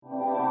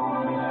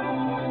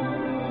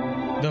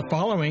The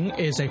following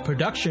is a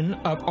production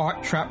of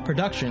Art Trap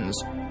Productions,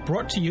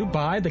 brought to you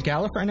by the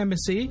Gallifreyan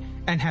Embassy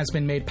and has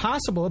been made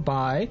possible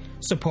by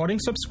supporting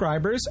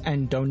subscribers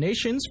and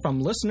donations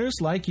from listeners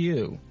like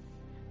you.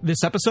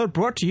 This episode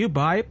brought to you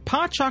by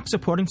Podshock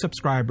supporting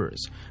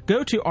subscribers.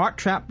 Go to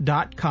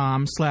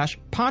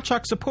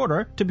arttrap.com/Podshock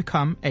supporter to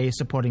become a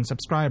supporting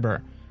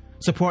subscriber.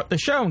 Support the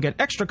show and get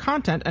extra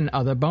content and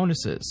other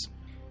bonuses.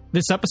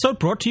 This episode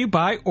brought to you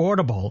by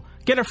Audible.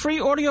 Get a free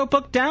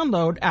audiobook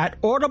download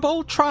at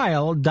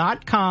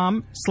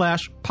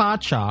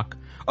audibletrial.com/Podshock.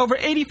 Over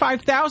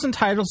 85,000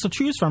 titles to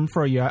choose from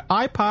for your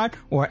iPod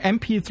or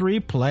MP3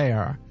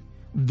 player.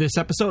 This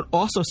episode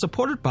also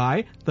supported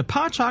by the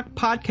Podshock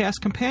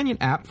Podcast Companion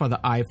app for the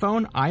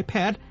iPhone,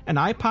 iPad, and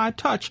iPod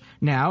Touch,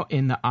 now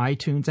in the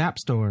iTunes App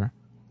Store.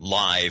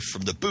 Live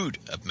from the boot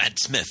of Matt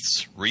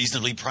Smith's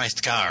reasonably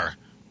priced car,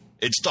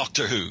 it's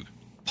Doctor Who,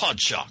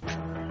 Podshock.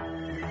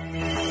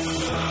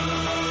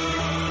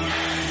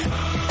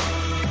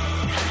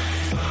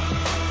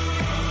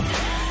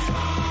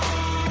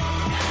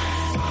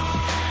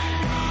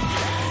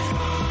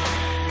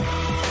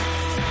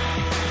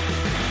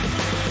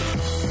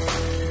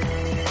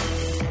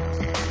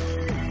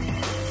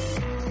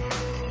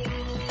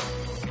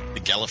 The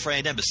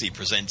Gallifreyan Embassy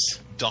presents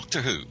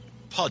Doctor Who,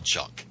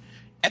 Podshock,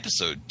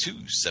 episode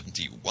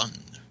 271.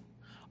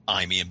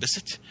 I'm Ian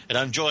Bissett, and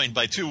I'm joined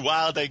by two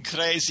wild and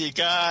crazy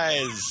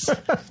guys.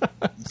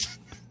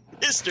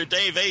 Mr.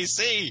 Dave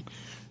AC.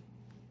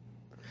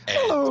 And,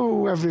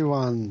 hello,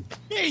 everyone.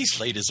 Yeah, he's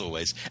late as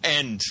always.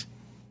 And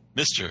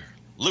Mr.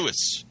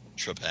 Louis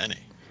Trapani.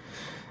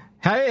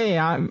 Hey,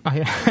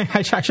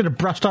 I should have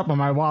brushed up on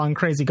my wild and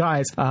crazy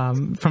guys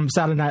from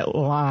Saturday Night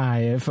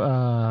Live.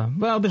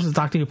 Well, this is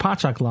Doctor Who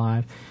Podshock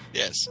Live.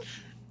 Yes,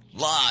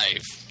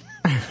 live.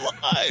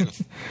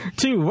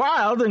 Two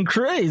wild and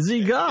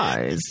crazy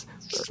guys.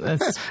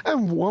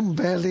 And one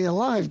barely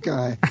alive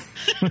guy.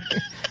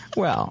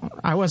 Well,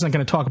 I wasn't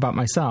going to talk about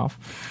myself.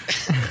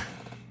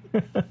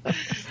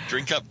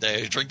 Drink up,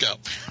 Dave. Drink up.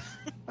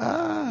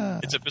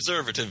 It's a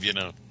preservative, you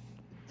know.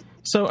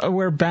 So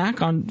we're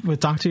back on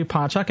with Doctor Who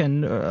Podshock,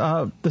 and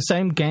the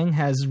same gang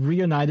has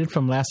reunited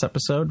from last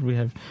episode. We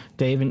have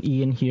Dave and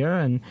Ian here,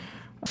 and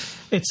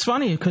it's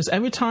funny because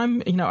every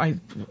time, you know, I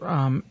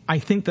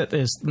think that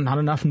there's not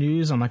enough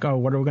news. I'm like, oh,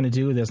 what are we going to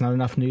do? There's not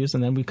enough news,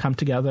 and then we come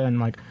together and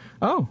like,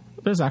 oh,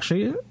 there's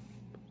actually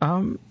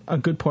a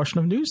good portion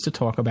of news to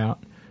talk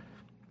about.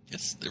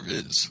 Yes, there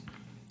is.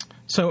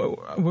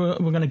 So we're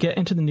going to get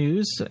into the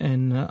news,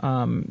 and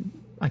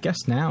I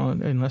guess now,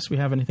 unless we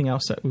have anything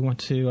else that we want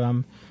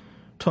to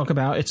talk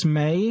about. It's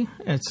May.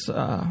 It's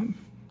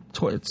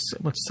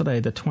what's today?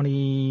 The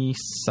 22nd,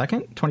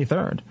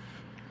 23rd.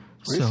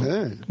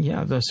 So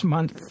yeah, this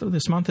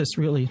month is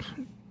really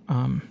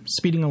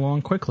speeding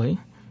along quickly.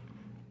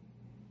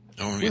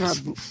 Oh, We've yes.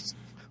 had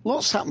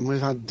lots happen. We've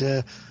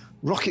had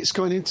rockets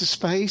going into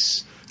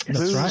space.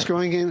 That's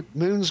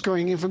moons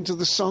going in front of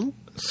the sun.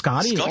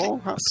 Scotty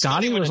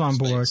Scotty was went on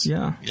into board. space.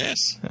 Yeah. Yes.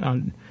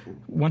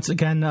 Once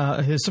again,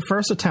 his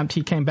first attempt,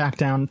 he came back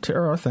down to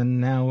Earth,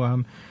 and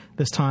now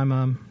this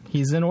time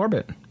he's in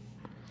orbit.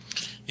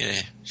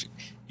 Yeah.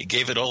 He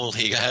gave it all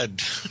he had.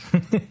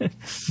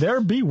 There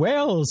be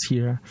whales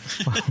here.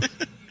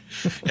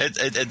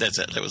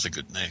 That was a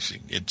good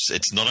actually.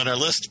 It's not on our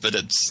list, but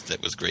that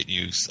was great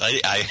news.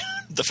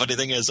 The funny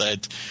thing is,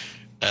 I'd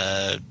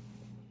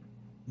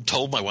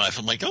told my wife,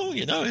 I'm like, oh,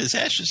 you know, his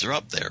ashes are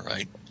up there,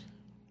 right?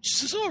 She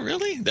says, oh,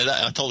 really? Then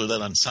I told her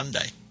that on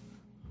Sunday.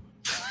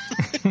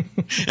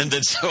 And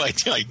then so I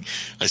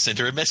sent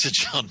her a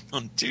message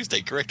on Tuesday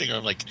correcting her.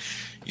 I'm like,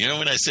 you know,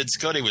 when I said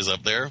Scotty was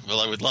up there,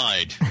 well, I would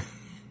lied.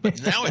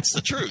 But now it's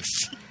the truth.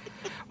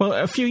 Well,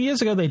 a few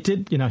years ago they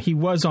did, you know, he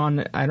was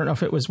on, I don't know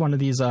if it was one of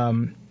these,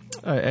 it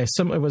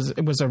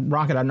was a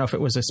rocket. I don't know if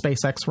it was a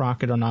SpaceX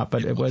rocket or not,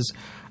 but it was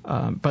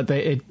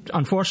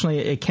unfortunately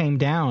it came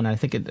down. I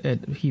think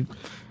he,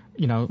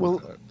 you know.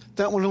 Well,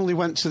 that one only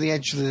went to the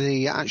edge of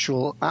the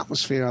actual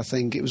atmosphere, I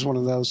think. It was one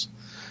of those,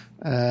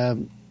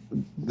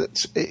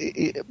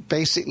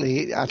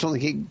 basically, I don't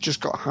think it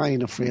just got high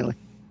enough, really.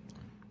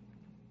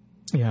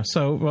 Yeah,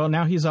 so, well,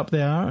 now he's up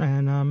there,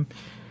 and,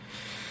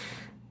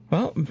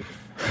 well,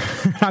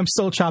 I'm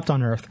still chopped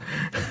on Earth.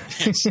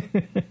 Yes.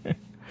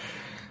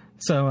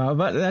 So,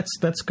 but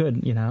that's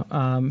good, you know.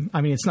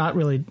 I mean, it's not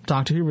really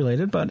Doctor Who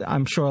related, but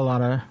I'm sure a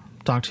lot of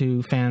Doctor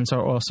Who fans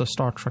are also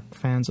Star Trek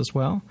fans as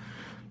well.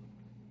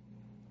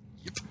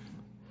 Yep.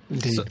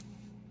 Indeed.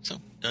 So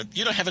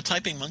you don't have a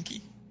typing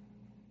monkey?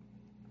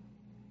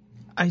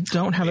 I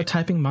don't have a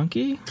typing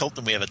monkey.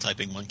 Colton, we have a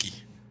typing monkey.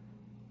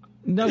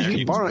 No, Yeah,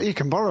 You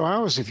can borrow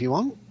ours if you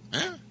want.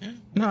 Yeah.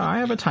 No, I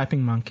have a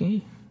typing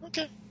monkey.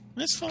 Okay,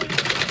 that's fine.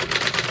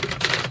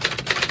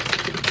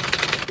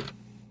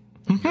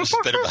 It's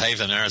better behaved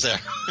than ours there.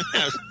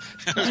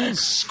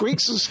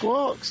 Squeaks and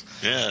squawks.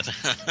 Yeah,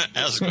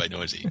 ours is quite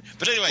noisy.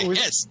 But anyway,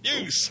 yes,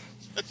 news.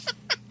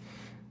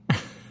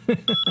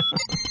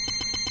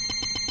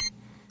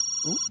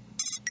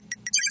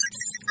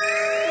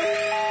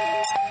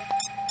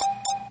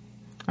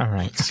 All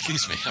right.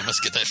 Excuse me, I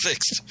must get that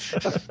fixed.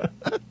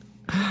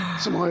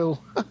 Some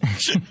oil.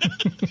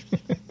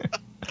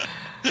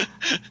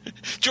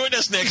 Join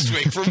us next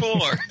week for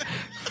more.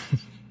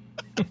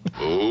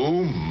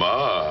 Oh,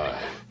 my.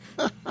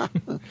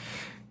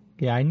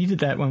 Yeah, I needed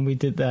that when we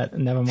did that.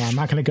 Never mind. I'm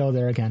not going to go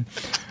there again.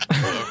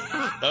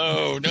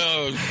 Oh,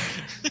 no.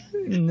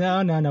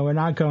 No. We're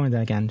not going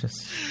there again.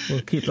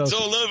 We'll keep those.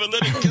 It's all over.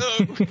 Let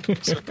it go.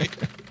 Sorry.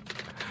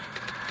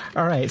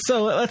 All right,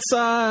 so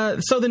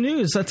the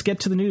news. Let's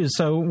get to the news.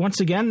 So once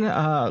again,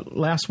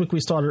 last week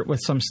we started with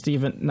some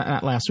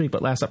not last week,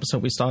 but last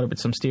episode we started with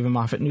some Stephen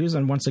Moffat news,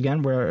 and once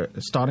again we're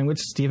starting with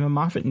Stephen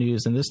Moffat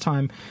news, and this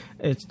time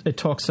it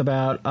talks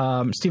about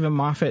Stephen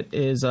Moffat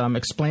is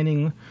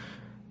explaining,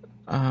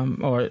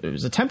 or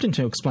is attempting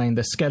to explain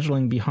the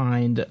scheduling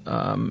behind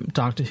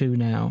Doctor Who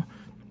now,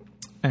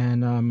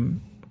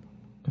 and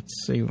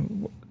let's see.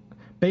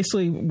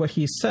 Basically, what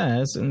he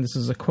says, and this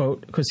is a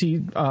quote, because he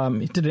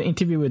did an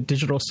interview with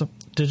Digital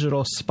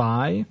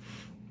Spy,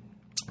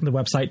 the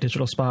website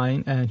Digital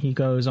Spy, and he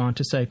goes on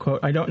to say, quote,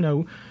 "I don't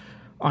know.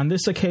 On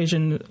this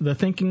occasion, the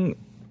thinking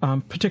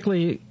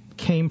particularly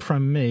came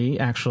from me,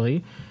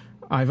 actually.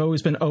 I've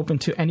always been open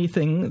to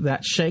anything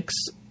that shakes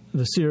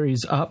the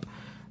series up.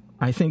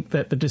 I think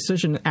that the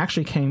decision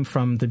actually came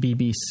from the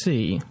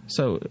BBC."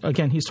 So,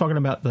 again, he's talking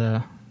about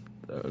the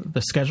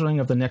scheduling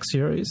of the next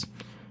series.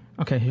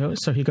 Okay,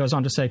 so he goes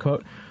on to say,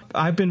 quote,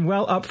 "I've been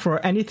well up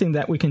for anything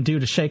that we can do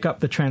to shake up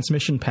the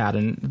transmission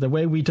pattern, the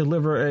way we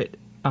deliver it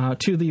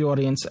to the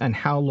audience, and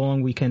how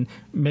long we can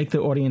make the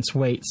audience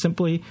wait,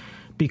 simply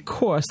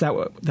because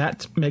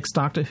that makes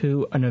Doctor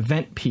Who an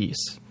event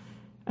piece,"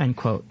 end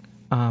quote.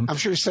 I'm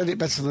sure he said it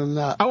better than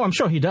that. Oh, I'm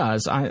sure he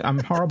does. I'm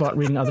horrible at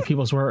reading other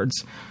people's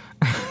words.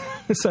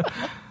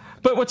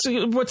 But what's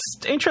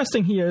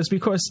interesting here is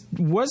because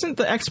wasn't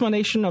the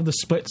explanation of the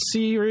split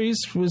series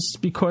was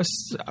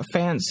because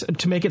fans,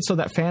 to make it so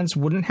that fans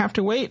wouldn't have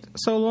to wait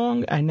so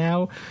long, and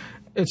now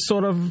it's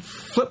sort of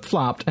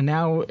flip-flopped, and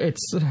now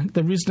it's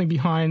the reasoning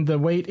behind the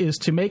wait is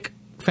to make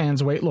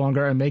fans wait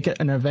longer and make it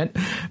an event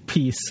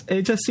piece.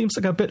 It just seems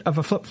like a bit of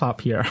a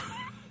flip-flop here.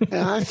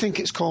 I think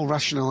it's called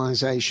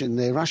rationalisation.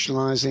 They're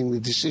rationalising the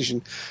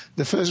decision.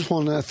 The first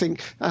one, I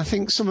think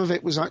some of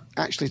it was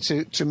actually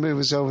to move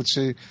us over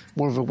to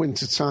more of a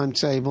winter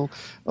timetable.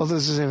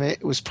 Others of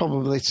it was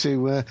probably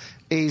to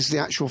ease the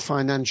actual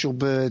financial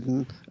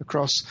burden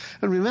across.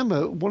 And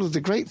remember, one of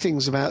the great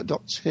things about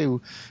Doctor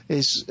Who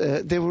is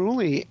they were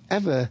only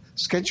ever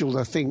scheduled,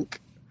 I think,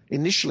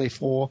 initially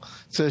for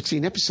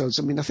 13 episodes.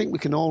 I mean, I think we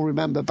can all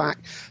remember back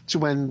to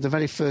when the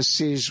very first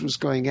series was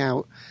going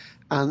out.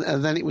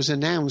 And then it was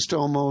announced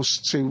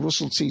almost to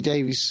Russell T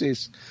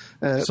Davies's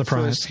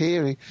first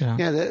hearing.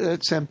 Yeah,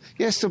 that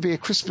yes, there'll be a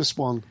Christmas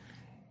one.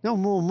 No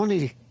more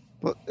money,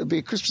 but there'll be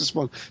a Christmas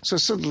one. So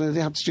suddenly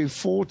they had to do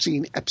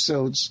 14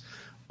 episodes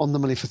on the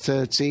money for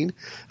 13.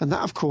 And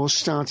that, of course,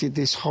 started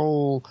this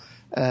whole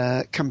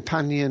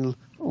companion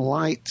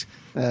light,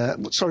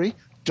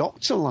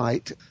 Doctor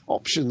Light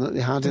option that they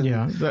had.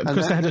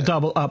 Because they had to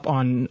double up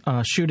on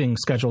shooting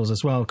schedules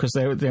as well, because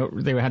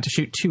they had to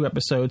shoot 2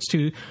 episodes,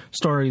 2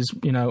 stories,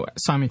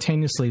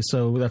 simultaneously.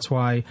 So that's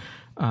why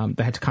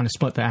they had to kind of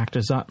split the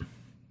actors up.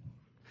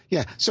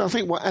 Yeah, so I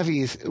think whatever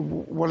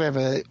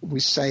we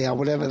say or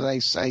whatever they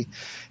say,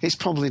 it's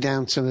probably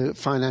down to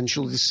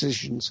financial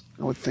decisions,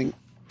 I would think.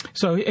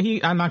 So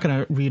I'm not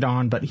going to read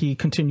on, but he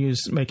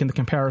continues making the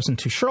comparison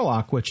to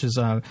Sherlock, which is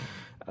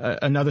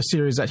another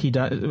series that he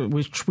does,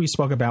 which we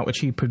spoke about, which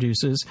he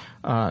produces.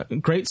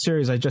 Great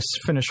series. I just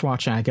finished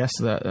watching, I guess,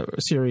 the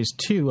series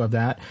 2 of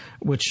that,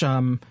 which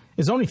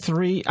is only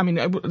 3. I mean,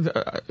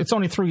 it's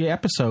only 3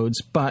 episodes,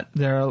 but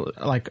they're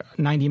like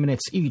 90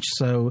 minutes each.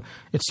 So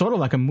it's sort of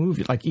like a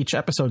movie. Like each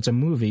episode's a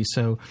movie.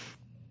 So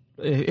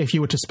if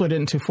you were to split it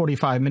into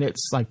 45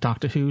 minutes, like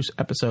Doctor Who's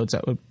episodes,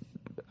 that would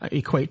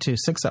equate to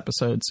 6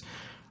 episodes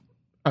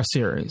a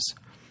series.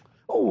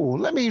 Oh,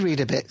 let me read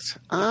a bit.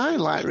 I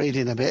like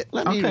reading a bit.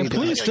 Let me read a bit.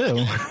 Please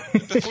do.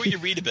 Before you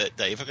read a bit,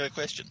 Dave, I've got a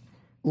question.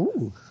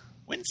 Ooh.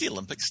 When's the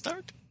Olympics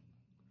start?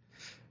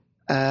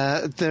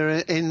 When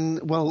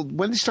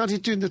they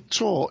started doing the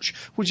torch,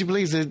 would you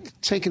believe they're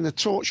taking the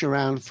torch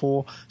around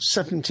for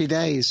 70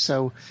 days?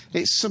 So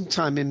it's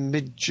sometime in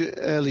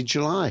early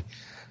July.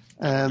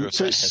 So it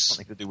has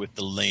something to do with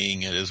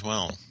delaying it as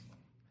well.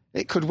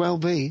 It could well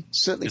be.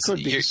 Certainly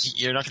could be.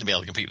 You're not going to be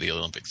able to compete with the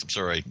Olympics. I'm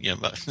sorry. Yeah,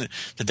 but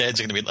the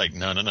dads are going to be like,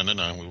 no.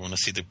 We want to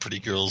see the pretty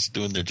girls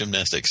doing their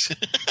gymnastics.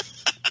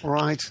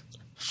 Right.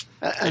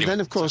 And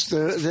then, of course,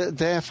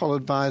 they're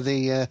followed by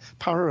the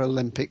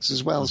Paralympics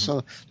as well. Mm-hmm.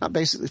 So that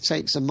basically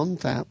takes a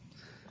month out.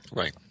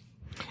 Right.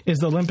 Is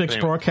the Olympics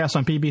broadcast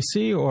on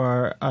BBC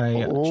or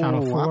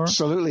Channel 4?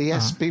 Absolutely,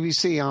 yes.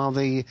 BBC are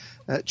the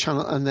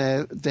channel, and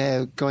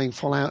they're going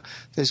full out.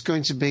 There's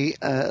going to be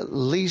at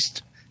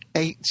least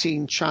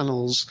 18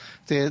 channels.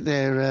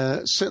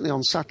 They're certainly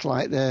on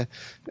satellite. They're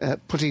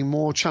putting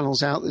more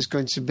channels out. There's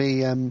going to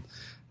be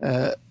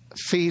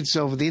feeds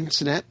over the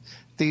internet.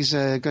 These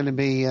are going to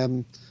be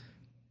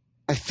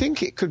I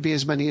think it could be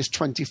as many as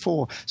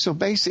 24. So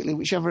basically,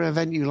 whichever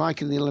event you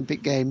like in the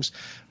Olympic Games,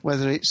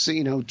 whether it's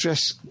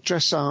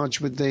dressage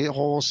with the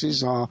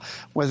horses, or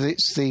whether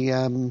it's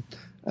the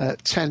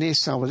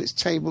tennis, or whether it's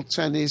table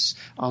tennis,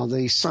 or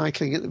the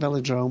cycling at the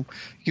velodrome,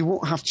 you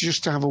won't have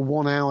to have a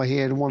 1 hour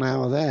here and 1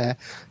 hour there.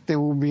 There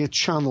will be a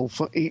channel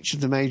for each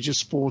of the major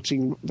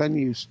sporting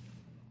venues.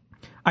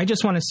 I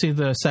just want to see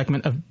the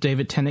segment of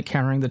David Tennant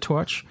carrying the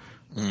torch.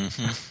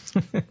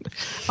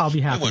 Mm-hmm. I'll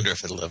be happy. I wonder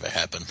if it'll ever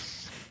happen,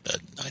 but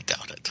I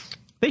doubt it.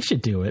 They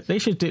should do it. They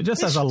should do it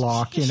just as a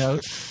lark,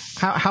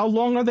 How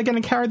long are they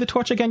going to carry the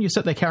torch again? You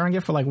said they're carrying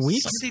it for like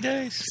weeks? 70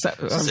 days.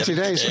 70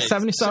 days.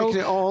 70.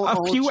 So a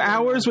few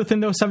hours within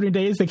those 70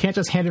 days, they can't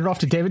just hand it off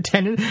to David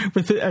Tennant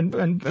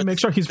and make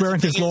sure he's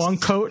wearing his long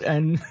coat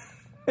and...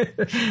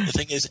 The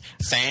thing is,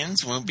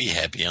 fans won't be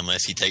happy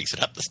unless he takes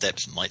it up the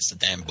steps and lights the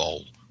damn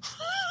bowl.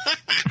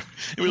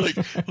 And we're like,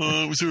 it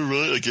was all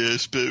right, I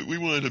guess, but we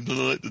wanted him to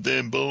light the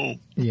damn bowl.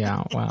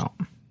 Yeah, wow.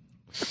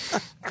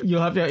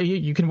 You'll have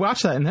you can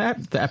watch that in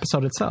the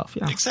episode itself.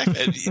 Yeah,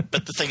 exactly.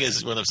 But the thing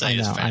is, what I'm saying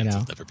is, fans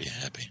will never be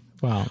happy.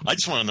 Wow. I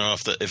just want to know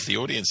if the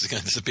audience is going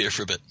to disappear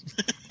for a bit.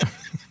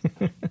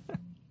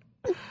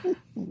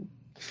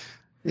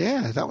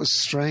 Yeah, that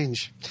was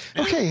strange.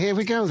 Okay, here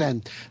we go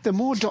then. The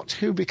more Doctor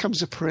Who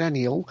becomes a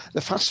perennial, the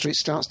faster it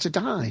starts to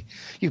die.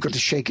 You've got to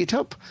shake it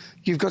up.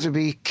 You've got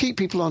to keep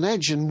people on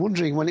edge and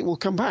wondering when it will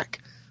come back.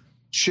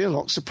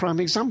 Sherlock's a prime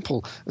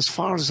example. As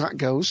far as that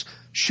goes,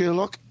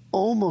 Sherlock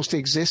almost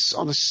exists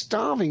on a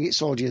starving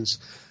its audience.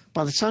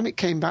 By the time it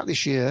came back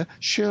this year,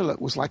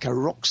 Sherlock was like a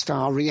rock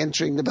star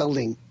re-entering the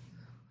building.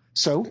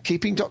 So,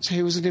 keeping Doctor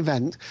Who as an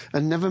event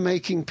and never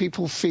making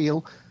people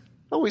feel...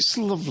 oh, it's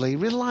lovely,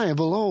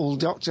 reliable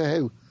old Doctor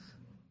Who.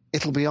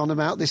 It'll be on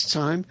about this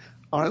time,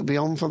 or it'll be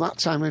on for that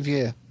time of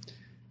year.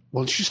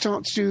 Once you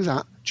start to do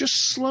that, just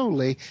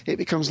slowly, it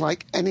becomes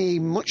like any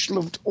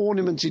much-loved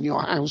ornament in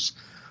your house,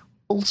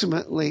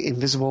 ultimately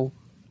invisible,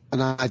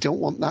 and I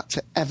don't want that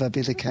to ever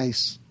be the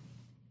case.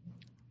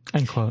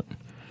 End quote.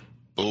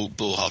 Bull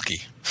hockey.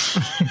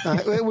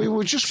 We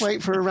will just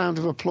wait for a round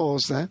of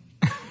applause there.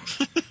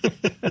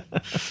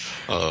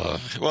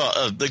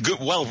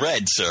 Well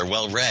read, sir.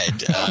 Well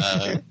read.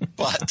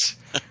 But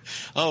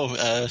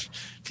the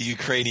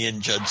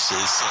Ukrainian judge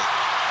says.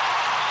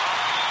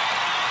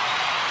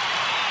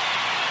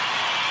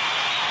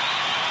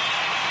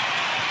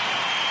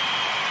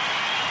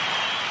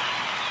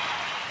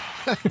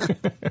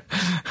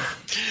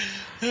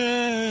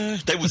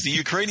 That was the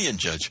Ukrainian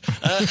judge.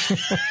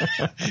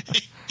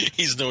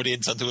 He's an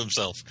audience unto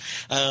himself.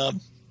 No,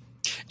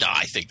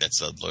 I think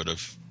that's a load of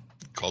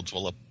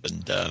Codswell up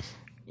and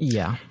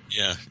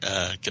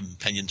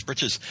companions'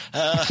 britches.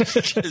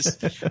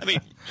 I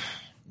mean,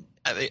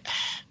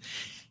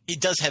 he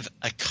does have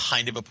a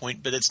kind of a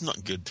point, but it's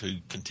not good to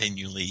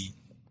continually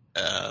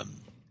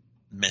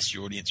mess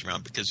your audience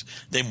around, because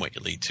then what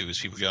you lead to is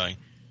people going,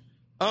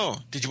 "Oh,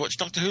 did you watch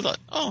Doctor Who? Like,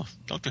 oh,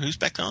 Doctor Who's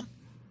back on?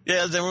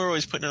 Yeah, then we're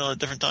always putting it on at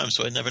different times,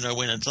 so I never know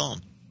when it's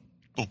on."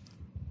 Boom.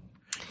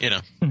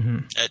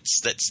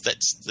 That's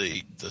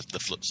the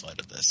flip side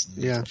of this.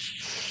 Yeah.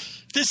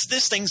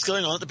 This thing's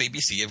going on at the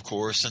BBC, of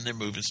course, and they're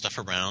moving stuff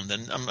around,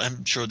 and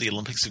I'm sure the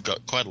Olympics have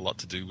got quite a lot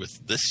to do with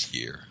this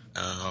year.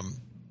 Well,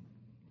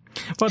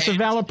 it's a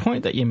valid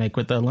point that you make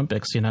with the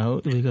Olympics,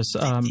 because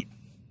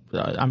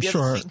I'm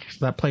sure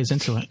that plays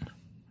into it.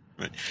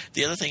 Right.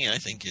 The other thing I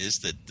think is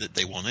that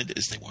they wanted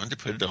to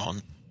put it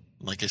on,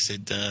 like I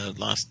said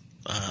last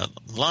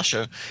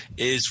show,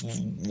 is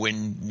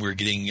when we're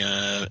getting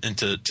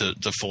into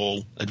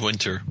fall and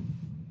winter,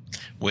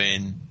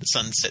 when the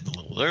sun's setting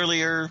a little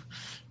earlier.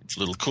 It's a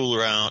little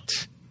cooler out.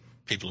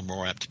 People are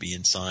more apt to be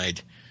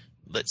inside.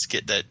 Let's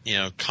get that,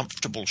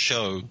 comfortable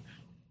show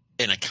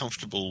in a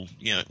comfortable,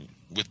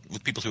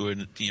 with people who are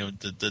in,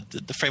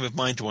 the frame of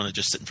mind to want to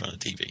just sit in front of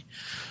the TV.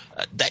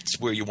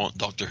 That's where you want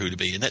Doctor Who to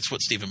be, and that's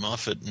what Stephen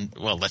Moffat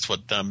that's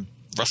what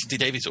Russell T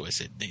Davies always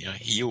said.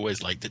 He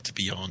always liked it to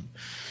be on.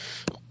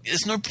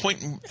 There's no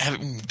point in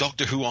having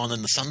Doctor Who on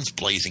and the sun's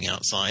blazing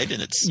outside,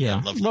 and it's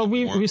lovely. Well,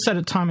 we said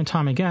it time and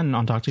time again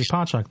on Dr.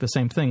 Podshock, the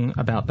same thing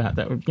about that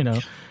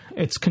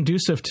it's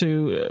conducive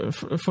to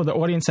for the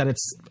audience that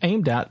it's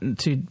aimed at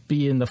to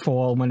be in the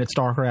fall when it's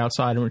darker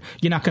outside, and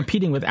you're not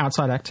competing with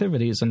outside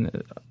activities, and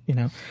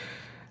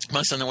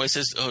My son always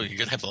says, "Oh, you're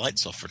gonna have the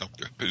lights off for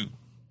Doctor Who."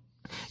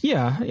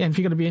 Yeah, and if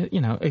you're going to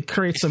be, it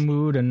creates a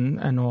mood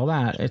and all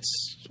that.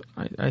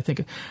 I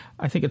think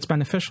it's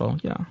beneficial.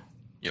 Yeah.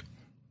 Yep.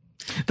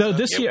 Though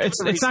this year it's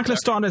not going to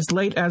start as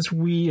late as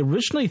we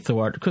originally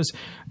thought, because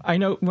I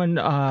know when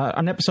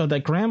an episode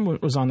that Graham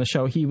was on the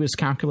show, he was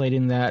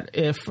calculating that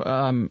if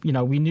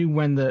we knew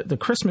when the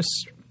Christmas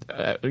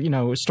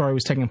story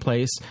was taking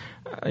place,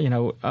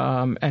 and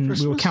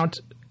Christmas? We would count.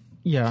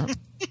 Yeah.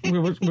 we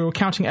were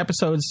counting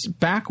episodes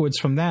backwards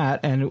from that,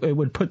 and it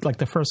would put like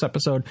the first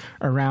episode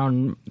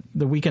around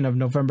the weekend of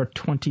November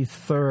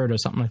 23rd or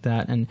something like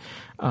that. And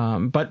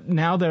but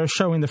now they're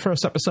showing the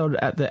first episode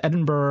at the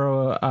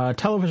Edinburgh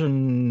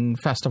Television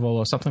Festival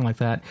or something like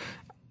that.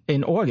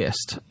 in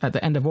August, at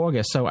the end of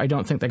August. So I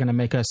don't think they're going to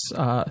make us.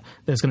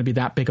 There's going to be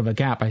that big of a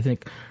gap. I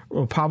think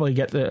we'll probably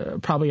get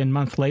probably a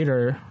month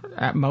later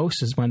at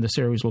most is when the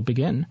series will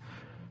begin.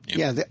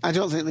 Yeah, I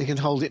don't think they can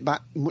hold it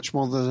back much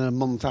more than a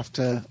month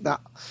after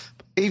that.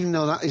 Even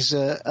though that is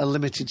a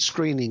limited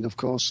screening, of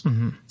course.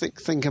 Mm-hmm.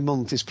 Think a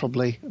month is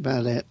probably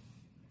about it.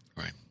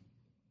 Right.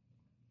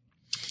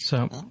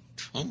 So,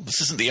 well,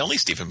 this isn't the only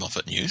Stephen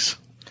Moffat news.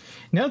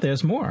 No,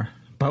 there's more.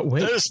 But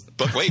wait.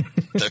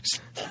 There's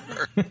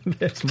more.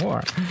 There's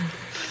more.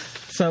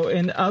 So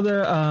in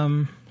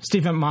other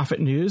Stephen Moffat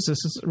news,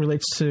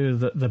 relates to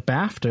the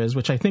BAFTAs,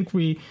 which I think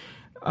we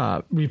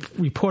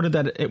reported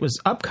that it was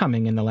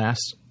upcoming in the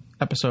last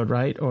episode,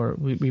 right? Or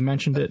we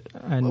mentioned it.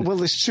 And well,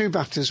 there's two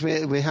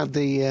BAFTAs. We had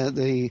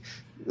the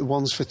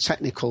ones for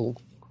technical,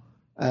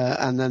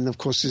 and then of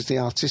course there's the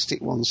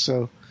artistic ones.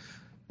 So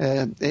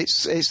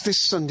it's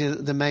this Sunday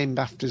that the main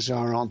BAFTAs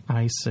are on.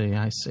 I see.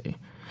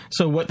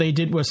 So what they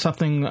did was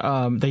something.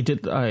 They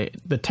did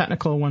the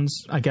technical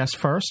ones, I guess,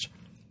 first.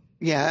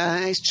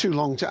 Yeah, it's too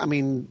long to. I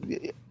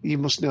mean, you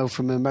must know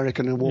from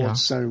American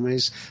awards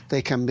ceremonies,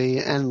 they can be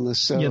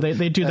endless. So, yeah,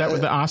 they do that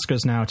with the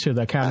Oscars now too.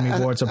 The Academy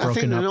Awards are broken I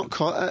think they're up. not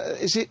called.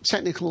 Is it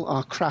technical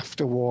or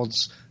craft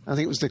awards? I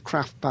think it was the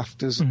craft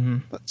BAFTAs.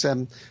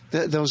 Mm-hmm.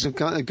 But those have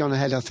gone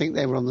ahead. I think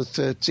they were on the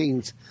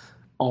 13th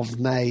of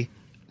May,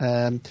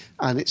 and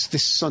it's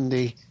this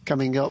Sunday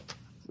coming up,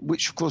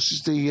 which of course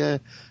is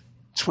the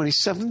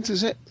 27th,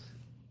 is it?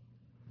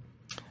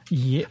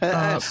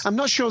 Yeah, I'm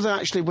not sure that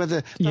actually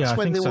whether that's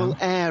when they will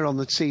air on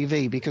the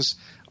TV, because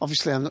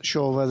obviously I'm not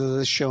sure whether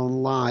they're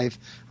shown live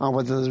or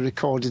whether they're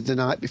recorded the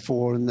night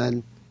before and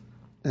then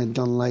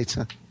done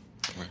later.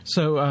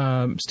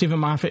 So Stephen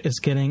Moffat is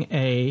getting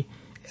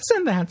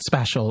isn't that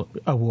special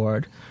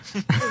award?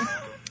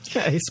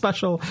 A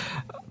special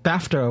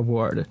BAFTA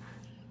award.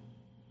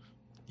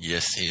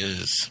 Yes, he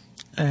is.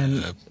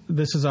 And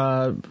this is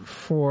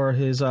for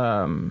his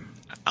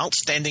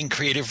outstanding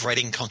creative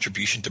writing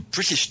contribution to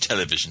British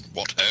television.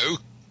 What-ho?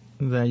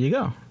 There you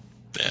go.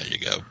 There you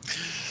go.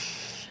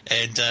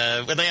 And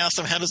when they asked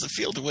him, how does it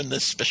feel to win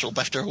this special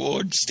BAFTA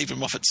award, Stephen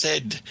Moffat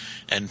said,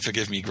 and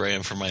forgive me,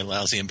 Graham, for my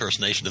lousy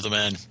impersonation of the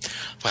man,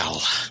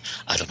 well,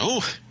 I don't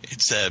know.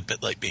 It's a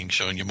bit like being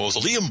shown your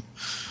mausoleum.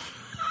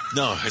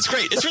 No, it's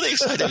great. It's really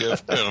exciting.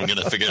 I'm going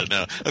to figure it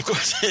now. Of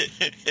course,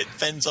 it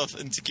fends off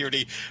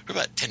insecurity for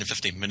about 10 or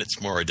 15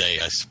 minutes more a day,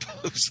 I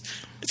suppose.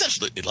 It's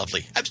absolutely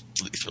lovely.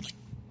 Absolutely thrilling.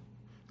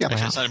 Yeah,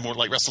 Actually, it sounded more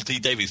like Russell T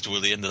Davies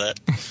toward the end of that.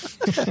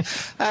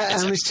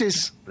 And it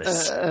is,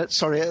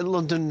 at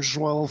London's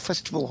Royal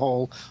Festival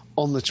Hall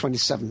on the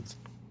 27th.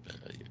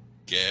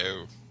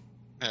 There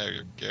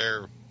you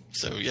go.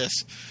 So, yes,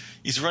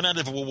 he's run out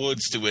of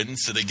awards to win,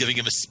 so they're giving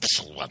him a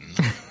special one.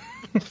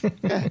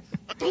 Yeah.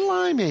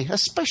 Blimey, a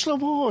special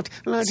award.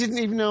 And I didn't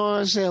even know I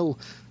was ill.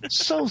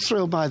 So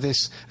thrilled by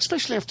this,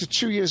 especially after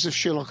 2 years of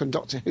Sherlock and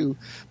Doctor Who,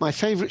 my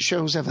favourite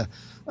shows ever.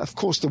 Of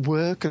course, the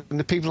work and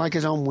the people I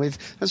get on with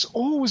has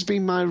always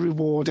been my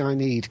reward I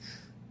need.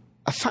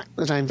 A fact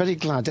that I'm very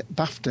glad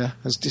BAFTA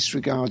has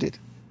disregarded.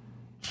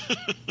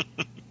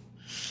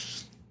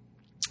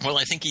 Well,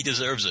 I think he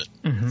deserves it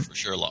for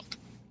Sherlock.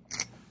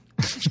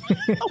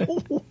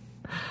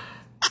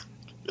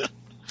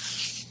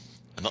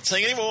 I'm not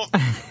saying anymore.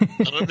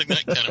 I don't think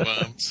that kind of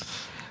worms.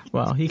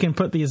 Well, he can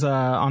put these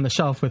on the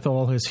shelf with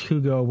all his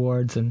Hugo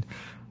Awards and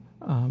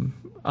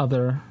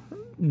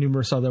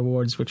numerous other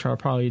awards, which are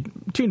probably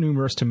too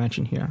numerous to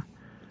mention here.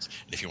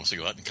 And if he wants to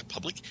go out in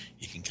public,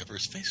 he can cover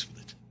his face with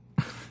it.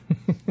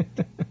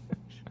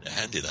 They're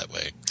handy that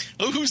way.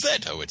 Oh, who's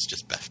that? Oh, it's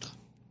just BAFTA.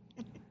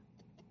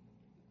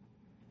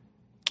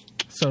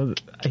 So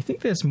I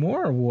think there's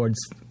more awards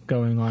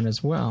going on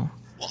as well.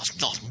 Well,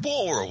 not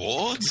more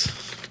awards.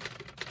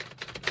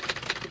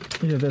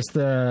 Yeah, there's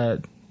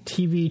the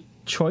TV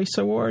Choice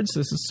Awards.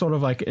 This is sort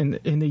of like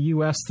in the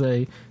U.S.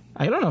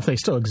 I don't know if they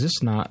still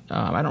exist or not.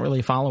 I don't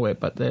really follow it,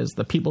 but there's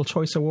the People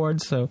Choice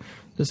Awards. So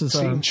this is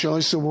Teen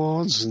Choice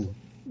Awards, and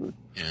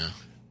yeah,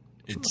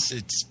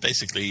 it's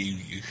basically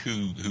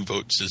who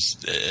votes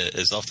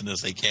as often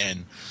as they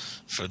can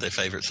for their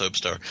favorite soap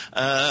star.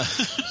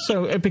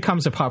 So it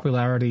becomes a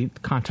popularity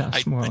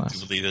contest, more or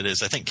less. I believe it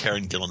is. I think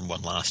Karen Gillan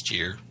won last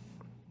year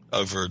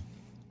over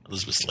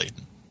Elizabeth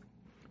Sladen.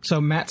 So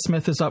Matt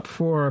Smith is up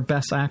for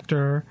Best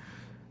Actor.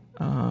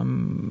 Yeah,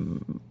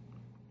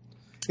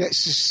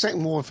 it's the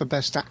second award for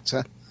Best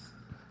Actor.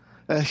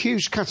 A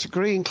huge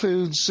category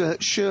includes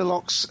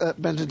Sherlock's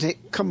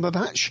Benedict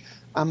Cumberbatch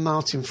and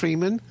Martin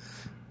Freeman.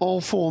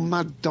 All four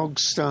Mad Dog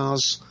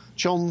stars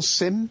John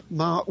Sim,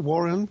 Mark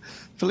Warren,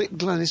 Philip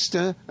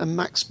Glenister and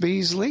Max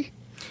Beasley.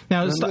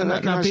 Now, I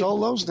recognise all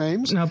those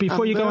names. Now,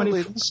 before you go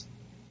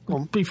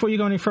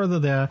any further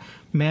there,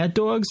 Mad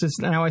Dogs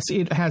I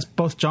see it has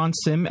both John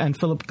Sim and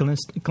Philip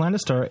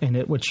Glenister in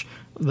it, which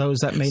those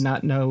that may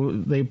not know,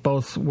 they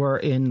both were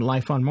in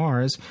Life on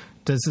Mars.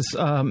 Does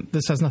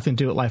this has nothing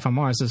to do with Life on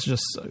Mars? It's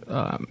just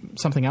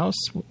something else?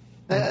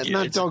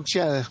 Mad Dogs,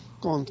 yeah.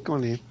 Go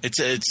on, Ian.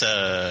 It's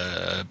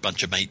a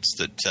bunch of mates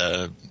that,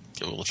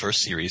 the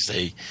first series,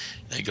 they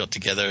got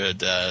together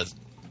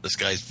and this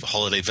guy's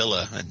holiday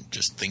villa, and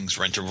just things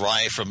went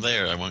awry from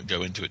there. I won't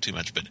go into it too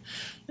much, but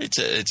it's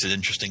an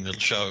interesting little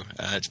show.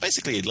 It's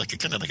basically like a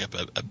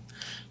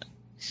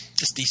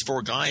just these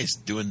four guys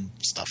doing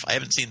stuff. I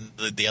haven't seen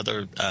the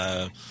other.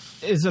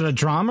 Is it a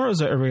drama or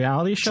is it a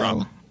reality show?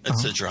 Drama.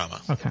 It's a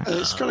drama. Okay.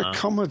 It's got a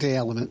comedy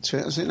element to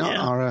it, is it not?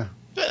 Yeah. Or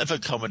Bit of a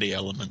comedy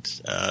element.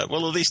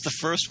 Well, at least the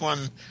first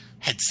one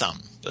had some,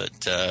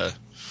 but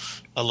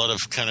a lot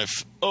of kind of,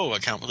 I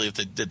can't believe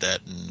they did that,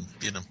 and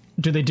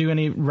Do they do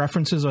any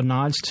references or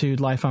nods to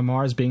Life on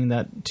Mars, being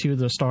that two of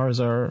the stars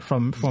are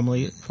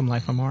formerly from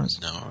Life on Mars?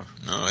 No.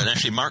 And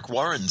actually, Mark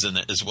Warren's in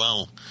it as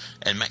well,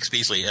 and Max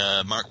Beasley.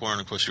 Mark Warren,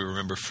 of course, you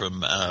remember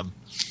from.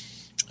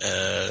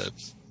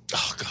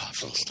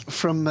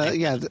 from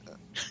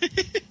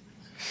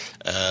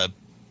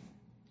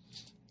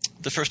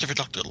the first ever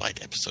Doctor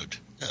Light episode.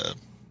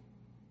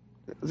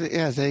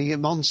 the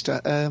monster.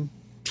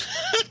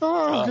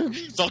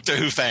 Doctor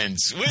Who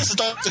fans. Where's the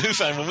Doctor Who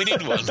fan when we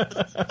need one?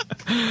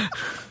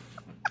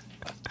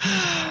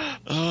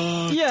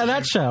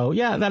 That show.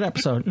 Yeah, that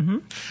episode. Mm-hmm.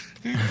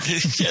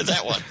 Yeah,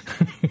 that one.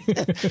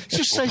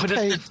 Just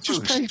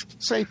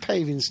say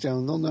paving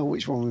stone. They'll know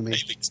which one we mean.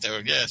 Paving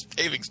stone, yes.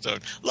 Paving stone.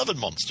 Love and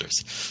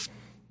Monsters.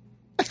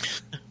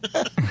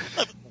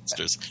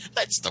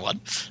 That's the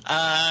one.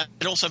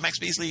 And also Max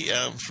Beasley,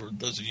 for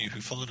those of you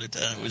who followed it,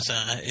 was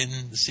in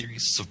the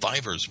series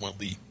Survivors,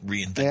 the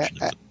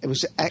reinvention of it. It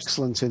was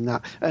excellent in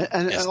that.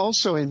 And Yes.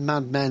 Also in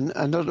Mad Men,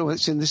 I don't know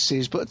what's in this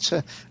series, but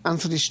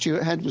Anthony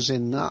Stewart Head was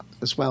in that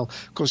as well.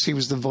 Of course, he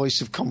was the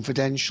voice of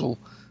Confidential,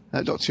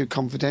 Doctor Who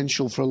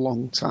Confidential for a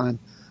long time.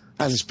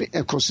 And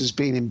of course, has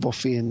been in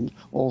Buffy and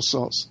all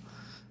sorts.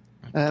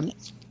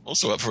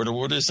 Also up for an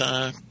award is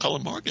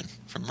Colin Morgan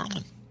from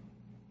Merlin.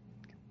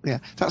 Yeah,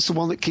 that's the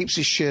one that keeps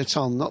his shirt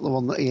on, not the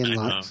one that Ian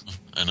likes.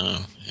 I know,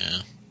 yeah.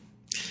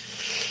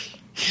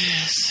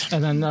 Yes.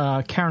 And then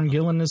Karen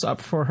Gillan is up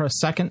for her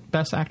second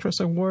Best Actress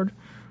award.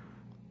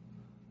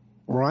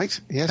 Right,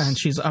 yes. And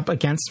she's up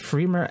against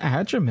Freema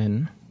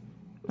Agyeman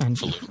and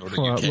for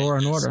Law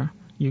and Order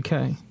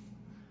UK.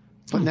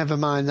 But never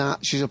mind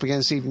that. She's up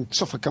against even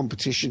tougher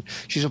competition.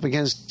 She's up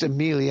against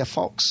Amelia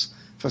Fox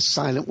for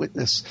Silent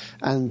Witness.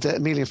 And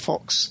Amelia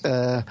Fox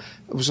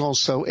was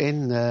also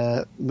in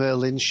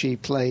Merlin. She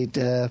played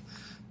one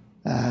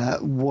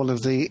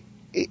of the...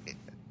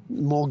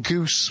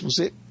 Morgoose, was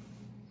it?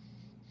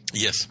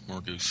 Yes,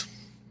 Morgoose.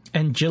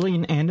 And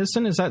Gillian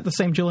Anderson, is that the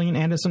same Gillian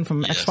Anderson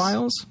from Yes.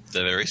 X-Files?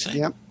 The very same.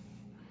 Yep.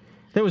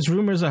 There was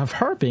rumors of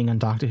her being on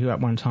Doctor Who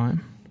at one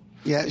time.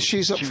 Yeah,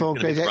 she's up for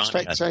Great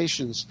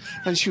Expectations.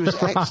 And she was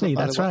excellent, Ronnie,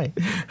 by that's the way.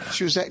 right.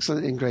 She was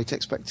excellent in Great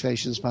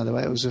Expectations, by the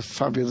way. It was a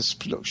fabulous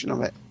production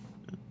of it.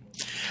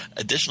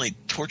 Additionally,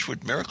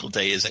 Torchwood Miracle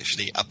Day is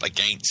actually up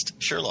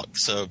against Sherlock,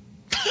 so...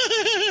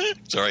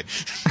 Sorry.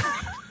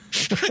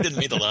 I didn't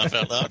mean to laugh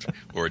out loud.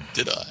 Or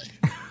did I?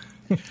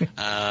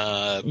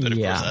 But of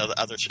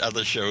course,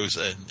 other shows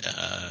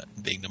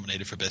being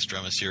nominated for Best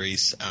Drama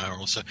Series are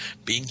also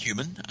Being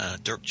Human,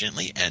 Dirk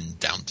Gently, and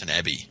Downton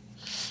Abbey.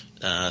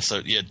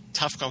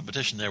 Tough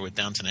competition there with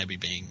Downton Abbey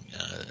being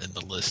in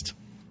the list.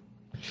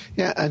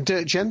 Yeah, and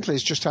Dirk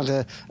Gently's just had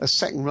a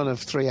second run of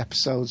 3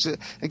 episodes.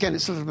 Again,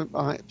 it's a little bit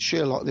like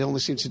Sherlock. They only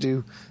seem to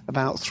do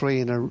about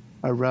 3 in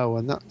a row,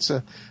 and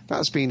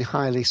that's been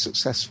highly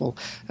successful.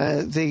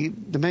 The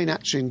main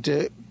actor in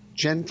Dirk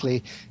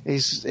Gently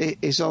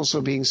is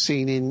also being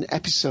seen in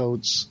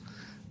Episodes,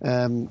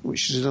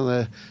 which is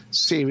another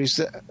series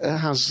that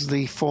has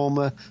the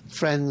former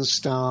Friends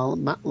star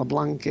Matt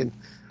LeBlanc in.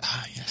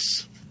 Ah,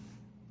 yes.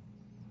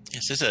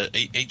 Yes, it's a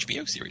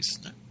HBO series,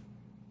 isn't it?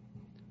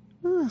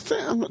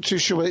 I'm not too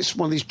sure. It's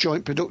one of these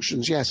joint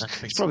productions. Yes,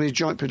 it's probably a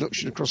joint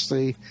production across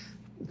the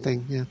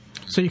thing. Yeah.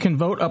 So you can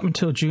vote up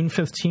until June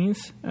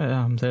 15th.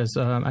 There's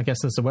a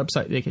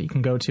website that you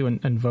can go to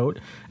and vote.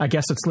 I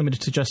guess it's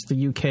limited to just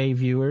the UK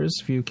viewers.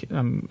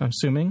 I'm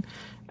assuming.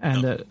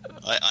 And no,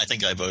 I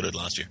think I voted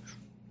last year.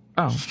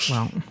 Oh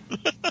well.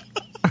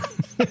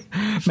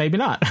 Maybe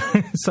not.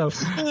 So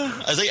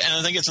I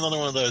think it's another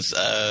one of those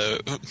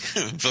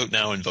vote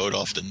now and vote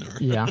often.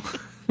 Yeah.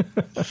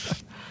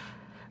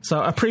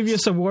 So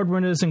previous award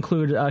winners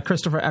include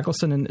Christopher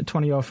Eccleston in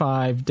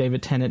 2005,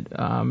 David Tennant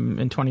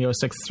in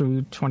 2006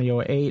 through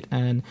 2008,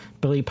 and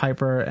Billy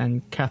Piper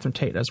and Catherine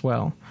Tate as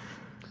well.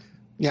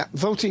 Yeah,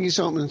 voting is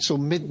open until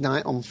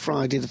midnight on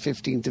Friday, the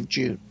 15th of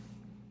June.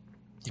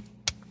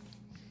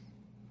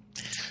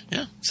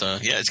 Yeah, so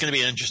it's going to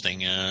be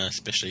interesting,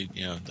 especially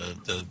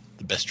the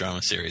best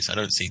drama series. I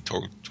don't see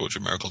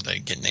Torchwood Miracle Day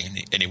getting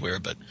anywhere,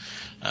 but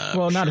not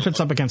Sherlock, if it's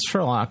up against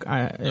Sherlock.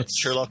 It's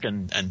Sherlock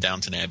and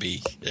Downton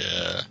Abbey,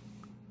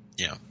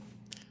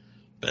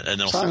 but and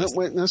also Silent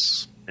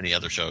Witness, any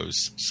other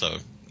shows. So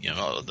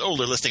all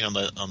they're listing on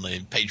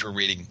the page we're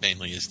reading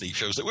mainly is the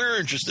shows that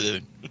we're interested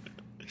in,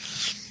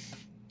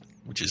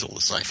 which is all the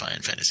sci-fi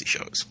and fantasy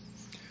shows.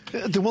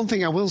 The one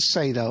thing I will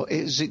say, though,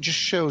 is it just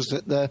shows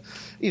that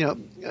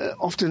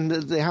often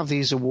they have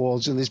these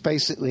awards and there's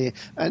basically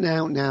an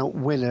out-and-out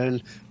winner,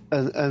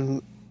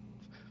 and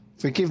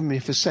forgive me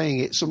for saying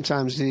it,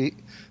 sometimes the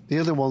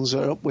other ones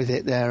that are up with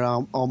it there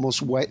are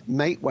almost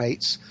mate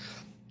weights.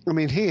 I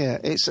mean, here,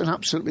 it's an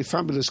absolutely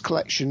fabulous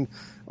collection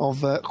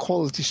of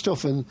quality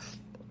stuff, and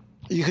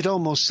you could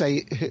almost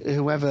say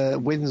whoever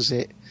wins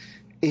it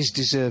is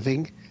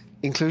deserving,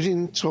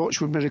 including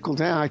Torchwood Miracle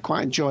Day. I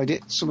quite enjoyed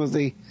it. Some of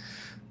the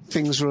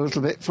things were a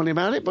little bit funny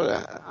about it,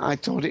 but I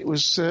thought it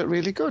was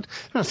really good.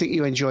 And I think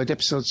you enjoyed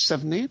episode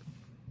 7, Ian.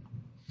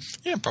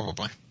 Yeah,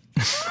 probably.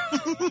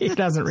 He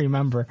doesn't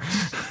remember.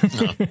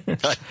 No,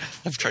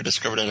 I've tried to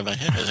scrub it out of my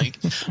head, I think.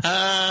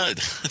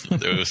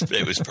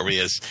 It was probably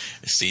a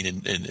scene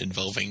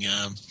involving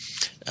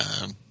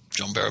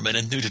John Barrowman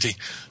and nudity.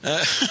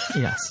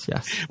 Yes.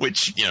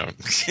 Which,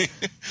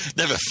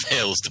 never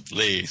fails to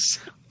please.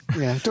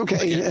 Yeah, don't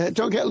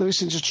get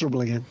loose into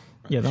trouble again.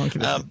 Yeah, don't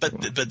get but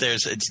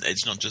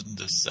it's not just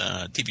this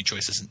TV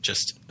choice isn't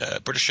just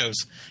British shows.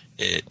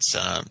 It's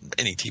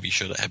any TV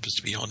show that happens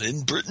to be on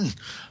in Britain.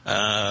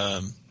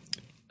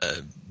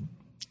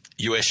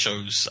 US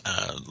shows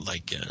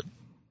like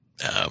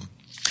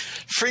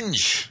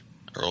Fringe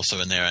are also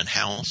in there, and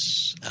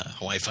House,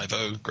 Hawaii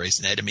Five-0, Grey's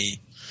Anatomy.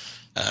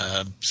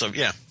 So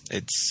yeah,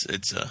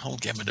 it's a whole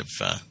gamut of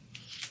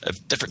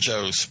different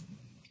shows.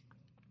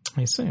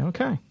 I see.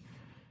 Okay.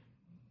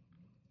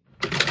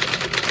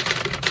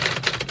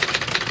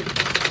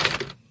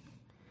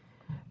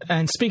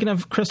 And speaking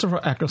of Christopher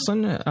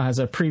Eccleston, as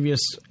a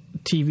previous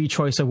TV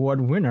Choice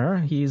Award winner,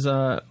 he's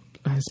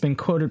has been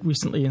quoted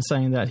recently in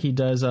saying that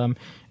he's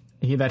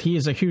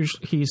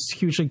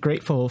hugely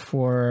grateful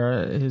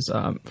for his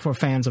for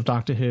fans of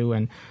Doctor Who,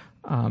 and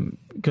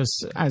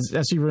because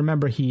as you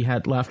remember, he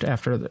had left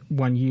after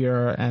 1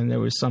 year, and there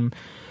was some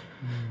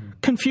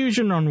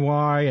confusion on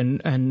why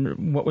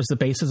and what was the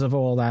basis of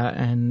all that,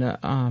 and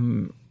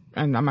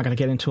I'm not going to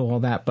get into all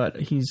that, but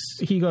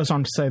he goes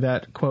on to say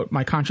that, quote,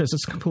 "My conscience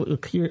is completely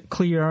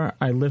clear.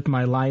 I lived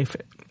my life,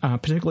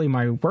 particularly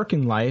my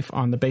working life,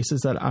 on the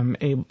basis that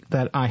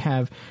I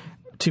have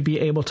to be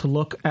able to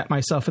look at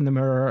myself in the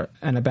mirror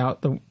and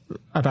about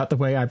the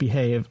way I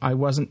behave. It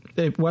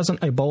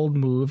wasn't a bold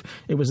move.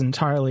 It was an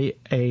entirely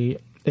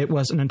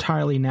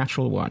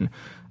natural one.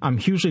 I'm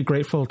hugely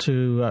grateful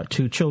to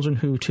children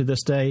who to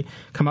this day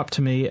come up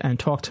to me and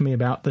talk to me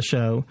about the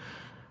show."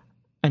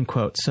 End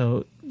quote.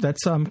 So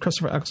that's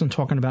Christopher Eccleston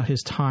talking about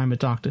his time at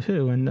Doctor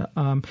Who, and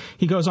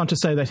he goes on to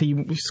say that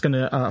he's going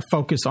to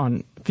focus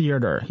on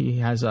theater. He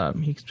has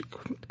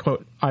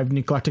quote, "I've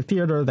neglected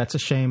theater. That's a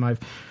shame.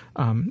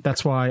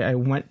 That's why I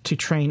went to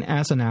train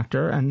as an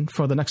actor, and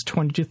for the next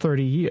 20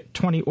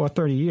 or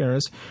 30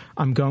 years,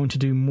 I'm going to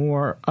do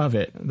more of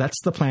it.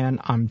 That's the plan.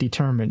 I'm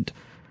determined."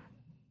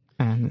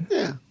 And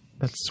yeah,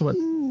 that's what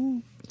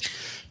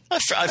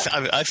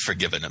I've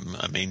forgiven him.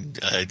 I mean.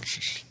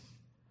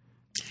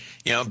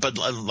 But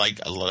like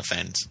a lot of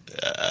fans,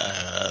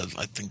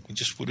 I think we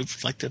just would have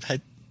liked to have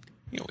had,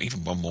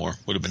 even one more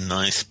would have been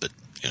nice. But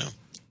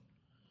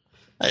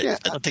I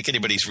don't think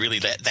anybody's really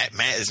that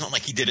mad. It's not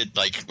like he did it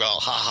like,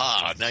 well,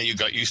 now you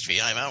got used to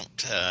me, I'm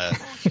out.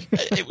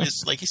 It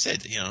was like you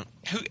said,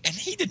 and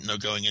he didn't know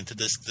going into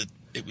this that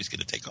it was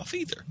going to take off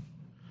either.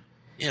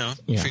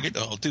 He figured,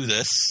 I'll do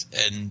this,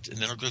 and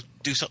then I'll go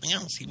do something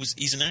else.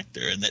 He's an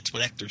actor, and that's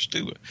what actors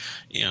do.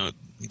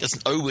 He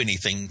doesn't owe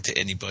anything to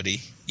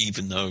anybody,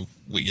 even though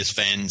we as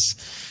fans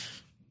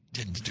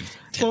tend to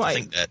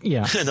think that.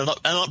 Yeah. And I'm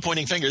not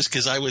pointing fingers,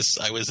 because I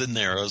was in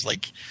there. I was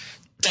like,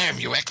 "Damn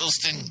you,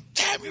 Eccleston!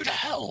 Damn you to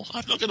hell!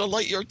 I'm not going to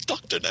light your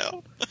doctor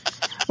now."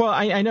 Well,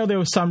 I know there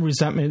was some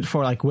resentment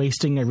for like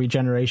wasting a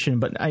regeneration,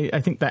 but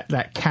I think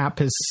that cap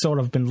has sort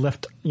of been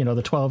lifted.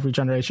 The 12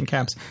 regeneration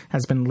caps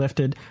has been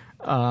lifted.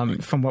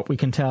 From what we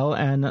can tell,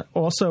 and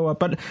also,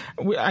 but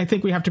I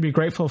think we have to be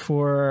grateful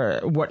for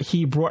what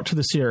he brought to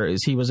the series.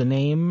 He was a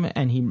name,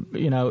 and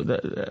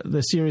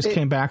the series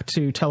came back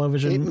to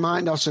television. It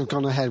might not have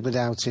gone ahead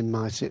without him,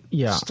 might it?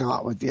 Yeah.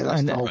 Start with,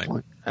 that's the whole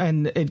point.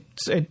 And it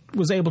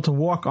was able to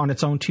walk on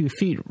its own 2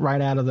 feet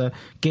right out of the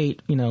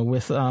gate,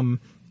 with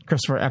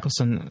Christopher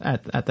Eccleston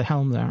at the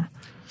helm there.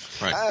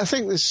 Right. I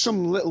think there's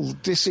some little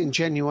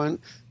disingenuous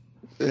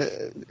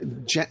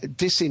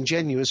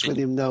with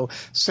him, though,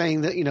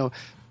 saying that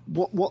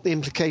what the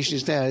implication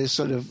is there is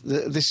sort of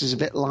this is a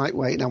bit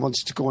lightweight, and I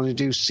wanted to go on and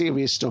do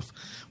serious stuff.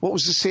 What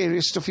was the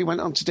serious stuff he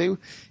went on to do?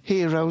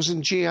 Heroes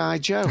and G.I.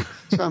 Joe.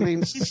 So I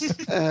mean, you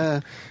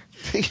know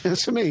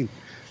what I mean?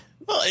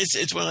 Well,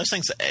 it's one of those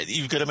things that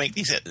you've got to make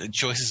these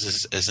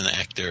choices as an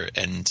actor,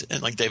 and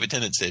like David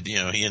Tennant said,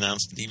 he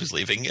announced he was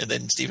leaving, and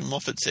then Stephen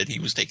Moffat said he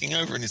was taking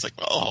over, and he's like,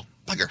 "Oh,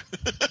 bugger!"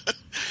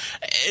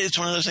 It's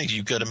one of those things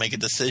you've got to make a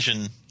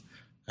decision.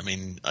 I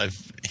mean,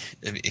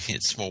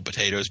 it's small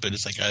potatoes, but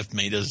it's like I've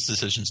made those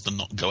decisions to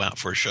not go out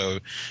for a show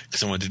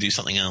because I wanted to do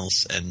something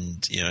else,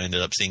 and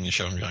ended up seeing the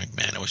show and going,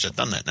 "Man, I wish I'd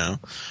done that now."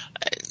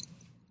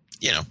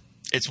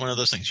 It's one of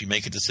those things. You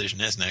make a decision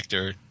as an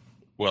actor.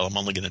 Well, I'm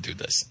only going to do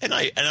this, and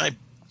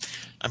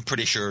I'm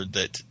pretty sure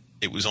that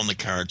it was on the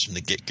cards from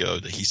the get-go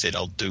that he said,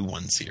 "I'll do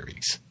one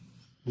series,"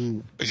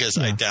 because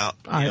I doubt.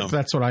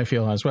 That's what I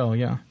feel as well.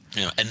 Yeah.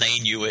 And they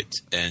knew it,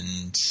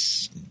 and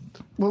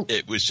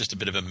it was just a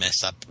bit of a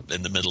mess up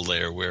in the middle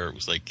there where it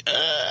was like,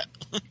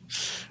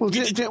 Well,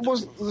 there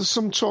was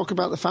some talk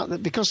about the fact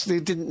that because they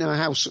didn't know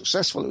how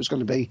successful it was going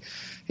to be,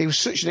 he was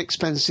such an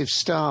expensive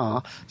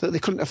star that they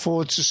couldn't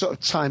afford to sort of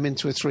tie him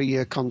into a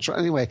 3-year contract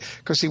anyway,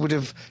 because he would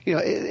have,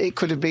 it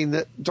could have been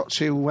that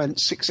Doctor Who went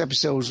 6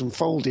 episodes and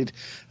folded,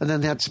 and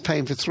then they had to pay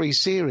him for 3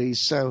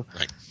 series, so...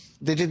 Right.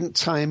 They didn't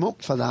tie him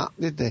up for that,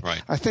 did they?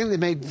 Right. I think they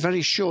made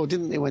very sure,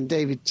 didn't they, when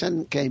David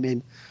Tennant came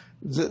in,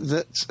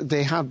 that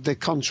they had the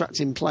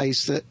contract in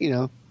place that,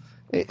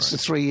 it's a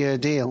 3-year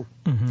deal.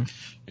 Mm-hmm.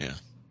 Yeah.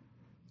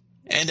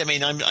 And, I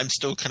mean, I'm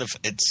still kind of...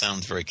 It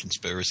sounds very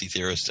conspiracy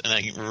theorist, and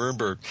I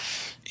remember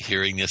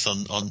hearing this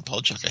on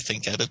Podshock, I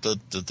think, out of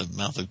the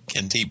mouth of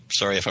Ken T.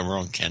 Sorry if I'm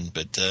wrong, Ken,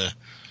 but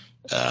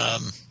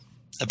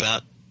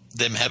about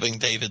them having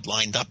David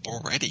lined up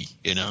already,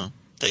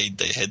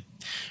 They had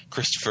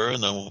Christopher,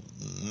 and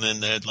then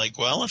they're like,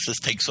 well, if this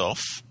takes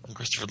off and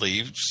Christopher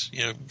leaves,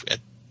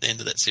 at the end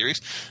of that series,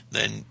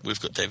 then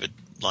we've got David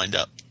lined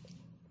up.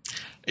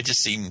 It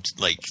just seemed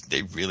like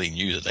they really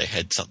knew that they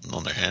had something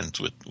on their hands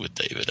with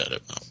David. I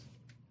don't know.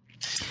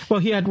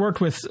 Well, he had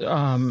worked with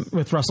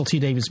Russell T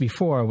Davies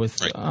before with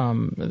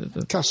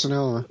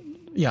Casanova.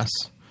 Yes.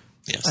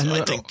 Yes, so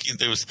I think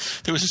there was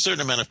a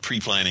certain amount of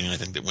pre-planning, I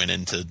think, that went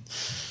into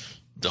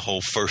the whole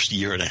first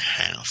year and a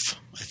half.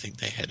 I think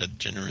they had a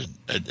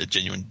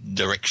genuine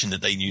direction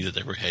that they knew that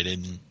they were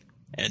headed,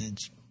 and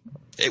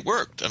it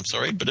worked. I'm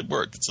sorry, but it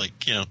worked. It's like,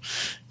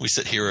 we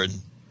sit here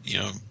and,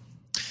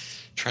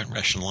 try and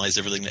rationalize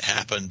everything that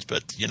happened,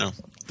 but,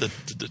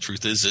 the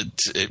truth is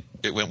it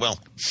went well.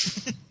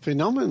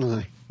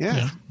 Phenomenally.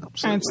 Yeah.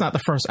 Absolutely. And it's not the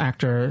first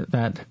actor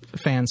that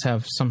fans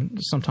have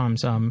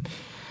sometimes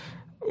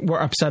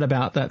were upset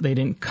about, that they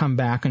didn't come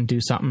back and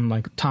do something.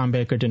 Like Tom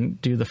Baker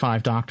didn't do the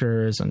 5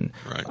 Doctors, and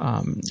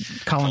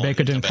Colin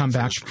Baker didn't come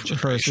back for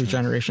 3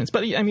 generations.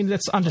 But I mean,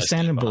 that's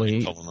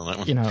understandably,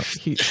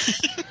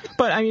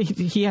 but I mean,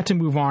 he had to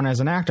move on as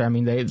an actor. I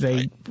mean,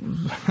 they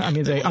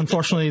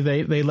unfortunately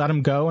they let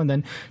him go, and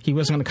then he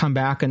wasn't going to come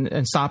back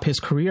and stop his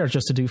career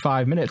just to do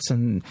 5 minutes.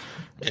 And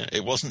yeah,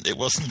 it wasn't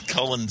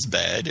Colin's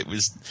bad. It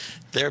was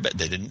their bad.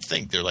 They didn't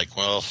think. They're like,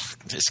 well,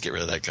 just get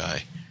rid of that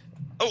guy.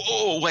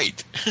 Oh,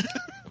 wait.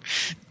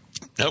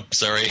 Nope,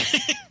 sorry.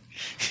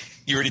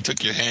 You already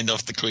took your hand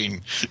off the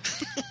Queen.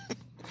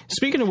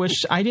 Speaking of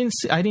which, I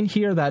didn't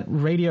hear that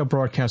radio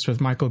broadcast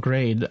with Michael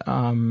Grade.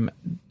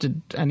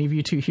 Did any of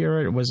you two hear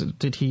it?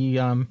 Did he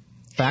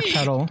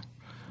backpedal?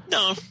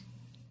 No.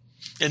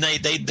 And they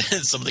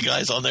some of the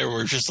guys on there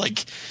were just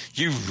like,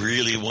 you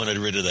really wanted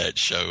rid of that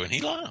show, and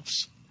he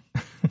laughs.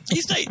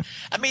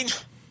 I mean,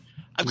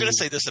 I'm going to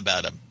say this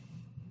about him.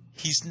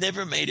 He's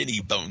never made any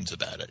bones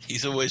about it.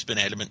 He's always been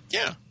adamant,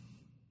 yeah,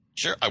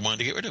 sure, I wanted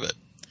to get rid of it.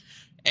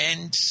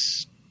 And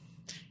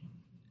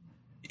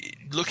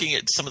looking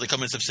at some of the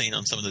comments I've seen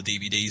on some of the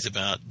DVDs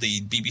about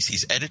the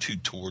BBC's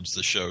attitude towards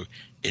the show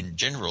in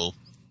general,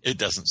 it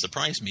doesn't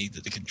surprise me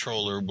that the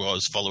controller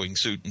was following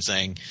suit and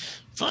saying,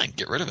 fine,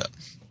 get rid of it.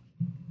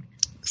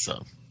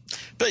 So,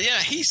 but yeah,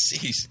 he's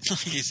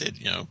like he said,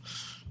 yeah,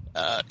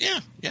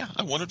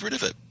 I wanted rid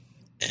of it.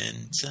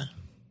 And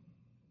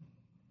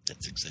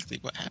that's exactly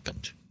what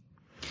happened.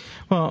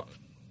 Well,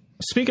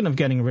 speaking of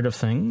getting rid of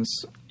things...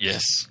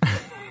 Yes.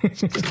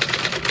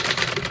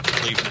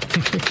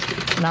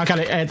 Now I got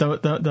to add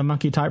the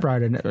monkey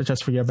typewriter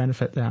just for your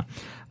benefit there.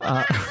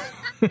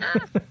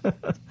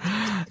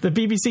 The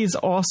BBC is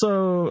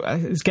also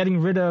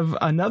getting rid of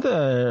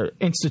another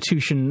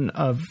institution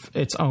of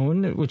its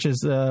own, which is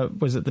the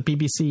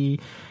BBC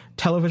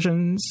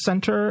Television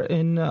Centre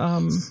in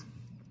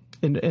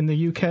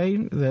the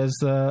UK. There's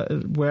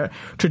where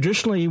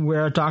traditionally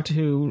where Doctor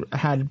Who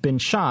had been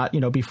shot,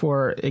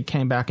 before it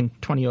came back in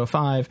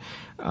 2005.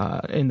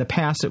 In the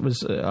past, it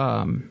was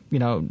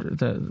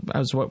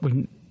as what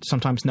we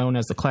sometimes known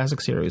as the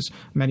classic series.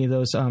 Many of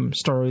those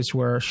stories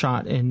were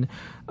shot in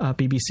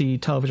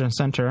BBC Television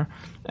Centre,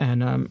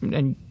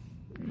 and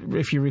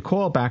if you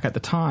recall back at the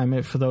time,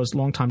 for those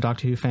longtime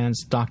Doctor Who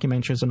fans,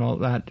 documentaries and all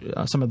that,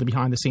 some of the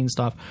behind-the-scenes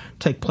stuff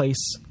take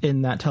place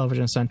in that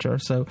television centre.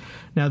 So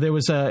now there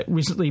was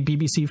recently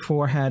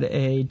BBC4 had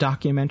a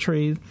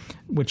documentary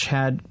which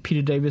had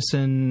Peter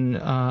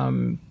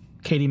Davison,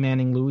 Katie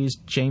Manning, Louise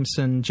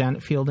Jameson,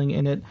 Janet Fielding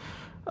in it,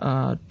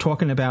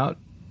 talking about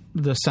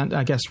the center.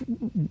 I guess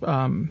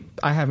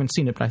I haven't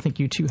seen it, but I think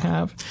you two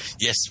have.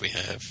 Yes, we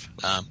have.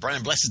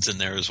 Brian Blessed's in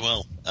there as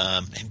well,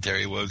 and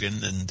Terry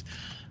Wogan and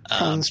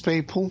Pans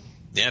people.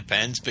 Yeah,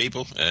 Pans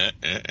people. I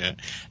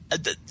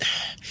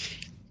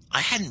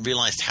hadn't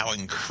realized how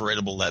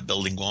incredible that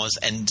building was,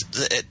 and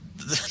the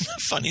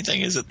funny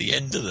thing is, at the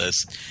end of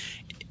this,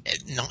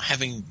 not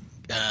having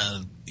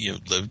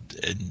lived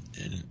in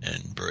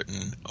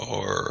Britain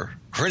or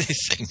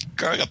anything,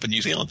 growing up in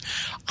New Zealand,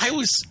 I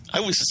was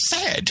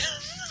sad.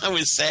 I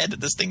was sad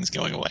that this thing's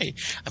going away.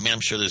 I mean,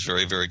 I'm sure there's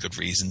very, very good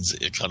reasons,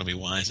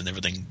 economy-wise and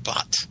everything,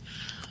 but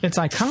It's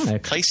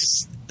iconic.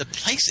 The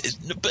place is,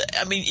 but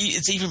I mean,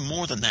 it's even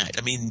more than that.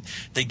 I mean,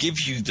 they give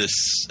you this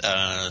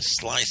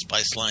slice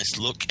by slice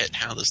look at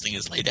how this thing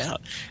is laid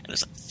out, and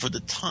it's, for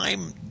the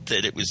time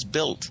that it was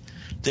built,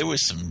 there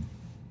was some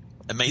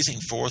amazing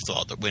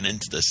forethought that went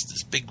into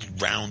this big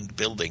round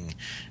building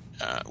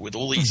with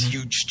all these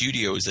huge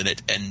studios in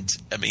it. And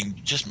I mean,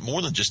 just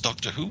more than just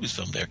Doctor Who was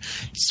filmed there.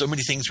 So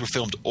many things were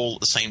filmed all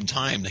at the same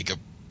time. They could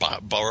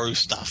borrow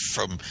stuff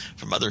from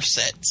other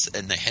sets,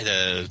 and they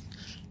had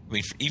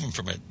even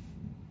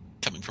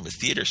coming from a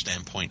theater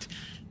standpoint,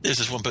 there's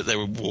this one bit they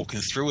were walking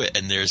through it,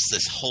 and there's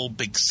this whole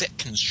big set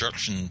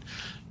construction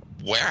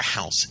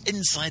warehouse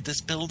inside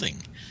this building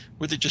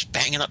where they're just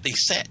banging up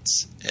these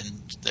sets.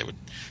 And they were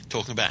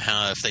talking about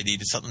how if they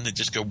needed something, they'd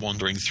just go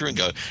wandering through and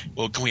go,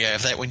 well, can we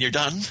have that when you're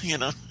done? You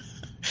know?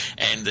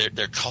 And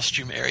their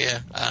costume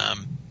area.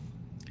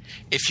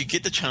 If you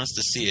get the chance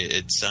to see it,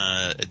 it's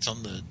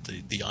on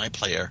the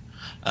iPlayer.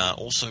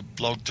 Also,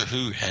 Doctor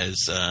Who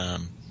has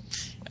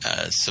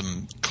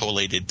some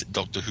collated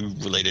Doctor Who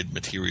related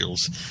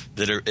materials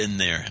that are in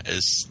there.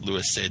 As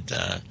Lewis said,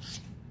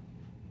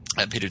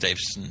 Peter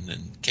Davison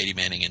and Katie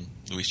Manning and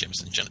Louise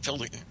Jameson and Janet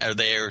Fielding are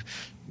there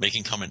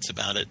making comments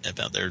about it,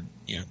 about their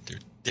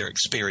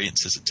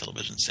experiences at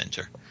Television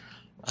Centre.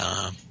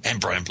 And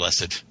Brian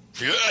Blessed.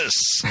 Yes.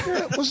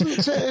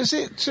 Is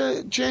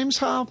it James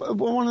Harper?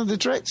 One of the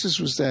directors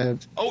was there.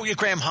 Oh, yeah,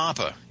 Graham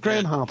Harper.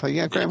 Graham Harper.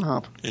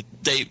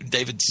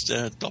 David's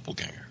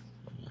doppelganger.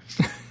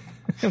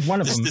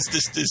 One of them.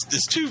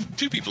 There's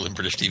two people in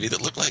British TV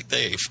that look like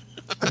Dave.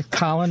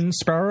 Colin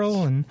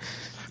Sparrow and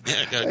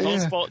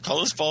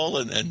Colin Spall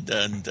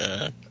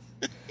and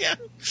yeah.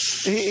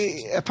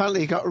 He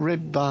apparently got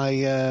ribbed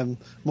by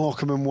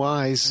Morecambe and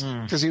Wise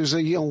because he was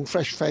a young,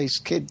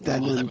 fresh-faced kid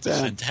then. Oh, that was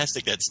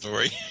fantastic, that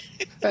story.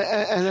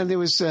 And then there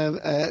was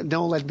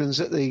Noel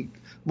Edmonds at the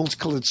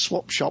multicoloured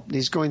swap shop that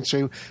he's going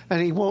through,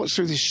 and he walks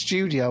through the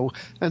studio,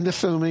 and they're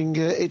filming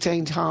It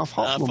Ain't Half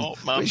Hot Mum,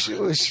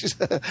 which is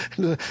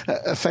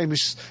a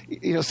famous,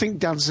 think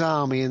Dad's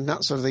Army and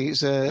that sort of thing.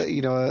 It's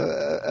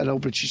an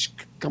old British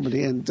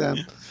comedy, and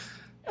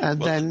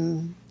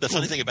then the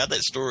funny thing about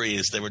that story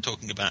is they were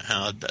talking about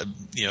how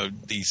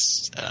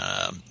these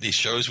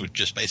shows would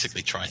just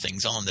basically try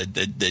things on.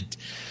 They'd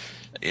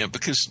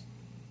because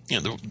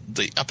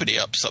the uppity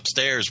ups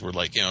upstairs were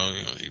like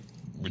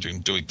we're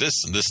doing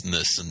this and this and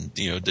this, and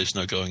there's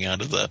no going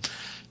out of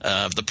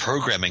the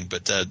programming.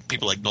 But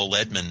people like Noel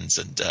Edmonds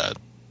and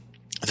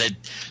they'd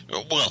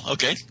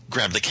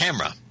grab the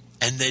camera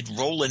and they'd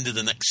roll into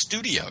the next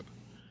studio.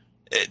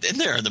 And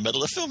they're in the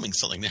middle of filming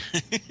something.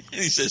 And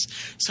he says,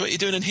 "So what are you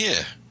doing in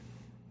here?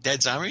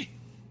 Dad's Army?"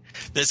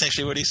 That's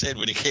actually what he said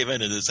when he came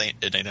in, and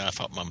It Ain't Half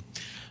Hot Mum.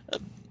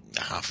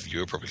 Half of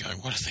you are probably going,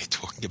 what are they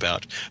talking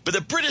about? But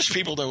the British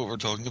people know what we're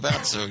talking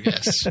about, so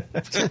yes.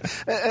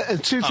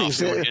 And two things.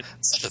 In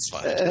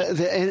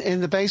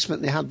the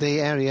basement, they had the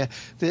area.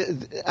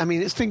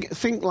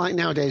 Think like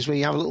nowadays where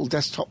you have a little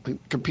desktop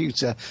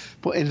computer,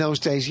 but in those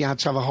days you had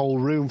to have a whole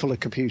room full of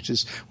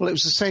computers. Well, it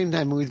was the same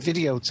then with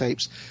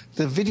videotapes.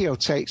 The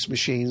videotapes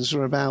machines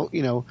were about,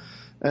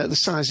 the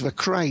size of a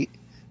crate.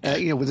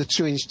 With the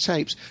 2-inch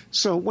tapes.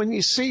 So when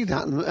you see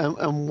that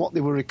and what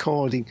they were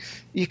recording,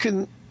 you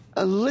can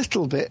a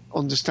little bit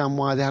understand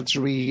why they had to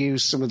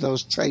reuse some of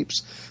those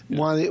tapes. Yeah.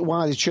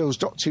 Why they chose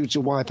Doctor Who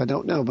to wipe, I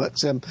don't know, but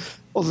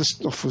other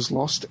stuff was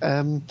lost.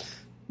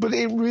 But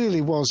it really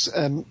was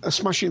a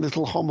smashing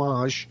little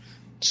homage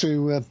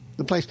to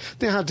the place.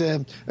 They had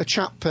a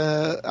chap,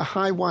 a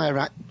high wire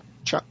act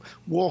chap,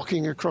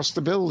 walking across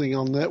the building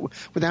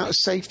without a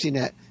safety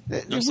net.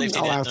 No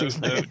safety net,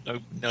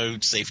 no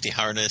safety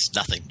harness,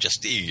 nothing.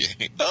 Just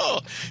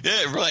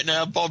right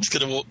now Bob's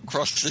going to walk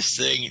across this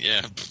thing.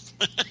 Yeah.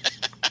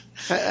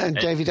 And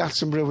David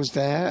Attenborough was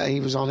there.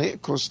 He was on it,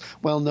 of course,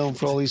 well known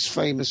for all his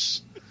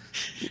famous.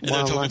 And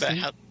they're talking about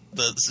how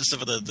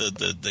some of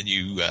the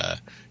new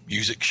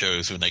music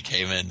shows when they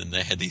came in, and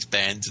they had these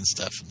bands and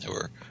stuff, and they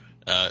were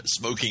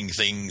smoking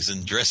things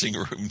in dressing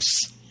rooms.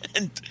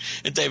 And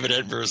David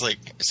Attenborough was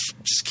like,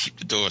 just keep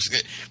the doors.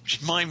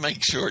 Just mind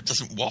making sure it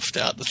doesn't waft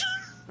out the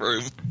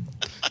room.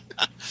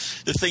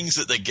 The things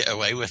that they get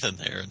away with in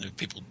there, and the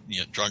people,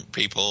 drunk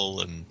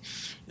people, and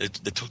they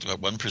talked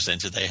about one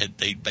presenter.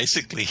 They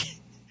basically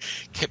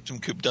kept him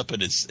cooped up in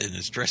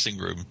his dressing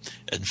room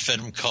and fed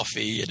him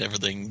coffee and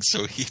everything,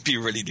 so he'd be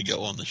ready to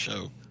go on the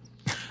show.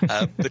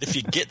 But if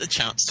you get the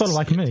chance, sort of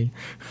like me,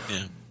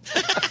 yeah.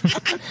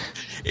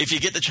 If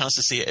you get the chance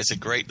to see it, it's a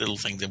great little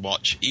thing to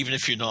watch, even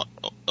if you're not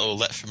all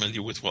that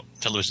familiar with what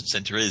Television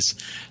Centre is.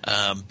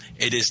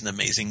 It is an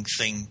amazing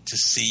thing to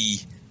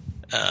see.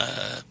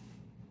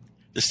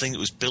 This thing that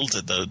was built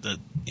at the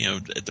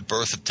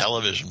birth of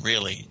television,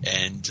 really,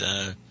 and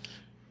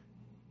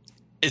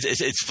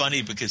it's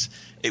funny because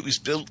it was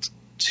built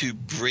to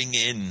bring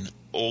in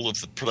all of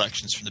the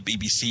productions from the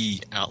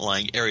BBC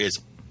outlying areas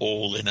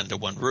all in under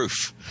one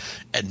roof.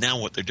 And now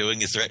what they're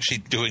doing is they're actually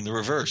doing the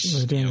reverse.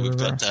 We've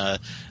got a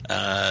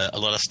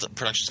lot of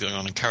productions going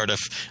on in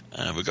Cardiff.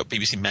 We've got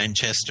BBC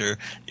Manchester.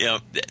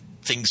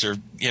 Things are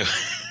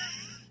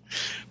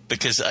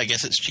because I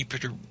guess it's cheaper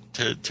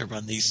to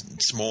run these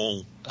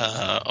small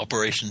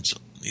operations,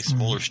 these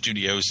smaller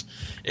studios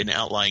in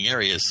outlying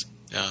areas,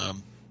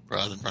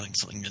 rather than running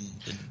something in.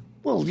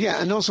 Well,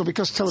 yeah, and also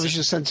because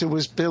Television Centre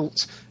was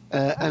built,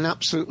 and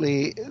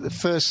absolutely the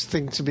first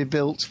thing to be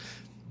built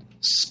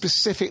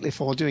specifically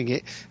for doing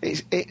it,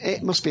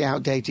 it must be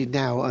outdated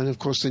now. And of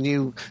course, the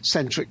new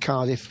centre at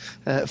Cardiff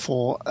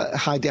for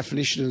high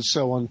definition and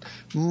so on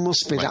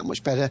must be that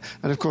much better.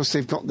 And of course,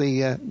 they've got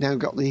now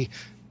got the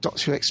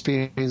Doctor Who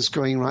experience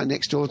going right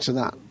next door to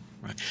that.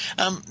 Right.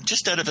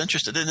 Just out of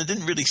interest, and it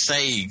didn't really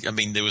say. I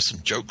mean, there were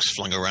some jokes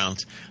flung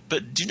around,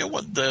 but do you know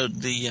what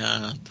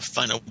the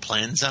final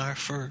plans are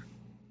for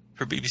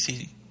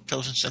BBC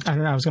Television Centre? I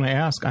don't know. I was going to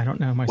ask. I don't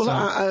know myself.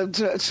 Well,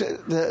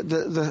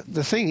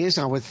 the thing is,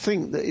 I would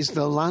think that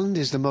the land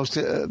is the most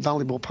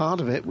valuable part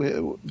of it,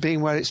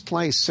 being where it's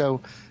placed.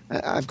 So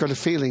I've got a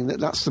feeling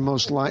that that's the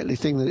most likely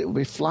thing, that it will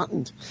be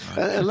flattened,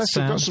 unless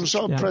they've got some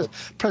sort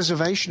of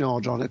preservation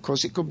order on it. Of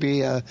course, it could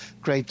be a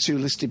Grade 2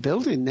 listed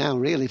building now,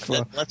 really,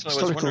 for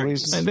historical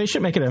reasons. They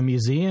should make it a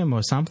museum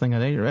or something.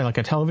 Like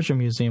a television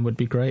museum would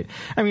be great.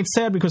 I mean, it's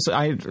sad because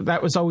that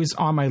was always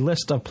on my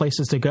list of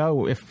places to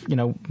go if,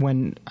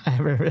 whenever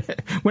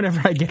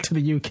I get to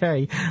the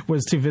UK,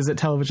 was to visit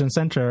Television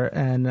Centre,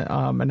 and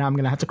now I'm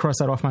going to have to cross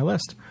that off my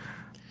list.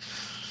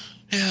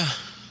 Yeah.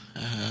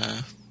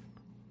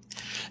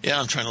 Yeah,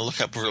 I'm trying to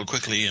look up real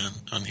quickly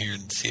on here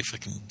and see if I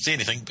can see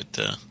anything. But,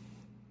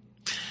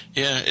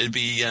 yeah, it'd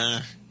be...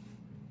 I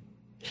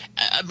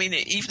mean,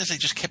 even if they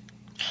just kept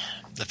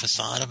the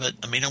facade of it,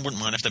 I mean, I wouldn't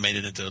mind if they made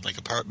it into, like,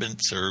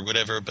 apartments or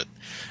whatever,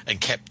 and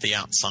kept the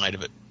outside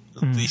of it.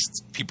 At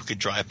least people could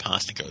drive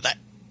past and go, that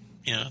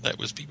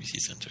was BBC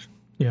Centre.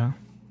 Yeah.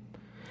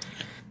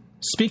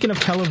 Speaking of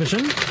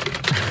television,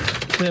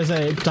 there's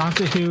a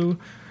Doctor Who...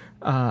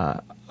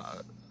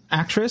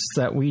 actress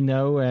that we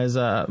know as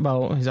it's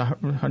not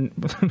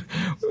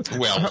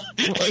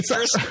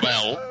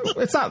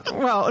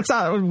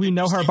we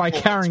know her by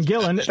Karen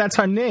Gillan. That's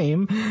her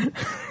name.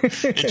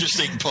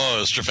 Interesting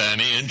pause,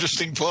 Stefani.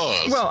 Interesting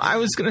pause. Well, I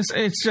was gonna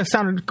say, it just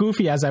sounded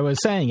goofy as I was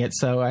saying it,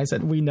 so I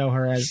said we know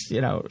her as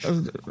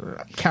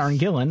Karen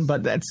Gillan,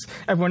 but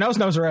everyone else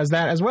knows her as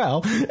that as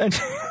well.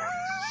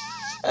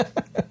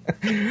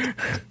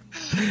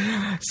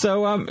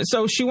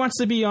 So she wants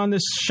to be on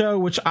this show,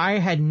 which I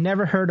had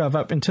never heard of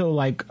up until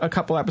like a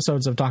couple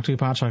episodes of Doctor Who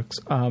Podshock,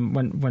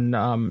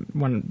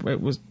 when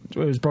it was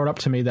brought up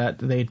to me that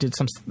they did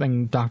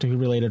something Doctor Who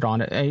related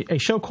on it. A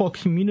show called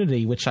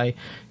Community, which I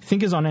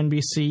think is on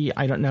NBC.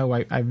 I don't know.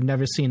 I've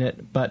never seen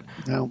it, but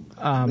no,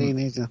 me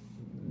neither.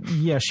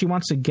 Yeah, she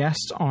wants to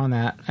guest on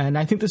that, and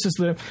I think this is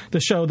the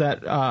show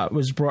that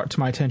was brought to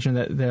my attention,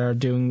 that they're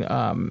doing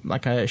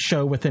like a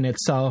show within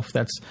itself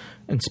that's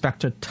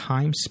Inspector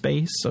Time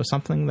Space or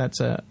something, that's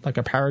like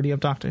a parody of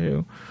Doctor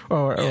Who,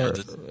 or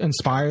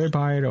inspired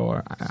by it,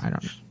 or I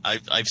don't know.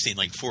 I've seen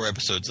like 4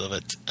 episodes of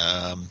it,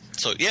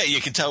 so yeah,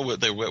 you can tell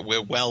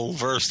we're well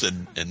versed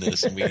in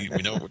this, and we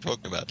know what we're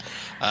talking about.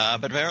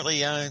 But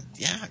apparently,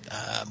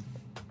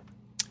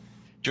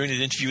 during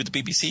an interview with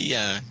the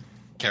BBC.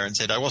 Karen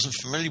said, I wasn't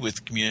familiar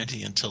with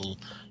Community until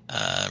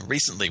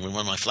recently, when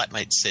one of my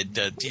flatmates said,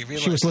 do you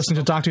realize... She was listening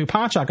to Doctor Who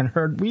Podshock and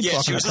heard me talking about...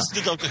 Yeah, she was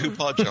listening to Doctor Who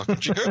Podshock,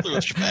 and she heard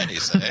what Stefani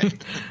say.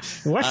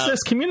 What's this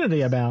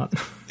Community about?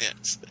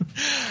 Yes.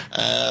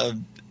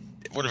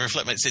 One of her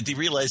flatmates said, do you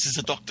realize there's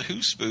a Doctor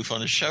Who spoof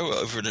on a show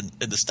over in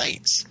the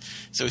States?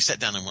 So we sat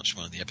down and watched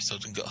one of the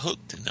episodes and got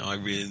hooked, and now I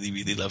really,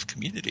 really love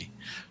Community.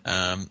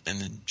 And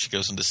then she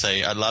goes on to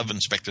say, I love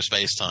Inspector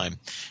Spacetime.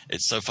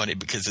 It's so funny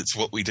because it's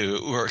what we do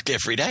at work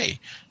every day.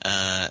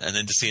 And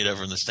then to see it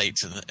over in the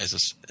States as a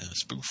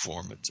spoof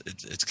form,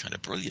 it's kind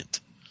of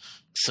brilliant.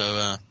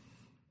 So...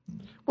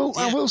 Well,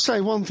 yeah. I will say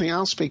one thing.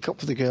 I'll speak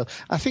up for the girl.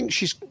 I think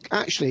she's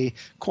actually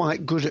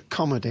quite good at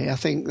comedy. I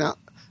think that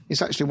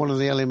is actually one of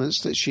the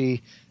elements that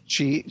she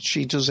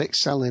does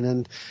excel in,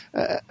 and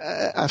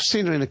I've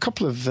seen her in a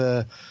couple of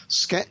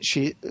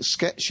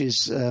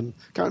sketches. Can't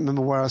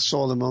remember where I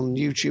saw them, on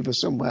YouTube or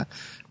somewhere,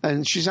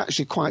 and she's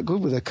actually quite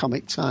good with her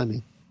comic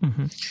timing.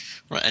 Mm-hmm.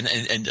 Right,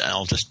 and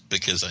I'll just,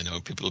 because I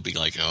know people will be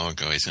like, oh,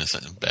 guys, there's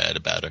something bad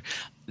about her.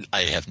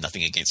 I have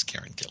nothing against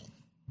Karen Gillan.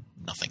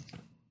 Nothing. I'm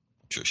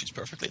sure she's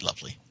perfectly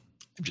lovely.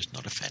 I'm just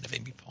not a fan of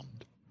Amy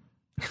Pond.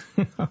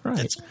 All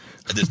right.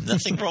 There's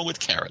nothing wrong with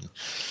Karen.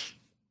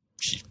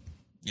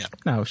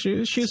 No,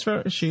 she's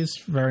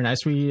very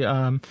nice. We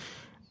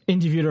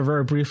interviewed her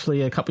very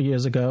briefly a couple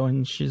years ago,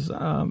 and she's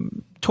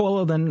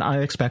taller than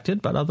I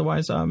expected, but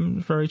otherwise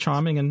very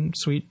charming and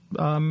sweet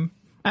actress.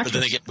 But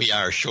then again, we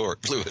are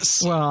short,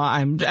 Lewis. Well,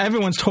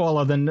 everyone's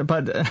taller than,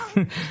 but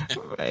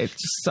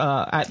it's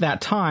at that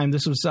time,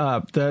 this was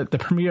the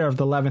premiere of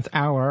the 11th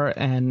Hour,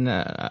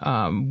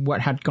 and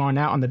what had gone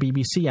out on the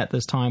BBC at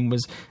this time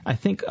was, I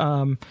think,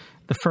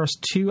 the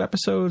first 2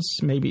 episodes,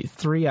 maybe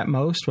 3 at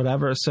most,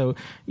 whatever. So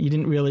you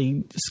didn't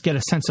really get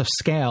a sense of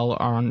scale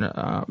on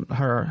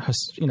her,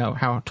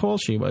 how tall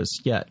she was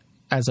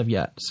as of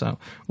yet. So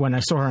when I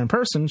saw her in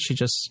person, she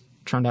just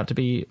turned out to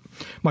be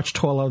much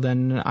taller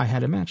than I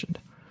had imagined.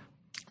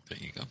 There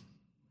you go.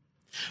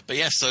 But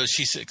yeah, so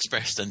she's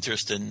expressed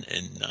interest in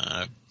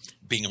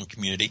being on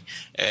Community,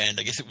 and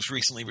I guess it was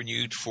recently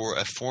renewed for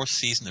a 4th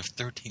season of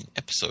 13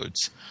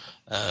 episodes.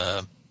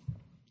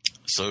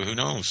 So who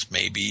knows?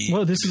 Maybe.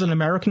 Well, this is an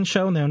American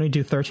show, and they only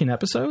do 13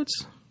 episodes.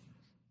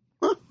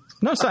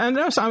 No,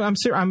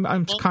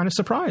 I'm kind of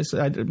surprised.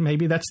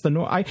 Maybe that's the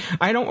norm.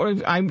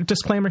 I'm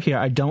disclaimer here.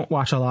 I don't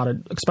watch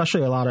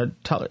especially a lot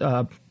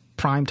of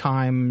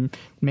primetime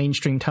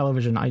mainstream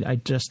television. I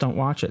just don't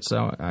watch it,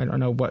 so I don't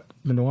know what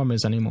the norm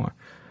is anymore.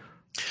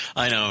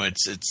 I know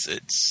it's.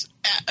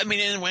 I mean,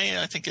 in a way,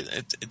 I think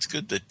it's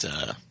good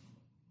that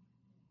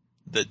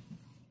that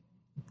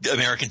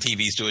American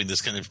TV is doing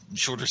this kind of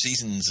shorter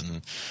seasons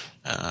and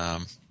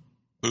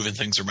moving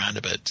things around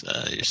a bit.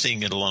 You're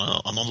seeing it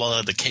on a lot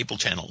of the cable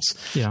channels.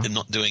 Yeah. They're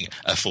not doing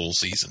a full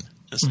season.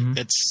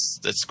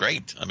 That's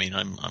great. I mean,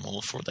 I'm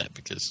all for that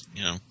because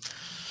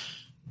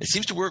it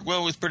seems to work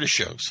well with British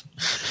shows.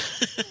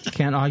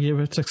 Can't argue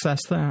with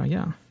success there.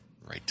 Yeah.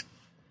 Right.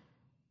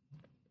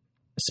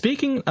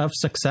 Speaking of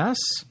success,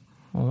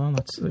 hold on,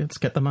 let's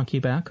get the monkey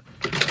back.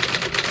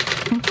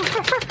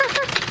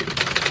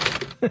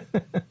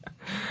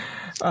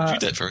 You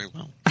did very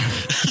well.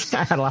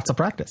 I had lots of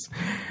practice.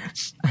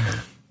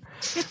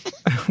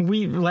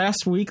 Last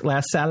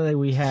Saturday,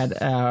 we had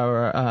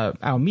our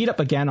meetup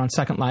again on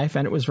Second Life,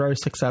 and it was very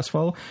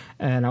successful.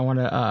 And I want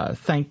to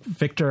thank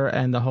Victor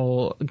and the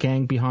whole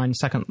gang behind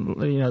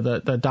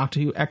the Doctor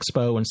Who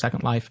Expo and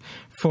Second Life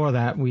for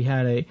that. We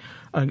had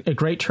a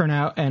great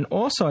turnout, and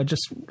also I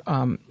just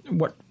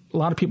what a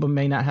lot of people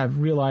may not have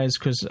realized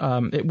because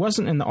it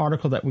wasn't in the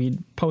article that we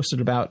posted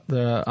about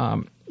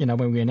the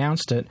when we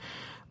announced it.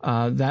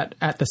 That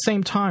at the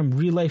same time,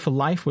 Relay for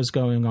Life was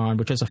going on,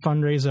 which is a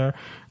fundraiser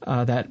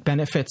that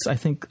benefits, I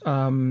think,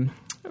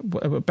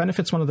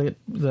 benefits one of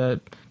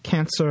the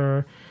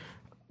cancer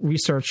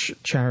research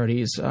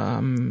charities. I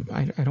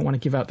don't want to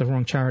give out the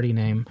wrong charity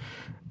name.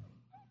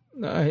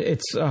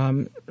 It's I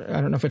don't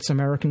know if it's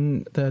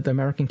the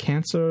American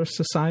Cancer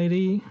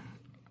Society.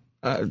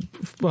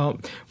 Well,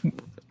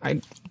 I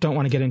don't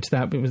want to get into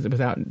that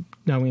without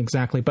knowing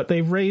exactly, but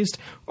they've raised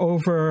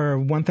over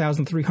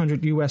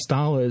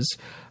 $1,300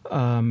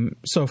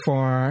 so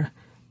far,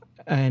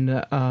 and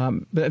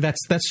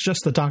that's just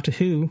the Doctor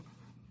Who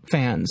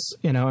fans,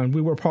 and we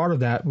were part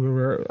of that. We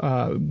were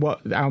our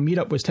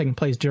meetup was taking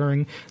place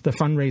during the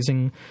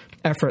fundraising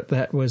effort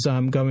that was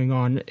going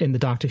on in the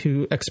Doctor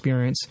Who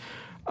experience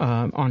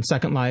on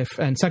Second Life,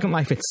 and Second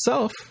Life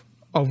itself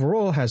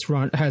overall has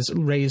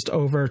raised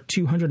over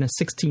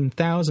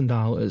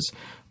 $216,000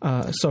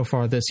 so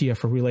far this year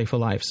for Relay for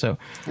Life. So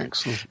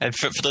excellent. And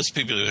for those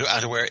people who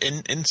aren't aware,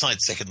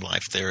 inside Second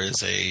Life there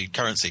is a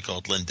currency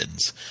called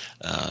Lindens.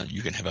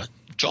 You can have a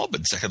job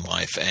in Second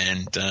Life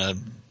and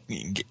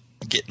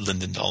get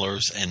Linden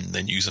dollars and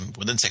then use them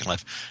within Second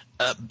Life.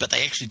 But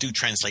they actually do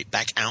translate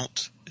back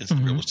out into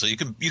the real world. So you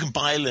can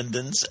buy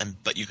Lindens,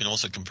 but you can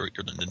also convert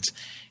your Lindens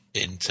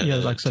into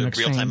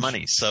real-time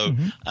money. So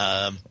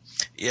the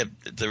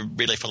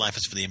Relay for Life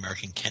is for the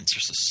American Cancer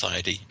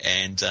Society,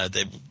 and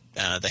they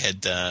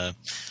had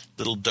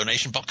little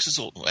donation boxes,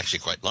 or actually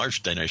quite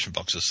large donation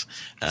boxes.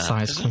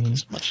 Size queen.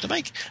 Much to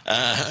make.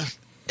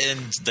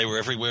 And they were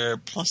everywhere.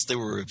 Plus, there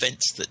were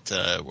events that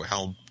were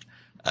held.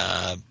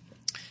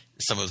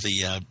 Some of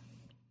the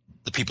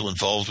people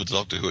involved with the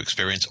Doctor Who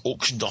experience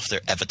auctioned off their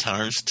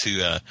avatars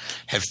to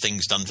have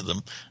things done to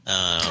them. Some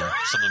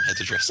of them had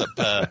to dress up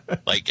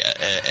like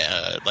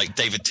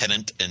David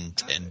Tennant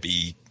and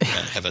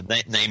have a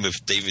name of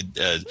David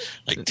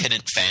like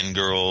Tennant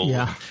fangirl.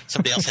 Yeah.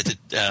 Somebody else had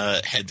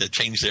to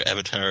change their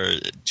avatar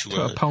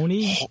to a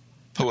pony.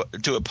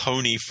 To a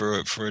pony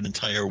for an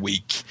entire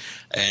week,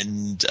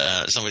 and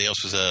somebody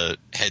else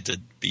had to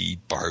be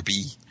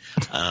Barbie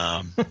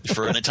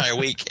for an entire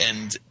week,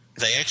 and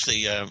they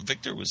actually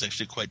Victor was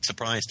actually quite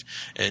surprised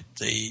at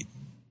the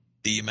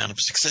amount of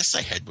success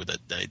they had with it.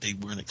 They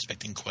weren't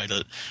expecting quite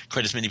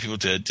as many people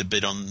to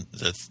bid on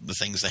the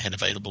things they had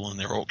available in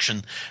their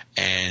auction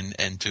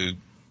and to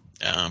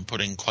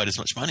put in quite as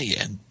much money,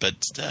 but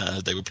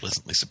they were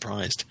pleasantly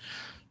surprised.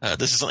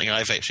 This is something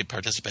I've actually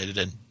participated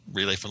in,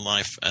 Relay for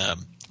Life,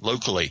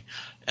 locally.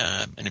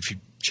 And if you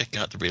check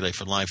out the Relay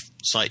for Life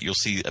site, you'll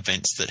see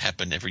events that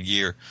happen every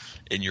year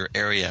in your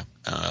area.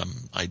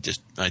 I did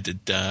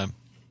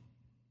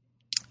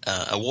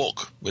a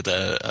walk with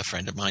a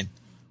friend of mine.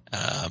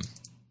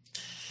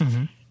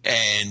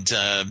 And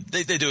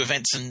they do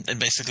events, and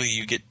basically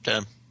you get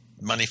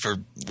money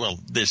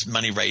there's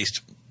money raised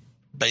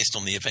based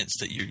on the events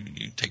that you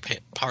take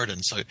part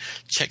in. So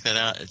check that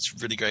out. It's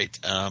really great.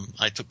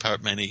 I took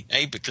part mainly,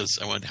 A, because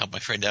I wanted to help my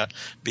friend out,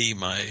 B,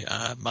 my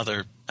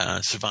mother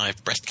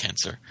survived breast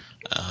cancer.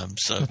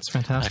 So that's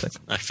fantastic.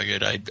 I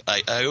figured I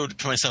owed it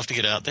to myself to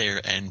get out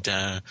there and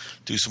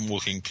do some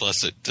walking,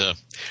 plus it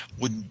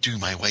wouldn't do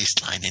my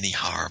waistline any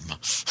harm.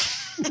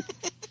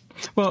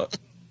 Well,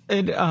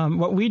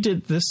 what we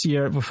did this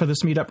year for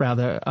this meetup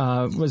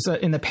was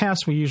in the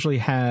past we usually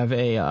have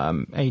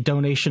a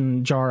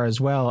donation jar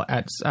as well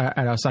at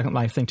our Second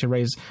Life thing to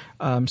raise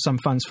some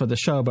funds for the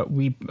show, but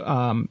we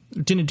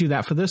didn't do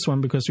that for this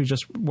one because we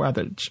just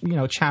rather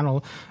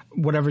channel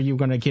whatever you're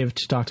going to give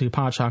to Dr.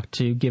 Podshock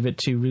to give it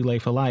to Relay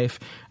for Life,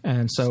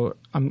 and so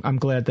I'm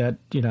glad that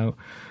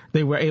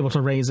they were able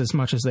to raise as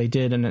much as they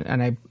did,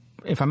 and I.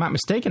 If I'm not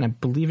mistaken, I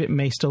believe it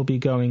may still be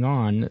going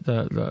on,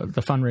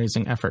 the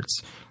fundraising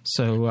efforts.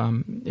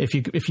 So if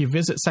you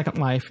visit Second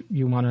Life,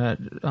 you want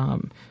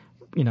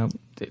to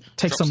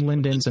take some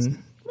lindens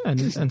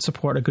and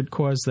support a good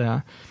cause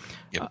there.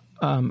 Yep.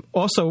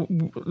 Also,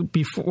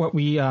 before what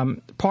we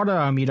part of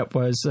our meetup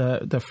was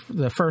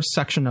the first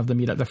section of the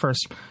meetup, the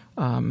first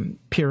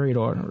period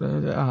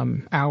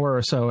or hour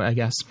or so, I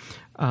guess.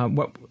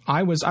 What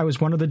I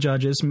was one of the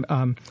judges.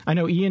 I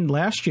know Ian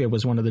last year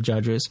was one of the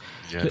judges.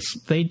 Yes.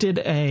 They did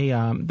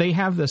they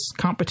have this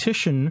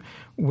competition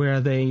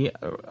where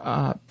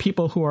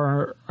people who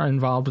are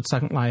involved with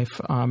Second Life,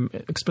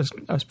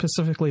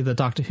 specifically the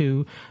Doctor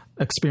Who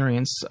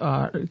experience,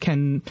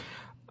 can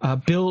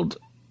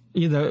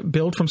either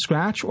build from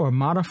scratch or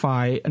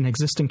modify an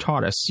existing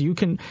TARDIS. You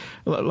can,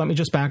 let me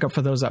just back up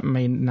for those that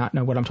may not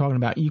know what I'm talking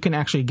about. You can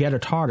actually get a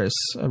TARDIS,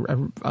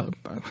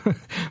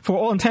 for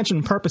all intention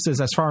and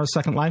purposes, as far as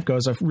Second Life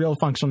goes, a real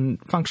functional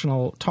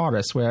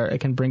TARDIS where it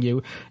can bring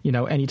you,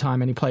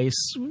 anytime, any place.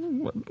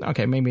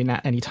 Okay, maybe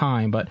not any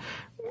time, but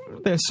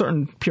there's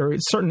certain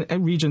periods, certain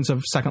regions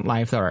of Second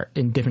Life that are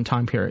in different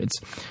time periods.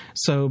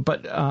 So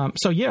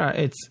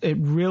it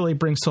really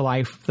brings to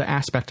life the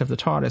aspect of the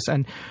TARDIS,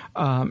 and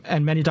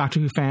many Doctor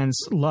Who fans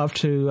love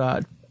to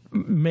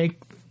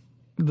make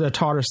the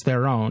TARDIS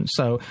their own.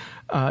 So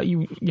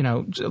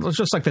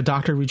just like the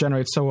Doctor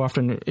regenerates so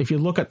often, if you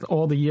look at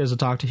all the years of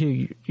Doctor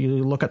Who,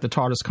 you look at the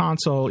TARDIS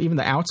console, even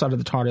the outside of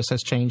the TARDIS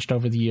has changed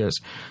over the years.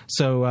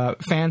 So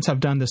fans have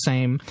done the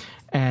same.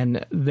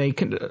 And they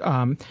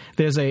can.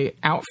 There's a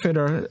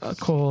outfitter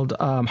called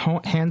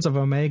Hands of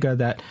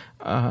Omega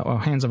or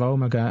Hands of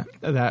Omega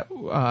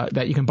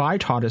that you can buy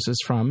TARDISes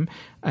from,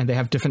 and they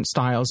have different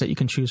styles that you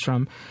can choose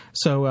from.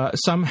 So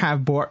some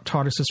have bought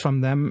TARDISes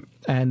from them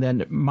and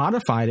then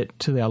modified it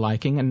to their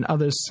liking, and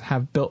others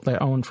have built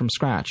their own from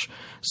scratch.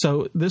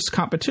 So this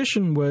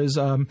competition was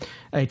a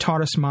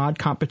TARDIS mod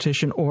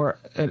competition,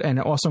 and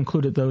it also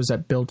included those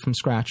that build from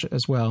scratch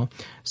as well.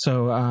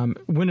 So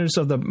winners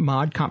of the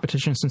mod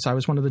competition, since I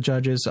was one of the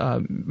judges,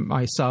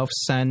 myself,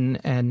 Sen,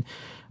 and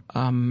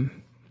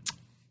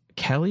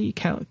Kelly.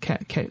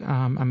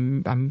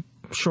 I'm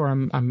sure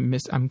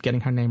I'm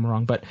getting her name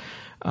wrong, but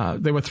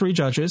there were 3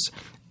 judges,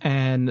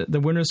 and the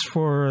winners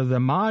for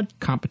the mod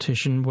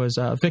competition was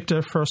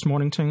Victor First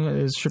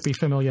Mornington. Should be a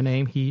familiar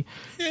name. He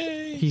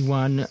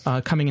won.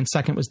 Coming in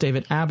second was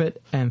David Abbott,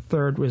 and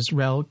third was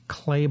Rel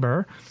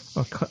Klaber.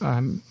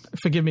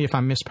 Forgive me if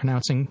I'm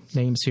mispronouncing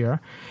names here.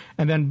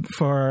 And then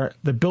for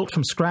the built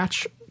from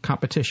scratch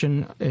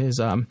competition is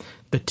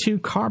the 2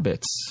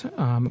 Carbits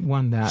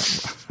won that.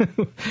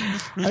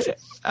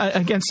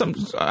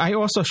 I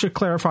also should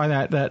clarify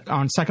that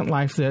on Second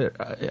Life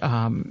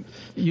that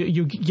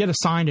you get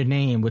assigned a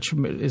name which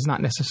is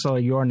not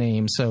necessarily your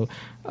name. So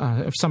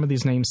if some of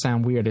these names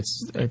sound weird,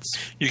 it's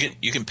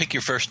you can pick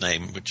your first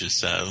name, which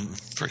is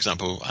for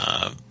example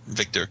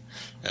Victor.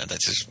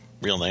 That's his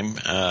real name.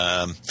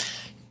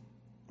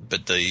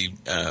 But the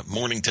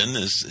Mornington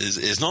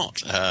is not.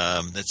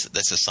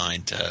 That's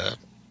assigned.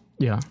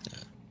 Yeah.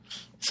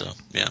 So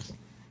yeah.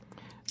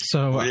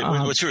 So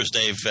what's yours,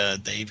 Dave?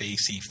 Dave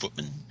A.C.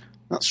 Footman.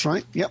 That's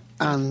right. Yep.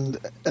 And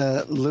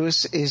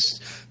Lewis is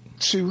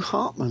 2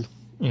 Hartman.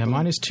 Yeah,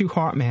 mine is 2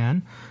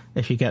 Hartman.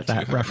 If you get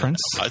that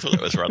reference. I thought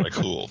that was rather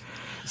cool.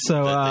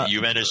 So that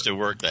you managed to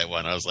work that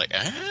one. I was like,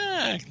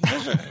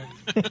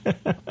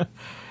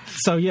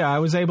 So, yeah, I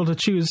was able to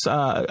choose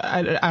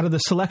out of the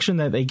selection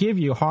that they give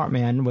you,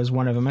 Hartman was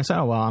one of them. I said,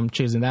 oh, well, I'm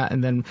choosing that.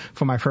 And then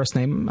for my first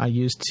name, I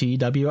used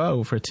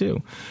TWO for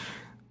 2.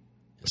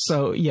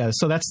 So, yeah,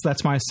 so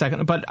that's my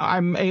second. But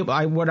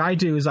what I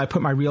do is I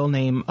put my real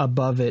name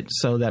above it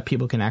so that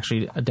people can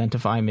actually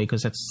identify me,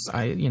 because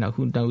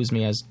who knows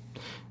me as,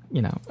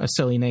 a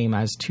silly name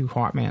as 2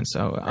 Hartman.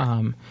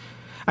 So,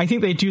 I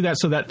think they do that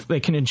so that they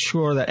can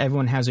ensure that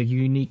everyone has a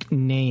unique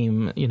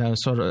name,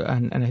 sort of,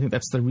 and I think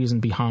that's the reason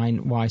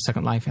behind why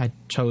Second Life had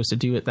chose to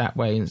do it that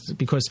way,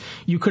 because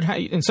you could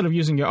instead of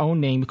using your own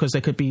name, because they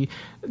could be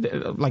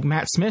like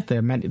Matt Smith. There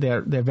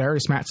are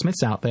various Matt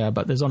Smiths out there,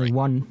 but there's only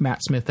one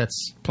Matt Smith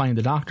that's playing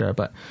the Doctor.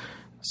 But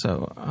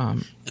so,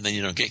 and then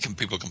you don't get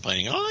people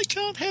complaining, "Oh, I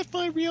can't have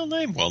my real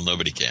name." Well,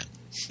 nobody can.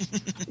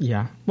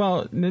 Yeah.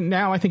 Well,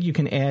 now I think you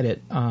can add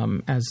it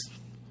as.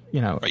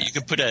 Right, you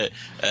can put a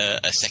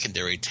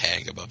secondary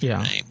tag above your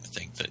name. I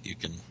think that you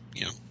can,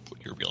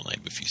 put your real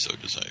name if you so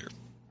desire.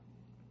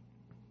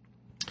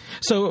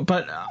 So,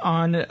 but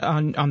on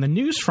the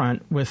news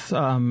front, with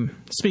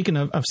speaking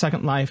of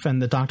Second Life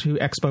and the Doctor Who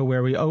Expo,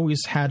 where we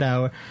always had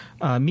our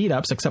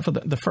meetups, except for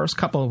the first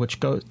couple, which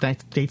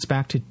dates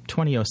back to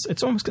 2006.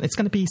 It's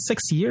going to be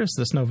 6 years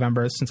this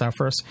November since our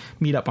first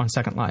meetup on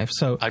Second Life.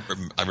 So I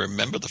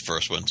remember the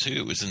first one too.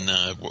 It was in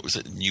what was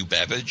it, New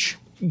Babbage?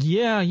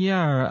 Yeah.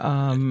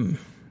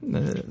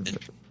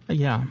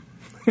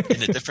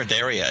 In a different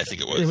area, I think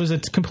it was. It was a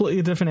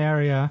completely different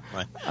area.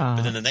 Right.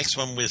 But then the next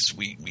one was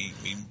we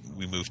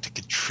moved to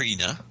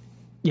Katrina.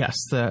 Yes,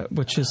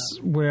 which is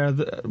where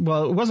it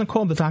wasn't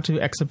called the Doctor Who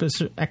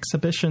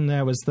exhibition.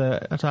 There was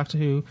the Doctor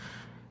Who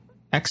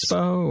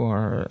Expo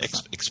or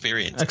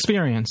Experience.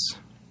 Experience.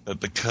 But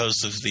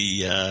because of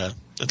the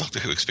Doctor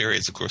Who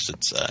Experience, of course,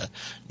 it's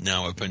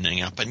now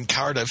opening up in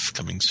Cardiff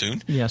coming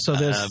soon. Yeah, so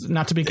there's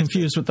not to be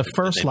confused with the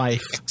First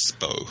Life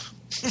Expo.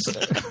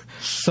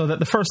 so that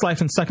the First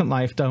Life and Second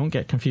Life don't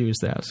get confused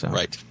there. So.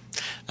 Right.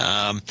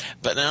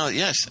 But now,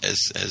 yes,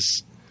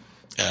 as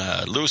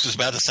Lewis was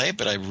about to say,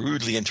 but I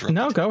rudely interrupted.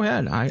 No, go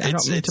ahead. I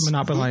don't mean to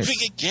monopolize. It's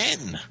moving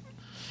again.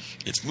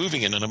 It's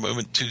moving in a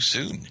moment too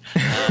soon.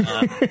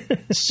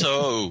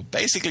 So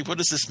basically, what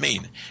does this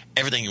mean?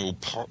 Everything will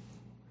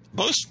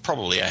most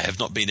probably I have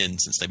not been in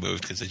since they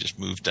moved, because they just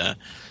moved in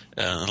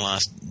the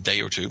last day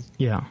or two.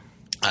 Yeah.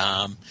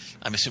 I'm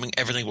assuming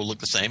everything will look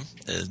the same.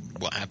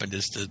 What happened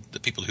is the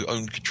people who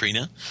owned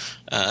Katrina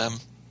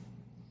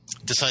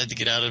decided to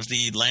get out of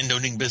the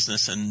landowning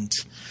business, and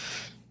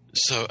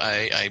so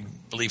I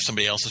believe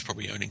somebody else is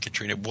probably owning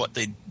Katrina. What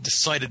they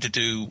decided to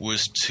do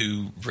was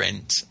to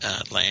rent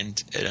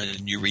land in a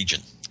new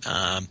region.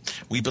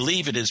 We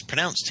believe it is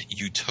pronounced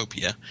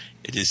Utopia.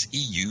 It is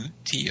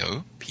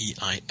EUTOPIA.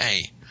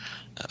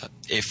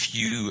 If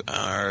you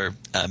are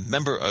a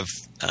member of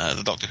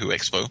the Doctor Who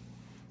Expo,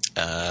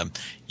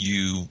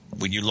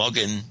 when you log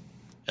in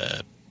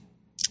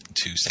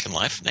to Second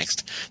Life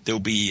next, there will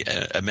be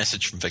a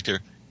message from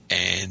Victor,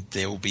 and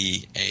there will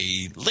be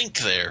a link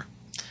there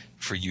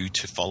for you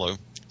to follow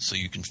so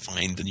you can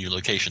find the new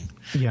location.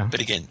 Yeah.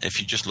 But again, if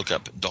you just look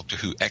up Doctor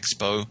Who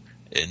Expo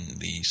in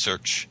the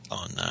search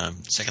on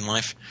Second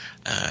Life,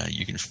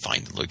 you can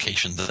find the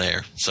location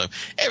there. So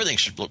everything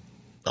should look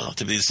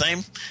relatively the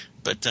same,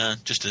 but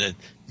just in a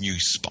new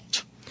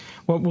spot.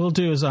 What we'll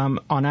do is on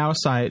our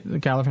site,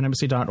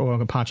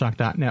 gallifreyanembassy.org or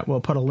podshock.net,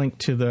 we'll put a link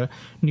to the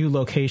new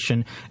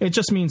location. It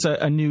just means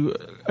a new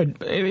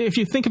if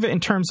you think of it in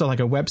terms of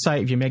like a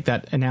website, if you make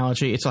that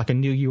analogy, it's like a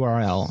new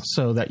URL,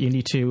 so that you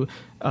need to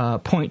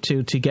point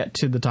to get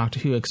to the Doctor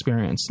Who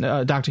experience,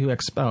 Doctor Who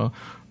Expo.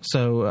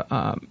 So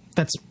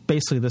that's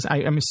basically this.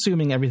 I'm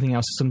assuming everything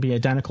else is going to be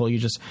identical.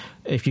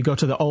 If you go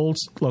to the old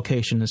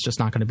location, it's just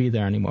not going to be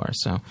there anymore.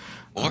 So,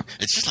 or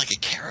it's just like a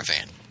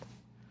caravan.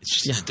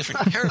 It's just a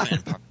different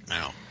caravan park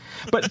now.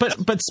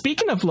 But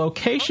speaking of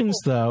locations,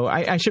 though,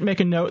 I should make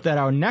a note that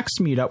our next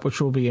meetup,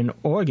 which will be in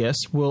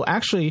August,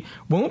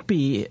 won't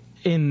be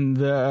in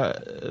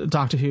the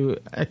Doctor Who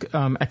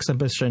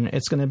exhibition.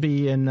 It's going to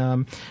be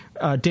in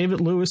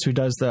David Lewis, who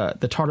does the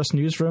TARDIS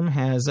newsroom,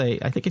 has he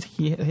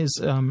has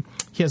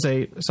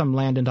some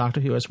land in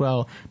Doctor Who as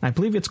well. And I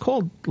believe it's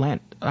called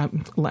land.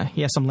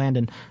 He has some land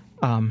in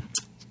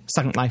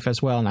Second Life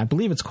as well, and I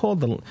believe it's called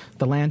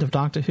the Land of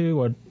Doctor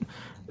Who, or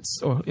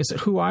is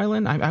it Who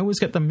Island? I always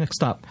get them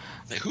mixed up.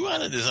 The Who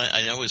Island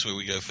I know is where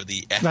we go for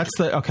the. That's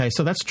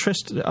So that's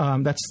Trist.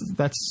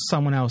 That's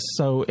someone else.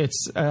 So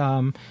it's.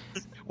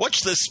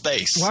 Watch this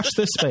space. Watch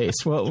this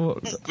space. We'll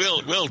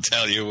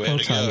tell you where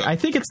to go. I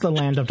think it's the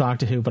Land of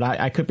Doctor Who, but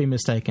I could be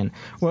mistaken.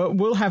 Well,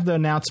 we'll have the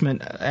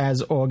announcement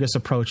as August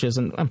approaches,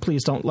 and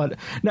please don't let.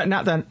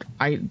 Not that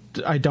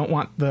I don't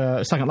want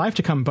the Second Life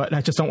to come, but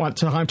I just don't want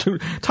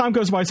time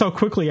goes by so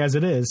quickly as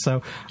it is.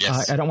 So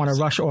yes. I don't want to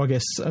rush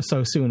August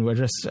so soon. We're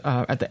just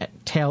at the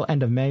tail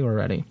end of May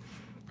already.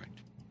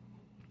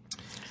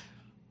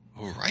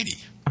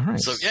 Alrighty. All right.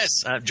 So yes,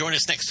 join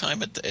us next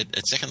time at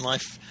Second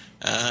Life,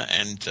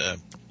 and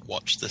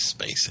watch this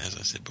space, as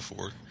I said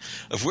before,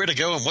 of where to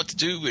go and what to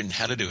do and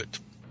how to do it.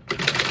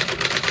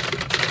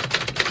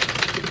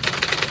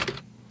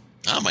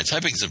 My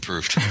typing's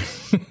improved.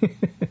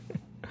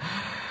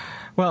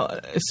 Well,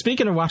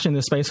 speaking of watching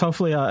this space,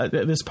 hopefully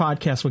this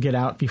podcast will get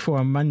out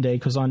before Monday,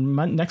 because on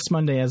next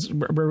Monday, as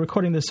we're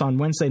recording this on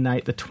Wednesday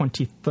night, the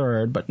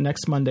 23rd, but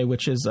next Monday,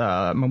 which is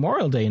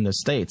Memorial Day in the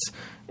States,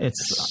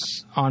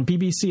 it's on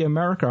BBC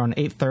America on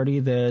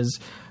 8:30. There's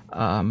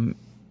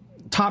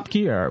Top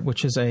Gear,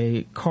 which is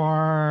a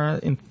car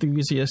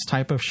enthusiast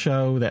type of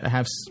show that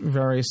has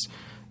various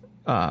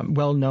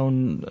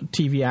well-known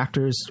TV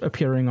actors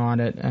appearing on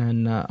it,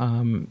 and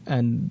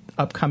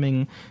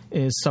upcoming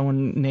is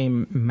someone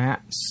named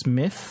Matt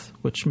Smith,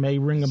 which may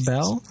ring a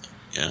bell.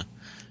 Yeah.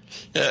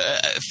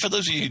 For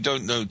those of you who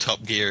don't know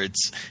Top Gear,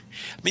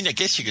 I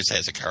guess you could say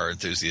it's a car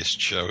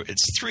enthusiast show.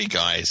 It's three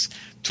guys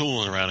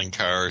tooling around in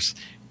cars,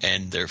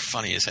 and they're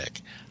funny as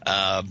heck.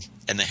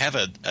 And they have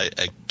a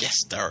guest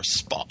star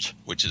spot,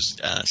 which is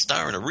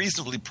star in a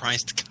reasonably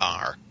priced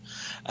car,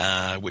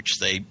 which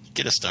they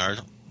get a star,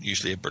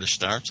 usually a British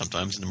star,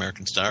 sometimes an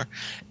American star,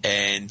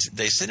 and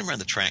they send him around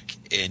the track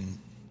in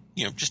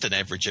just an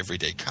average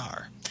everyday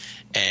car.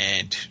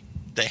 And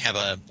they have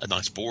a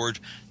nice board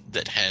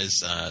that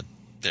has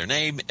their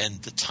name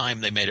and the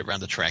time they made it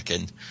around the track,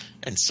 and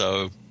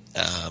so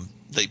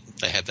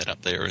they have that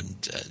up there,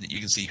 and you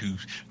can see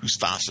who's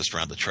fastest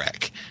around the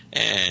track.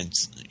 And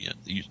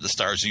the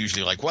stars are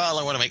usually like, well,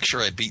 I want to make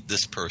sure I beat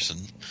this person.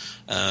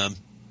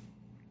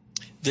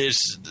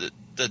 There's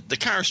the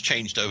car's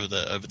changed over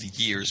the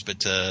years,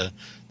 but the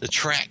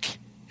track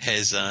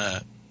has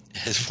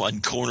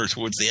one corner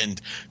towards the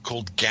end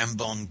called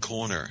Gambon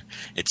Corner.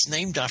 It's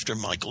named after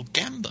Michael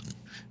Gambon,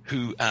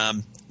 who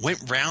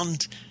went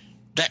round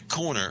that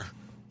corner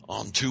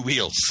on two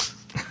wheels.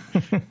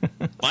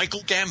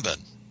 Michael Gambon,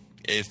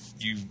 if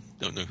you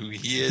don't know who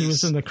he is. He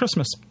was in the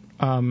Christmas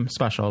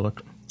special.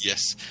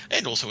 Yes,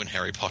 and also in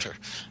Harry Potter.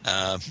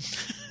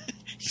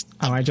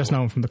 I just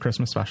know him from the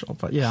Christmas special,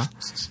 but yeah.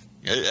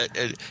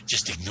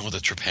 Just ignore the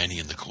trepanney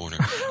in the corner.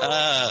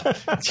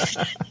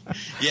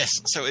 Yes,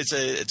 so it's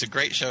a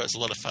great show. It's a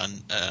lot of fun,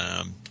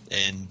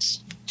 and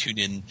tune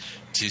in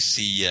to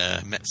see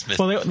Matt Smith.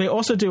 Well, they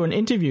also do an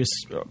interview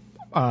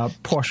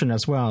portion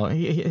as well.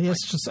 He has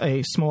just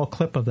a small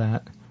clip of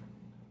that.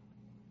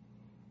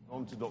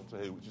 On to Doctor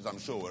Who, which is, I'm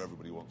sure, where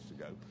everybody wants to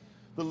go.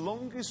 The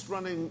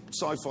longest-running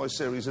sci-fi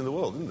series in the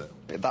world, isn't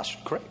it? That's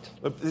correct.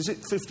 Is it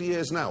 50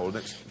 years now, or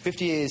next?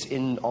 50 years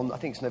on I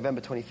think it's November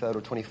 23rd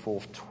or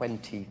 24th,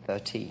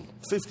 2013.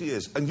 50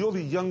 years, and you're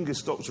the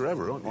youngest Doctor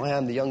ever, aren't you? I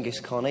am the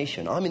youngest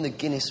carnation. I'm in the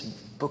Guinness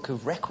Book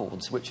of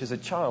Records, which as a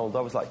child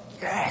I was like,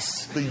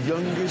 yes! The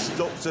youngest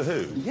Doctor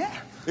Who? Yeah.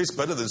 It's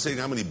better than seeing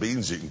how many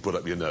beans you can put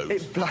up your nose.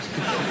 It bloody...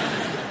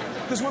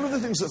 Because one of the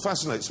things that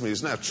fascinates me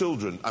is now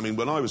children... I mean,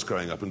 when I was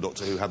growing up and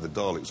Doctor Who had the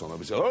Daleks on, I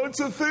would say, oh, it's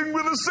a thing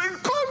with a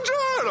sink plunger!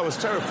 And I was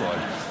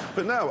terrified.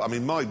 But now, I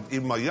mean,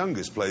 even my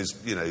youngest plays,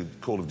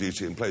 Call of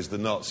Duty and plays the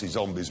Nazi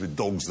zombies with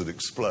dogs that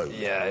explode.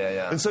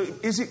 Yeah. And so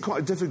is it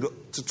quite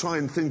difficult to try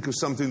and think of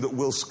something that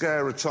will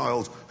scare a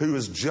child who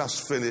has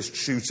just finished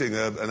shooting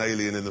an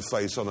alien in the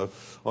face on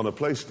a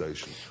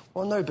PlayStation?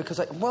 Well, no, because...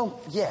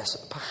 yes,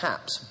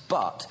 perhaps,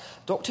 but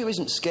Doctor Who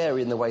isn't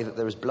scary in the way that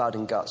there is blood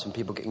and guts and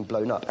people getting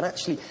blown up. And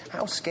actually,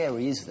 how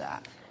scary is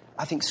that?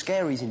 I think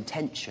scary is in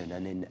tension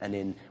and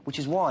in... Which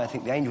is why I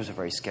think the angels are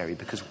very scary,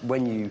 because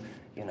when you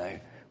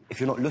if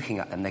you're not looking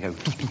at them, they go...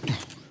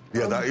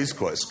 Yeah, that is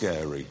quite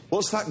scary.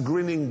 What's that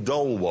grinning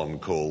doll one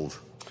called?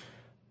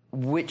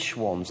 Which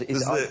ones?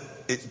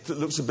 It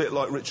looks a bit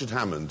like Richard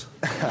Hammond.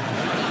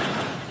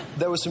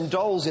 There were some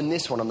dolls in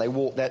this one, and they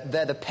walk.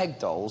 They're the peg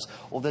dolls,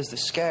 or there's the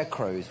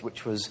scarecrows,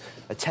 which was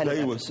a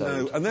 10th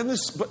episode. No, and then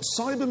but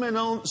Cybermen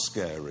aren't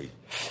scary.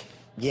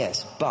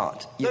 Yes,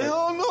 but they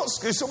are not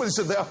scary. Somebody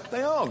said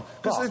they aren't,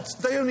 because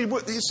they only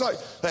work. It's like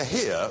they're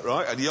here,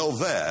 right, and you're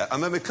there,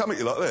 and then they come at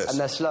you like this, and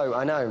they're slow.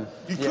 I know.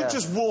 You could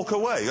just walk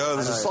away. Oh,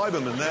 there's a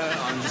Cyberman there.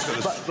 I'm just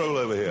going to stroll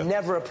over here.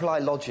 Never apply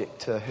logic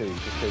to Who,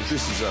 because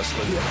this is us.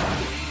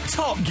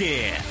 Top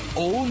Gear,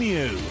 all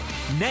new,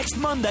 next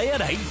Monday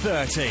at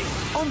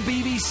 8:30 on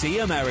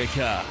BBC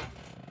America.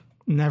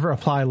 Never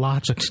apply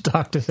logic to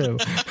Doctor Who.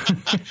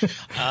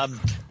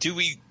 Do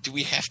we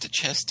have to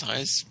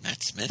chastise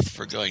Matt Smith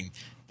for going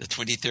the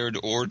 23rd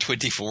or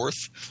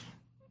 24th?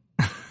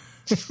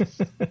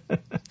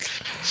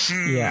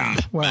 Yeah,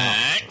 well,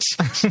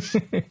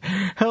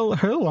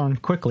 he'll learn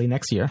quickly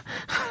next year.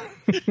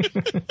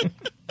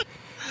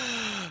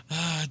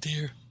 Ah,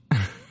 dear.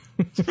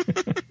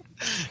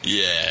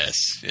 Yes,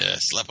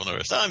 slap on the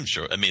wrist. I'm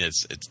sure. I mean,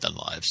 it's done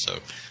live, so.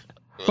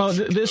 Well,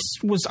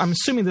 I'm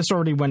assuming this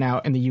already went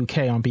out in the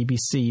UK on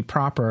BBC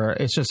proper.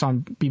 It's just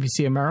on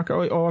BBC America,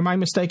 or am I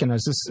mistaken?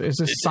 Is this?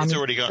 It's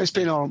already gone. It's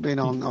been on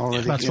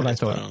already. That's what I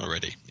thought. It's been on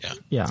already.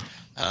 Yeah.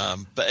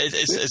 But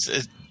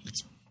it's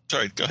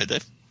sorry. Go ahead,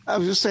 Dave. I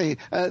was just saying,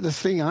 the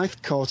thing I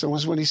caught on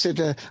was when he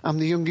said, I'm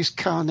the youngest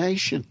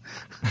carnation.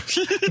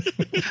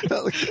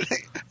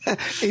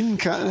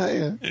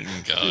 Incarnation.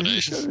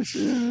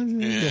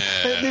 Yeah.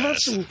 They've had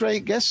some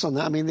great guests on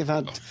that. I mean, they've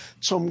had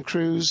Tom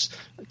Cruise,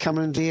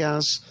 Cameron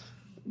Diaz,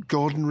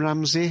 Gordon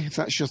Ramsay, if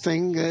that's your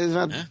thing. They've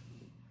had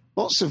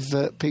lots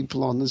of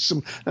people on. There's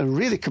some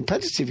really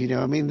competitive,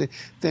 I mean,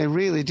 they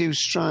really do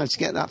strive to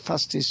get that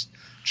fastest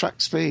track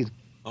speed.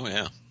 Oh,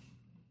 yeah.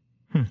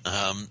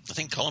 I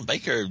think Colin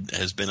Baker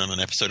has been on an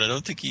episode. I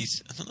don't know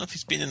if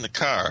he's been in the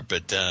car,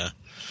 but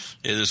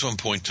there's one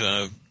point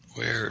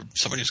where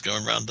somebody was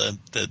going around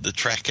the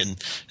track and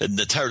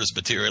the TARDIS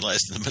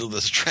materialized in the middle of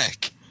this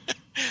track,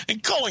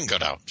 and Colin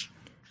got out.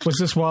 Was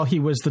this while he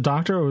was the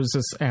Doctor, or was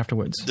this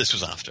afterwards? This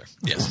was after.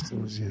 Yes.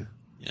 Afterwards, yeah.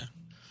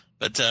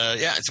 But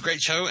it's a great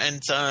show,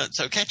 and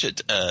so catch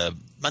it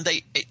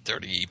Monday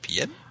 8:30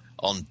 p.m.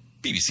 on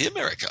BBC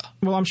America.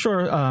 Well, I'm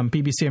sure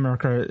BBC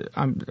America,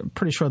 I'm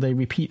pretty sure they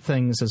repeat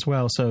things as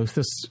well. So if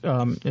this,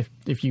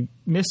 if you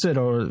miss it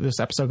or this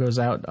episode goes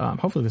out,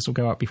 hopefully this will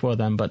go out before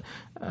then, but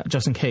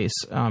just in case,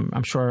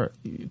 I'm sure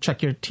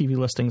check your TV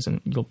listings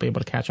and you'll be able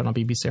to catch it on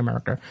BBC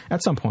America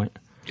at some point.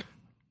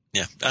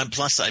 Yeah.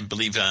 Plus, I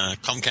believe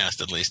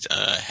Comcast, at least,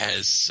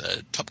 has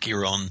Top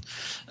Gear on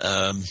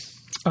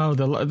Oh,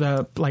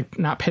 the like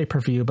not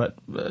pay-per-view, but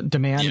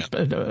demand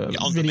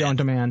video on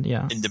demand.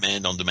 Yeah, in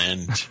demand on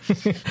demand.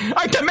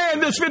 I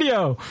demand this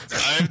video.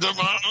 I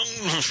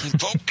demand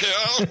Top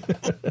Gear.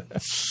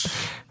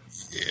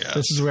 Yes.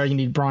 This is where you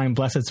need Brian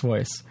Blessed's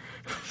voice.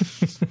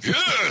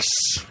 Yes,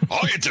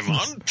 I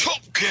demand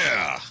Top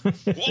Gear.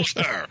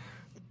 Water.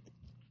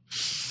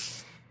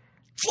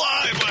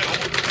 Fly, my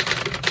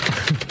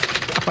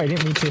Hawk. Oh, I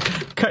didn't mean to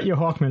cut your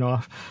Hawkman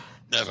off.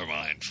 Never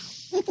mind.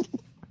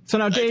 So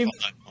now, Dave,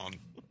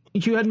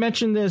 you had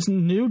mentioned there's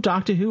new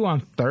Doctor Who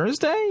on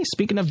Thursday.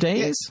 Speaking of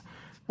days. Yeah.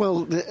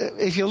 Well,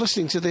 if you're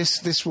listening to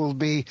this will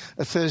be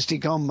a Thursday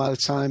gone by the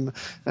time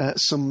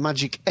some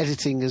magic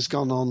editing has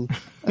gone on.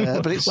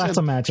 But it's lots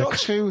of magic.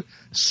 Doctor Who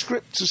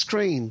script to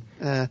screen.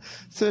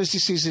 Thursday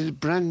sees a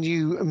brand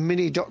new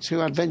mini Doctor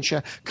Who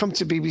adventure come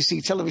to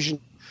BBC television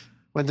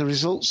when the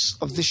results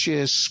of this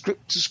year's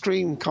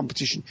script-to-screen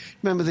competition.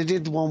 Remember, they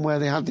did the one where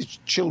they had the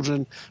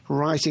children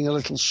writing a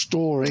little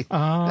story.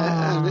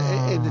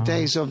 And in the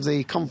days of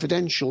the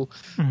Confidential,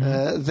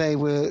 they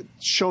were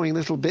showing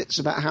little bits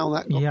about how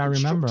that got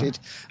constructed.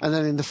 And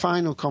then in the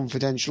final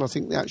Confidential, I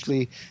think they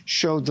actually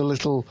showed the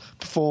little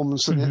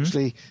performance and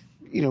actually...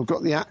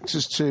 got the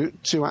actors to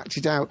act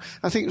it out.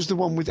 I think it was the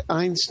one with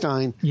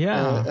Einstein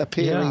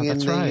appearing in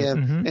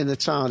the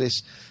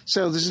TARDIS.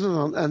 So there's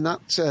another one, and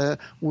that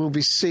will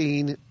be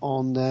seen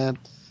on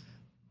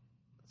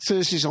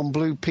Thursdays on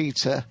Blue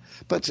Peter.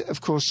 But,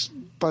 of course,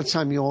 by the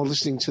time you're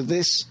listening to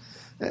this,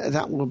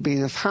 that will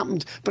have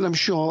happened. But I'm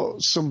sure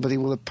somebody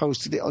will have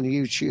posted it on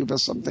YouTube or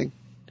something.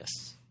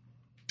 Yes.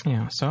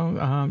 Yeah, so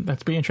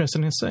that'd be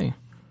interesting to see.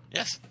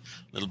 Yes.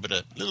 A little bit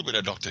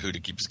of Doctor Who to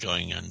keep us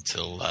going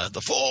until the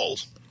fall.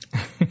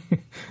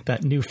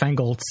 That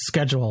newfangled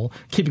schedule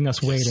keeping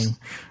us waiting.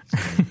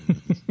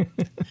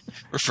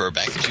 Refer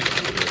back to.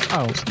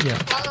 Oh yeah.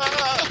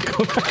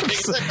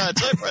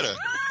 Typewriter.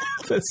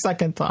 The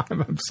second time.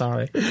 I'm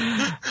sorry.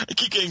 I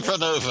keep getting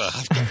run over.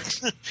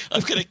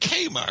 I've got a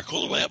K mark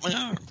all the way up my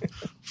arm.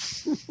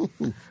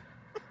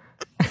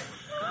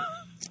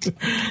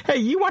 Hey,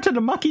 you wanted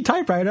a mucky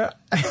typewriter.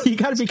 You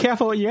got to be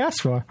careful what you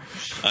ask for.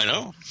 I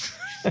know.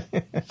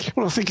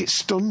 Well, I think it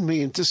stunned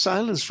me into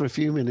silence for a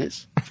few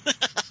minutes.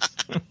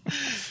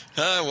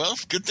 Well,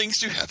 good things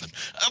do happen.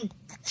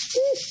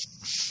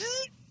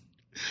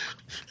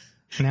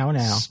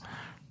 Now.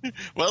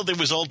 Well, there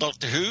was old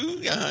Doctor Who.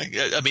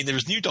 There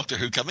was new Doctor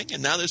Who coming,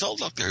 and now there's old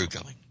Doctor Who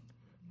coming.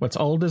 What's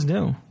old is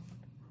new.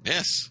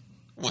 Yes.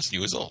 What's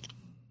new is old.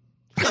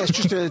 Yeah, it's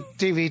just a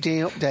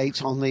DVD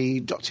update on the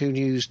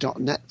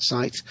DoctorWhoNews.net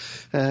site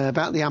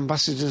about the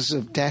Ambassadors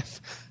of Death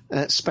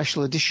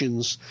special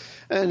editions.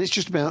 And it's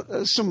just about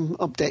some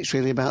updates,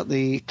 really, about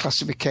the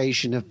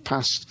classification of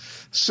past,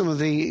 some of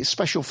the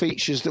special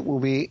features that will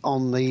be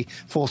on the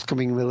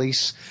forthcoming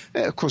release.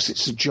 Of course,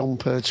 it's a John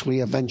Pertwee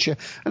adventure.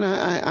 And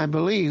I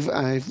believe,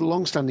 I have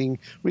long-standing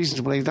reason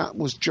to believe that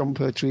was John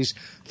Pertwee's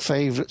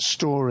favourite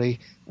story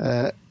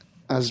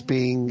as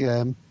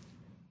being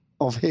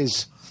of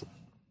his.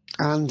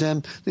 And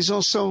there's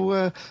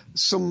also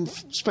some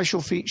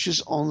special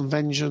features on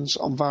Vengeance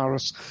on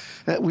Varus.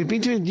 We've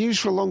been doing news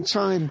for a long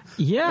time.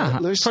 Yeah.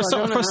 Lewis, how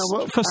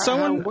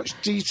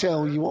much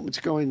detail you want me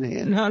to go in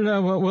here.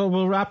 No.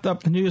 We'll wrap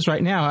up the news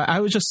right now. I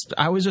was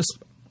just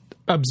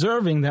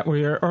observing that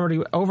we're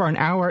already over an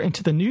hour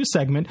into the news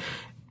segment,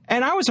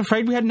 and I was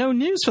afraid we had no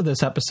news for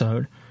this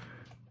episode.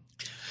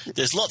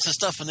 There's lots of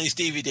stuff on these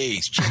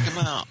DVDs. Check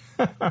them out.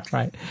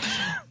 Right.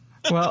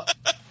 Well...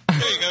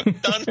 There you go.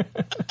 Done.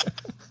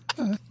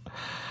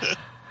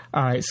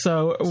 All right,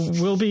 so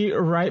we'll be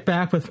right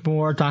back with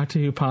more Doctor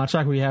Who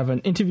Podshock. We have an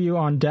interview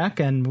on deck,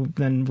 and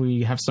then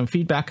we have some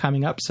feedback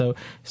coming up. So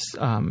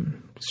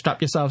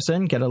strap yourselves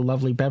in, get a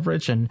lovely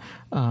beverage, and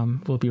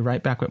we'll be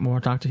right back with more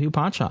Doctor Who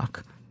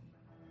Podshock.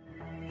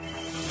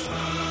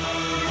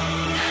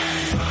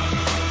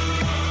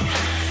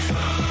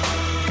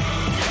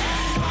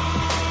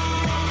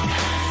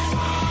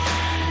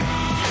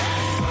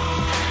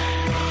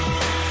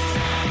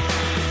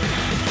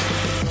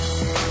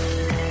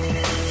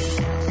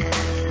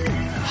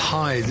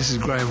 Hi, this is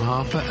Graham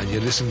Harper, and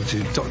you're listening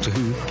to Doctor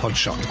Who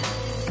Podshock.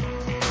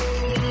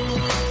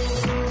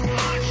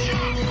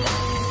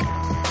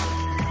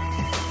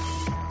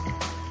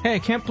 Hey, I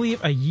can't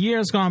believe a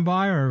year's gone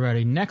by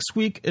already. Next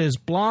week is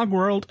Blog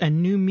World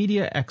and New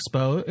Media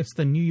Expo. It's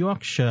the New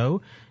York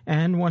show.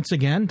 And once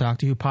again,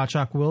 Doctor Who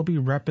Podshock will be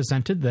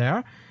represented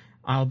there.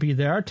 I'll be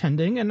there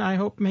attending, and I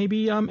hope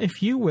maybe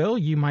if you will,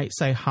 you might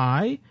say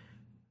hi.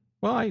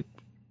 Well, I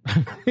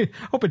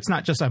hope it's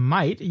not just a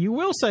might. You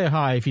will say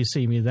hi if you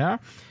see me there.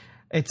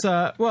 It's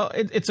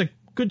it's a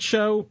good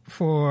show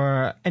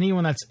for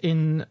anyone that's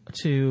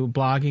into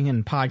blogging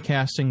and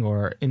podcasting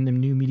or in the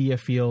new media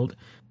field.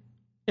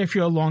 If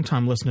you're a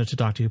longtime listener to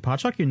Doctor Who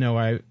Podshock, you know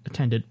I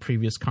attended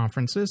previous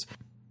conferences.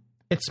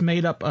 It's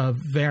made up of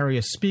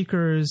various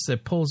speakers.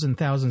 It pulls in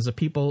thousands of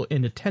people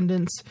in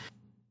attendance.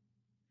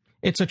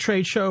 It's a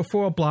trade show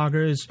for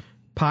bloggers,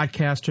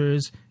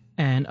 podcasters,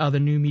 and other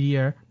new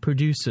media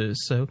producers.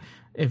 So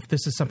if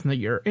this is something that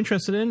you're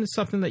interested in, it's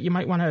something that you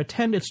might want to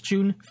attend. It's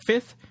June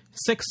 5th,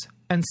 6th,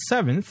 and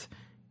 7th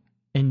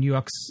in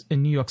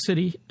New York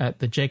City at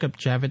the Jacob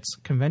Javits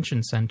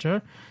Convention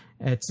Center.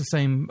 It's the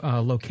same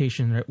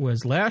location that it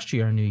was last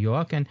year in New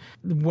York. And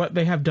what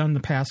they have done the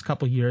past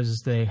couple of years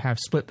is they have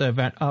split the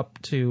event up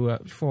to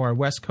for a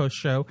West Coast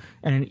show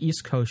and an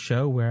East Coast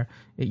show, where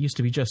it used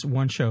to be just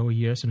one show a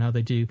year. So now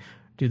they do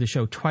the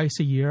show twice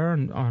a year,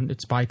 and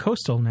it's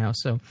bi-coastal now.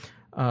 So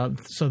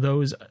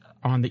those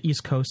on the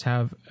East Coast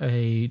have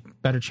a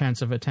better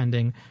chance of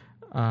attending,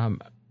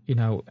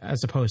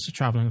 as opposed to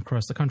traveling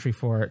across the country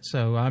for it.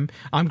 So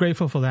I'm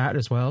grateful for that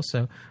as well.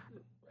 So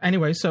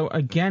anyway, so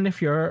again,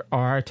 if you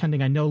are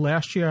attending, I know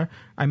last year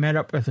I met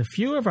up with a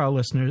few of our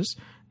listeners,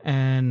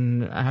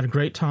 and I had a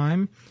great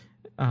time.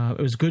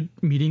 It was good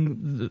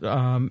meeting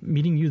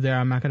you there.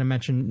 I'm not going to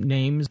mention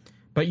names,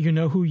 but you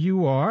know who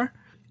you are.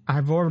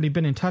 I've already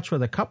been in touch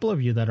with a couple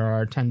of you that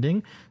are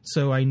attending,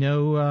 so I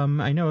know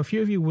a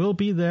few of you will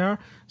be there.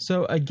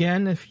 So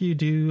again, if you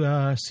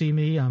do see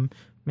me,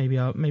 maybe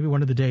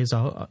one of the days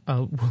I'll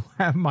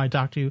have my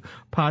Dr. Who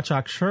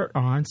Podshock shirt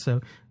on,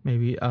 so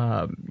maybe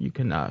you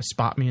can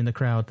spot me in the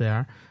crowd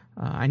there.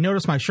 I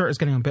noticed my shirt is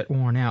getting a bit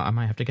worn out. I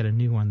might have to get a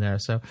new one there.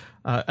 So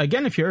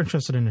again, if you're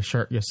interested in a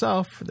shirt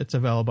yourself, it's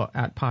available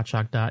at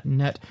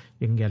podshock.net.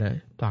 You can get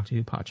a Dr.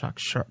 Who Podshock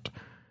shirt.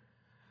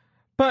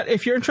 But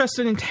if you're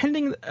interested in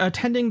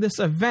attending this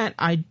event,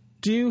 I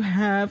do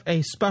have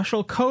a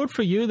special code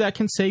for you that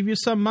can save you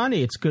some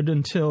money. It's good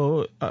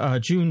until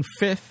June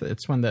 5th.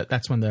 That's when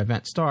the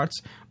event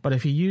starts. But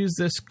if you use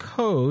this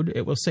code,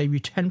 it will save you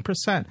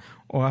 10%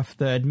 off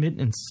the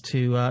admittance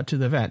to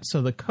the event.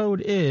 So the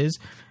code is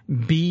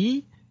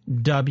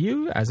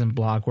BW, as in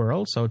Blog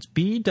World. So it's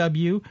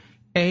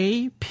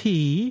BWAP,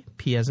 P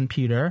as in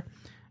Peter,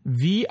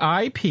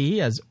 VIP,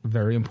 as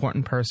very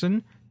important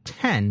person,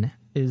 10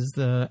 is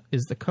the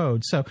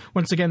code. So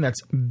once again,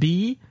 that's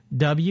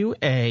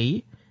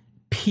BWAPVIP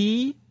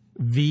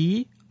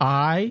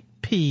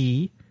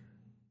 10,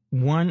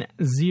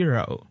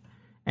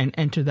 and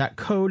enter that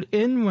code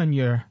in when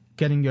you're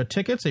getting your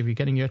tickets. If you're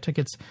getting your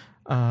tickets,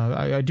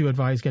 I do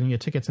advise getting your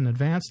tickets in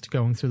advance,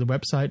 going through the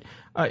website.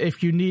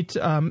 If you need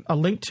a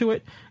link to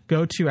it,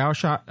 go to our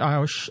site,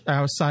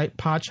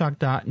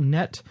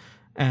 podshock.net,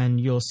 and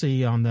you'll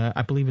see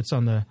I believe it's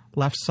on the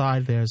left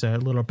side, there's a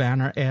little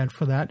banner ad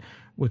for that,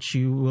 which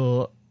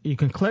you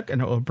can click,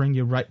 and it will bring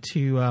you right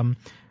to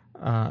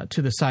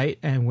the site,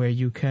 and where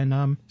you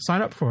can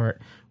sign up for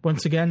it.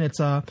 Once again, it's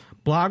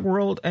Blog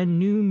World and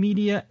New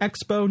Media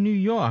Expo New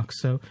York.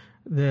 So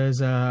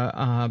there's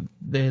a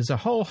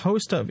whole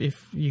host of,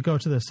 if you go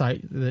to the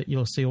site, that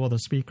you'll see all the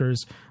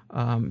speakers.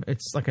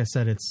 It's like I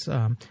said, it's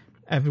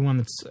everyone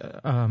who's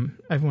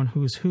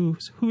who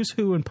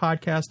in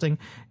podcasting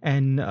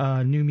and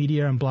new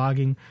media and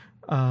blogging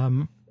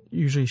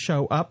usually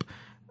show up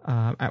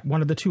at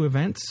one of the two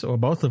events, or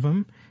both of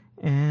them,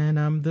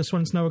 and this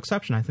one's no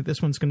exception. I think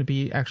this one's going to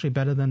be actually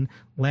better than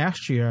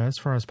last year as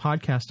far as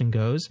podcasting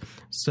goes,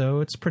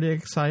 so it's pretty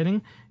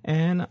exciting.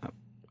 And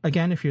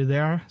again, if you're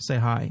there, say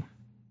hi.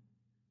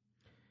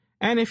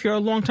 And if you're a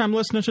longtime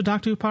listener to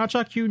Dr. Who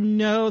Podshock, you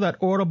know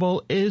that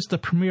Audible is the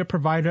premier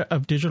provider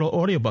of digital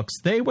audiobooks.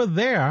 They were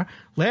there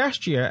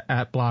last year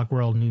at Blog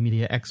World New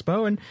Media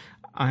Expo, and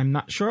I'm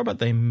not sure, but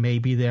they may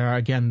be there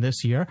again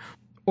this year.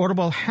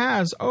 Audible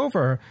has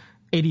over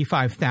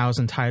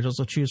 85,000 titles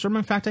to choose from.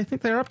 In fact, I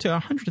think they're up to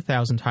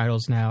 100,000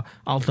 titles now.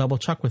 I'll double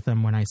check with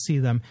them when I see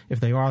them, if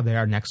they are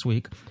there next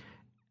week.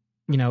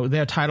 You know,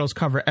 their titles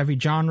cover every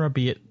genre,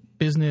 be it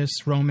business,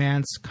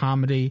 romance,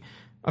 comedy,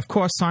 of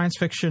course, science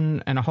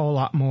fiction, and a whole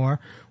lot more.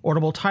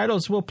 Audible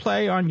titles will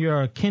play on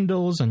your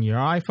Kindles and your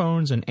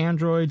iPhones and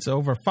Androids,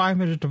 over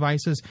 500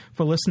 devices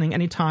for listening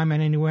anytime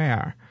and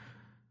anywhere.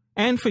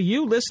 And for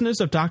you listeners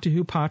of Dr.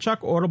 Who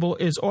Podshock, Audible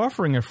is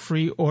offering a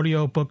free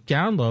audiobook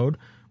download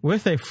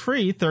with a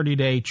free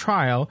 30-day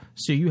trial,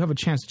 so you have a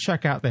chance to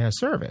check out their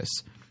service.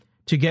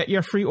 To get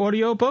your free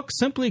audiobook,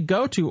 simply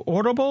go to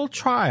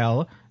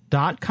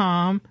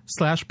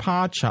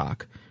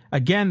audibletrial.com/Podshock.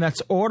 Again,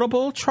 that's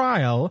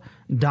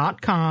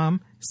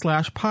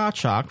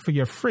audibletrial.com/Podshock for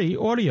your free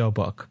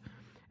audiobook.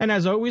 And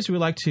as always, we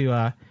like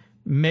to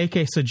make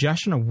a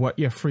suggestion of what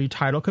your free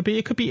title could be.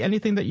 It could be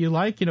anything that you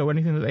like,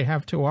 anything that they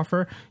have to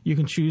offer. You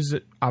can choose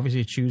it,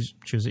 obviously choose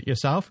it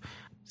yourself.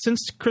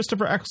 Since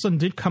Christopher Eccleston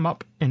did come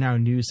up in our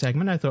news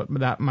segment, I thought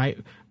that might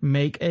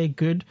make a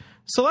good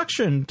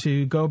selection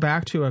to go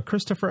back to a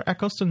Christopher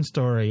Eccleston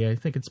story. I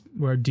think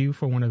we're due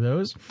for one of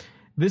those.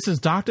 This is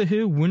Doctor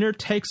Who Winner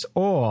Takes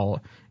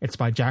All. It's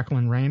by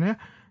Jacqueline Rayner,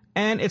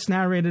 and it's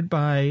narrated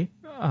by,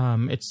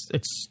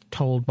 it's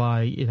told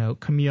by,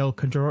 Camille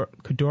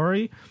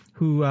Coduri,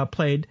 who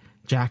played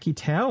Jackie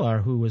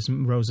Taylor, who was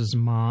Rose's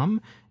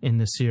mom in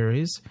the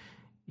series.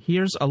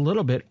 Here's a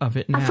little bit of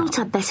it now. I thought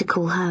I'd better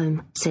call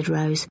home, said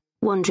Rose,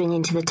 wandering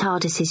into the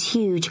TARDIS's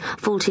huge,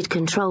 vaulted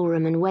control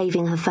room and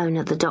waving her phone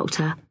at the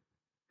Doctor.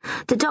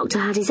 The doctor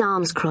had his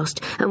arms crossed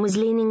and was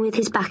leaning with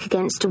his back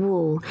against a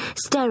wall,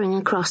 staring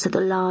across at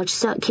the large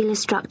circular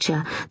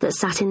structure that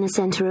sat in the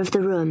centre of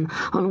the room,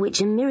 on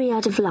which a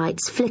myriad of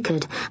lights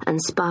flickered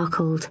and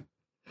sparkled.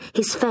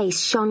 His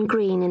face shone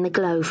green in the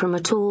glow from a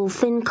tall,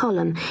 thin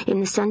column in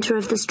the centre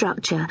of the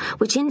structure,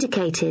 which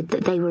indicated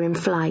that they were in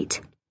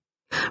flight.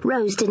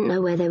 Rose didn't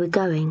know where they were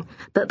going,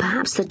 but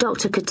perhaps the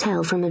doctor could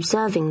tell from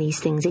observing these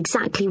things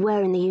exactly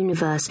where in the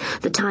universe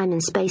the time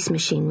and space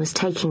machine was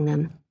taking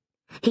them.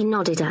 He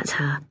nodded at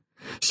her.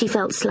 She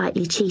felt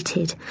slightly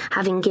cheated,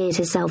 having geared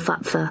herself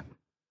up for,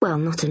 well,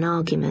 not an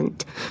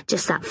argument,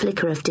 just that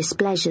flicker of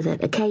displeasure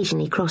that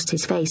occasionally crossed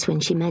his face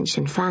when she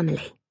mentioned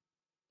family.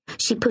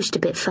 She pushed a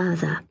bit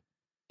further.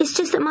 It's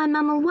just that my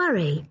mum will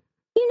worry.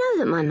 You know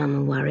that my mum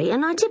will worry,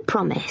 and I did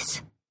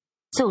promise.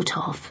 Sort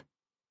of.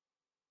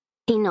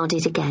 He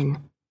nodded again.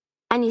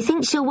 And you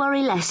think she'll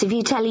worry less if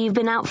you tell her you've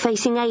been out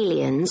facing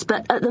aliens,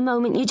 but at the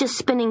moment you're just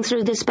spinning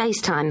through the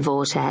space-time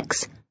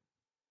vortex?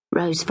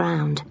 Rose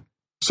frowned.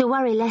 She'll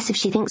worry less if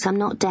she thinks I'm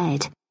not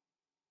dead.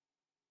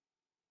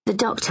 The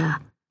doctor,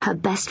 her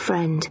best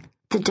friend,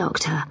 the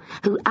doctor,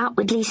 who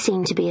outwardly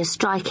seemed to be a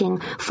striking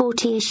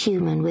 40-ish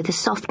human with a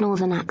soft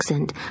northern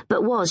accent,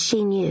 but was,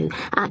 she knew,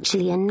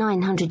 actually a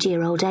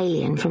 900-year-old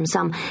alien from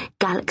some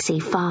galaxy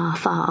far,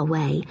 far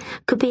away,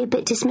 could be a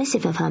bit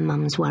dismissive of her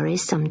mum's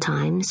worries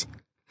sometimes.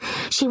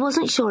 She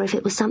wasn't sure if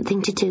it was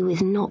something to do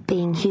with not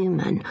being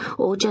human,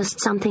 or just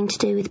something to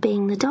do with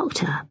being the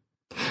doctor.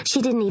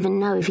 She didn't even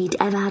know if he'd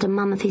ever had a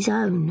mum of his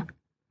own.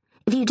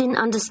 If you didn't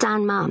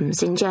understand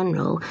mums in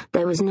general,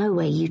 there was no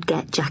way you'd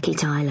get Jackie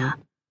Tyler.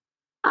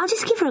 I'll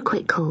just give her a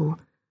quick call.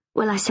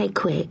 Well, I say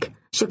quick.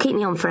 She'll keep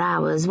me on for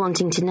hours,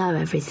 wanting to know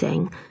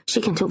everything.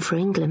 She can talk for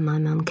England, my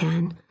mum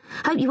can.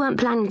 Hope you weren't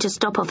planning to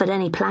stop off at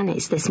any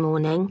planets this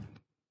morning.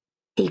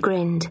 He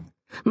grinned.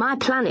 My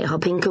planet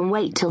hopping can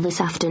wait till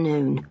this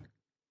afternoon.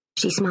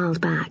 She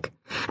smiled back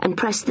and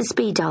pressed the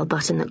speed dial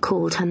button that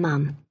called her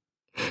mum.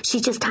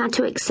 She just had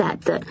to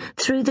accept that,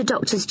 through the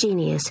doctor's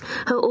genius,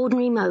 her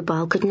ordinary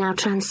mobile could now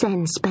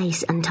transcend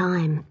space and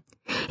time.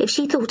 If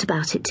she thought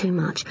about it too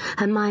much,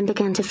 her mind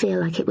began to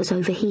feel like it was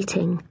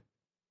overheating.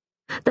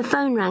 The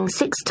phone rang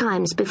 6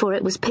 times before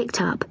it was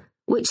picked up,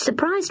 which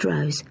surprised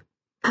Rose.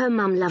 Her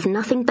mum loved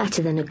nothing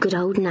better than a good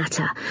old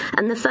natter,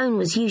 and the phone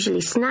was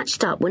usually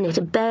snatched up when it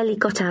had barely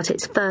got out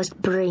its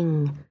first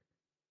bring.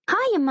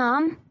 "Hiya,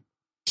 Mum,"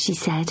 she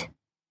said.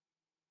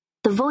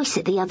 The voice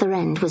at the other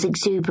end was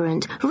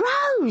exuberant.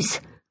 "Rose!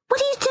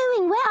 What are you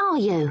doing? Where are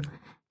you?"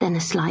 Then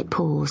a slight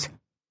pause.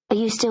 "Are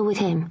you still with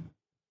him?"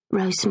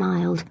 Rose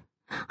smiled.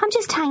 "I'm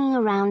just hanging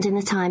around in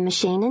the time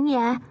machine, and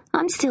yeah,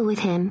 I'm still with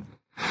him."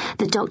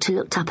 The doctor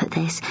looked up at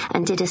this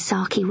and did a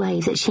sarky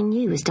wave that she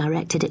knew was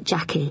directed at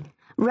Jackie.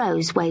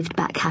 Rose waved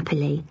back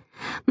happily.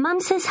 "Mum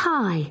says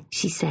hi,"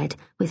 she said,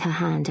 with her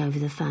hand over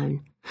the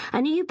phone.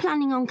 "And are you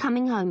planning on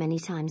coming home any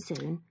time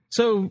soon?"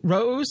 So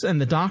Rose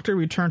and the doctor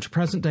return to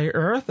present-day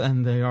Earth,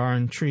 and they are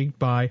intrigued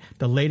by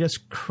the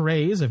latest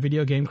craze, a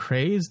video game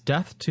craze,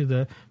 death to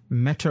the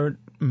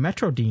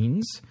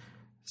Metrodines.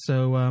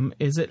 So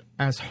is it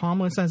as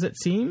harmless as it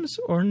seems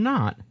or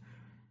not?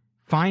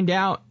 Find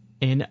out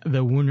in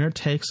The Winner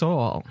Takes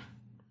All.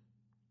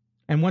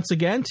 And once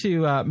again,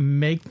 to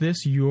make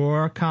this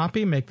your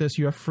copy, make this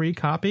your free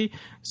copy,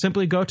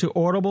 simply go to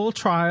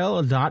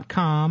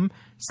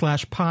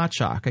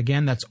audibletrial.com/Podshock.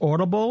 Again, that's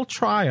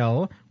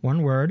audibletrial,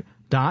 one word,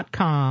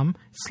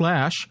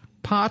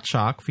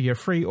 .com/Podshock for your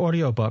free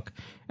audiobook.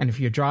 And if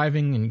you're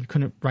driving and you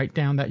couldn't write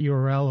down that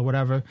URL or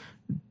whatever,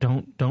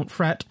 don't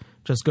fret.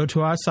 Just go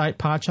to our site,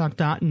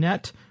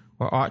 podshock.net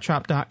or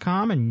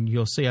arttrap.com, and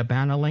you'll see a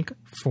banner link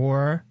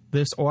for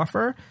this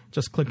offer.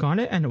 Just click on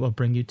it, and it will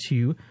bring you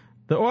to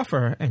the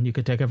offer, and you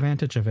can take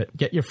advantage of it.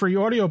 Get your free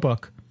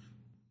audiobook.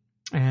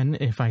 And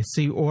if I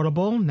see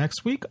Audible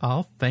next week,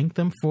 I'll thank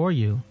them for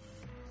you.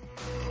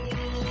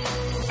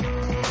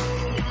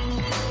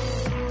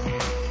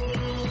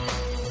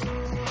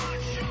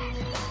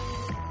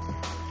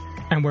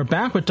 And we're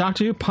back with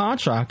Dr. Who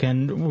Podshock,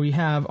 and we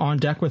have on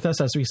deck with us,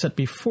 as we said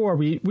before,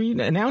 we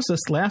announced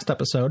this last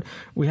episode,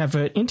 we have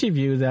an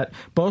interview that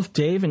both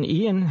Dave and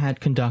Ian had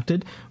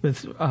conducted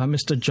with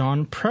Mr.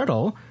 John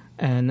Prettle,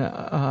 and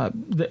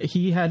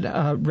he had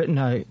written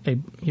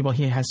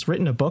he has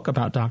written a book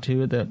about Doctor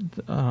Who,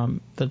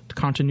 the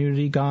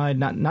continuity guide,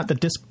 not the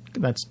disc.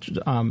 That's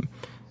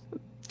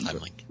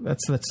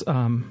that's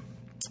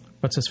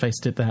what's his face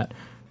did that.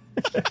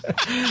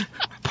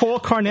 Paul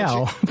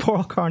Cornell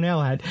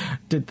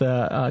did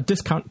the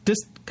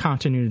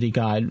discontinuity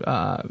guide,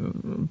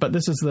 but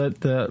this is the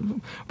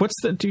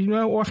do you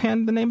know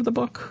offhand the name of the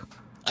book?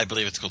 I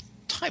believe it's called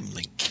Time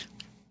Link.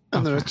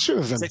 And there are 2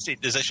 of them.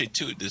 There's actually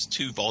 2. There's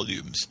 2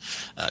 volumes,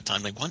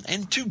 Time Link 1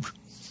 and 2.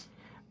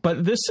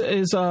 But this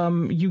is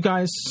you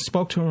guys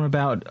spoke to him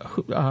about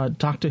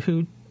Doctor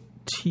Who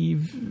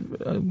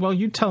TV. Well,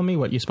 you tell me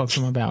what you spoke to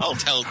him about. I'll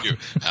tell you.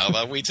 How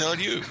about we tell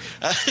you?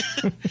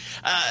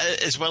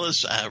 As well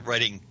as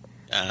writing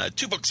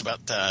 2 books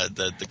about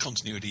the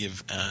continuity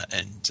of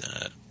and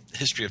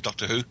history of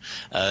Doctor Who.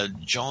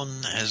 John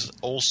has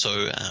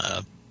also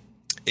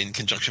in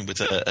conjunction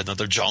with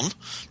another John,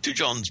 two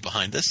Johns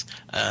behind this,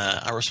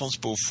 are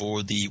responsible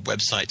for the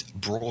website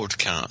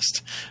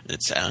Broadcast.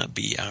 It's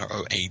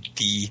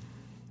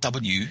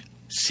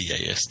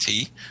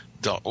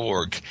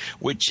BROADWCAST.org,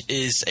 which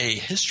is a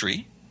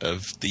history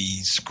of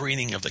the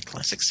screening of the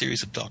classic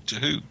series of Doctor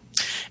Who.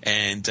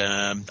 And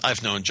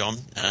I've known John.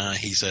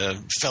 He's a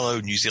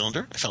fellow New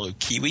Zealander, a fellow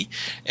Kiwi,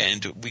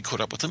 and we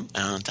caught up with him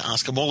to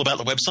ask him all about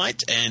the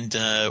website and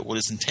what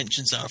his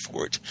intentions are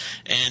for it,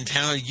 and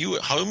how you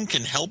at home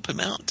can help him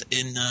out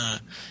in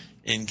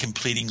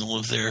completing all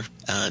of their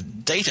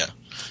data.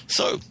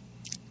 So,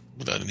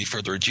 without any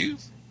further ado,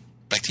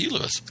 back to you,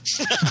 Lewis.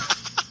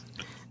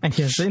 And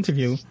here's the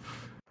interview.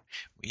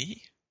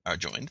 We are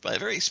joined by a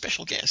very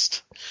special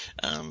guest.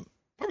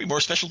 Probably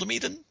more special to me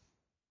than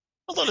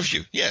a lot of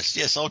you.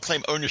 Yes, I'll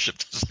claim ownership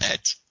to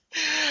that.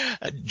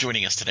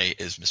 Joining us today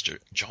is Mr.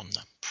 John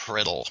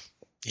Preddle.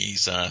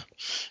 He's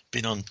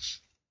been on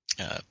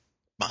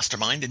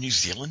Mastermind in New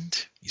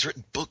Zealand. He's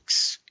written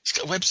books. He's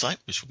got a website,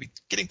 which we'll be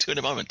getting to in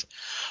a moment.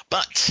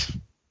 But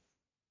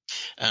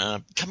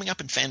coming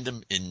up in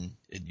fandom in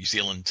New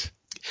Zealand,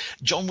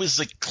 John was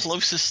the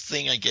closest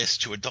thing, I guess,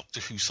 to a Doctor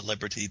Who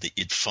celebrity that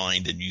you'd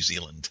find in New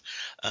Zealand.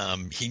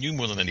 He knew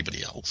more than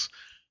anybody else.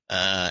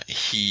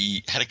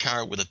 He had a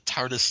car with a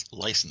TARDIS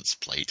license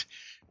plate,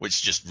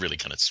 which just really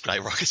kind of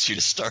skyrockets you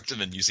to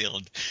stardom in New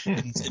Zealand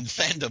in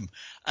fandom.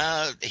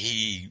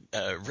 He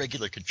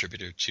regular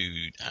contributor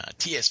to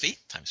TSV,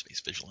 Time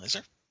Space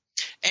Visualizer,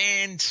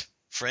 and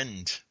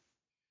friend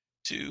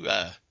to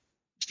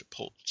Mr.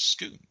 Paul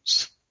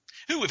Scoons,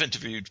 who we've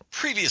interviewed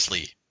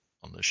previously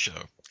on the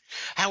show.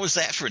 How was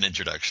that for an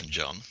introduction,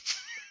 John?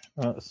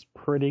 It's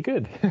pretty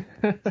good.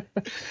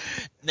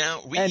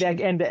 Now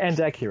and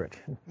accurate.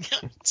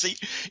 Yeah, see,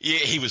 yeah,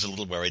 he was a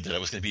little worried that I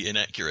was going to be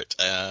inaccurate.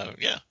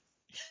 Yeah.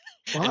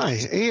 Why,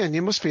 Ian?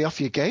 You must be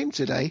off your game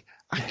today.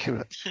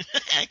 Accurate.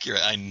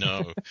 Accurate. I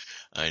know.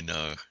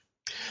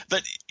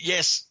 But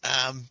yes,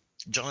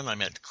 John and I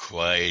met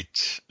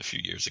quite a few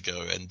years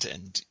ago,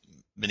 and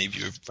many of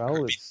you have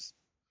heard me.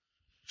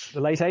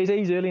 The late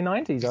 80s, early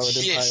 90s.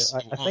 Yes,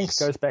 I think it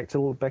goes back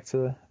to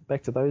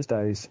those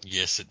days.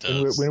 Yes, it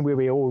does. When we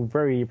were all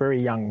very,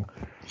 very young.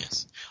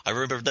 Yes, I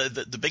remember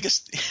the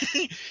biggest.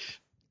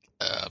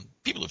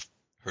 People have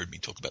heard me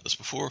talk about this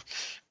before.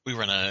 We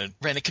ran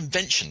a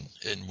convention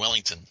in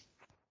Wellington,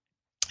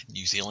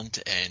 New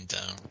Zealand, and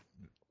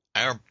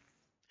our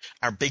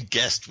big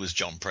guest was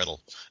John Preddle.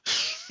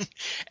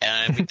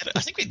 And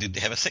I think we did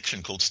have a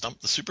section called Stump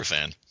the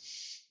Superfan.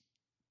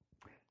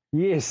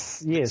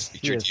 Yes. We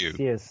put you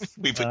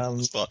on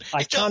the spot.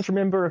 I can't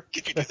remember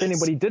if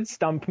anybody did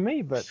stump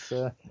me, but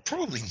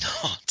probably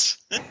not.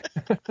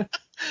 But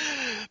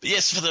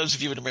yes, for those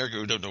of you in America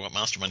who don't know what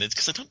Mastermind is,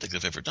 because I don't think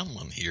they've ever done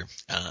one here,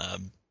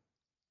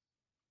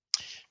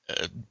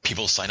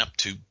 people sign up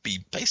to be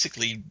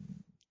basically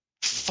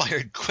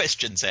fired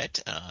questions at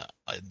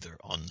either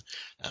on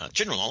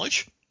general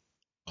knowledge,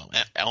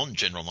 on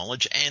general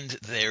knowledge, and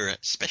their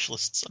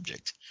specialist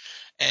subject.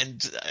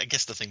 And I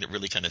guess the thing that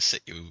really kind of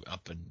set you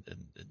up in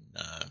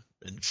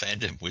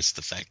fandom was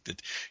the fact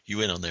that you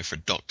went on there for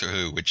Doctor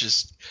Who, which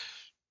is,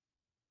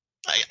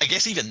 I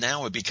guess even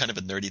now would be kind of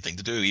a nerdy thing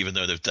to do, even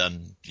though they've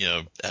done,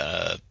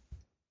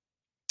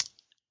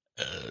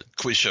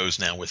 quiz shows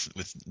now with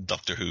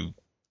Doctor Who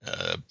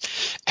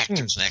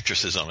actors and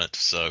actresses on it.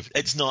 So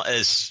it's not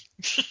as...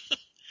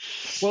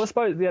 Well, I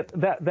suppose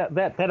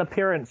that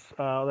appearance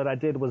that I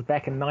did was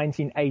back in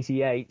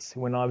 1988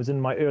 when I was in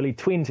my early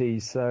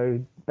 20s.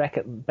 So back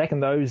in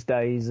those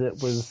days,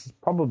 it was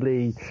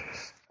probably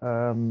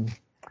an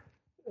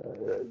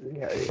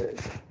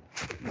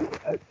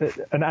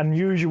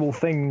unusual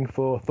thing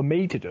for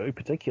me to do,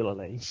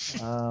 particularly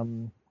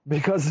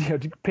because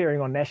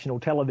appearing on national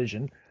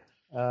television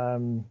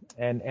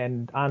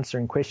and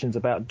answering questions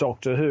about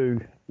Doctor Who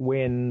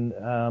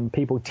when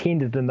people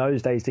tended in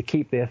those days to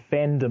keep their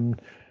fandom.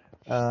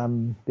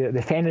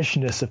 Their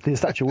fanishness, if there's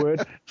such a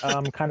word,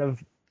 kind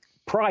of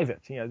private.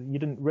 You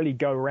didn't really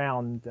go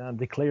around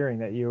declaring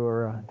that you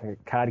were a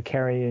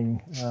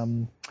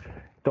card-carrying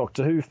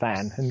Doctor Who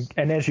fan.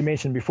 And as you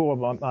mentioned before,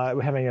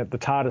 we're having the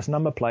TARDIS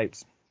number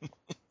plates,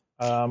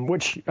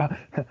 which,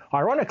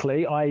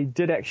 ironically, I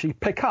did actually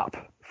pick up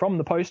from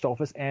the post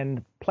office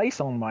and place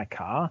on my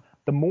car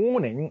the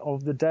morning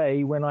of the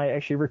day when I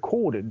actually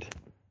recorded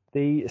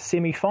the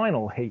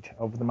semi-final heat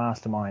of the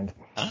Mastermind.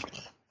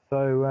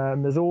 So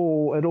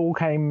it all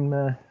came,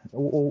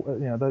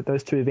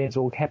 those two events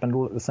all happened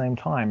all at the same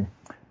time.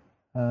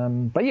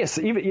 But yes,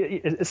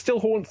 it still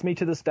haunts me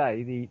to this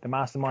day, the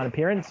Mastermind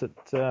appearance.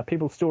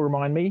 People still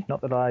remind me, not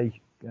that I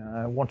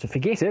want to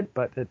forget it,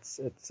 but it's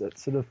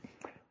sort of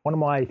one of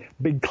my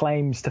big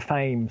claims to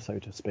fame, so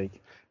to speak.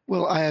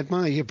 Well, I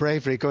admire your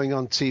bravery going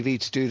on TV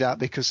to do that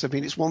because,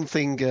 it's one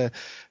thing. The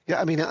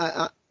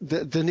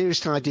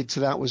nearest I did to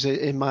that was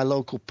in my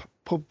local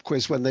pub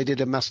quiz when they did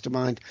a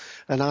Mastermind,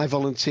 and I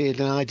volunteered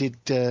and I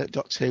did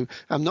Doctor Who.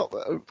 I'm not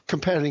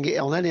comparing it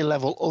on any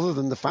level other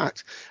than the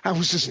fact I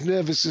was as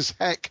nervous as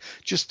heck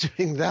just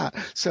doing that.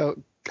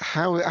 So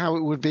how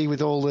it would be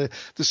with all the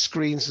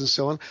screens and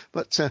so on.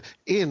 But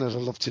Ian would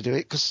have loved to do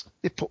it because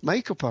they put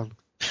makeup on.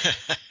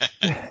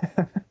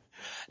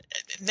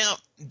 Now,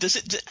 does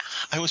it?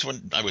 I was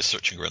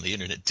searching around the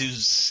internet.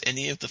 Does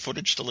any of the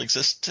footage still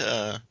exist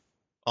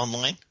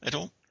online at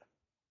all?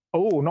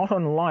 Oh, not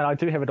online. I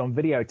do have it on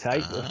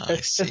videotape. I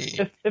see.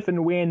 If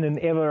and when and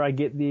ever I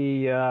get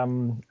the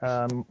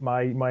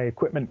my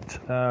equipment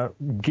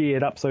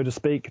geared up, so to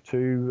speak,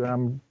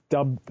 to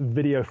dub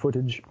video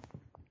footage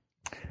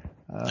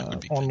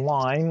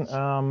online,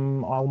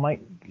 I'll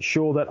make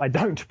sure that I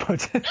don't put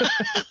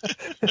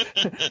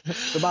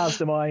the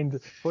mastermind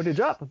footage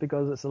up,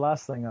 because it's the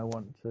last thing I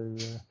want to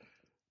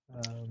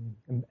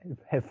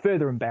have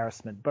further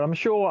embarrassment. But I'm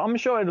sure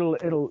it'll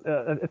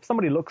if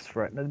somebody looks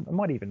for it, it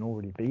might even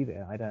already be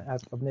there.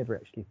 I've never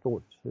actually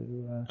thought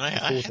to.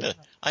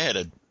 I had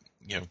a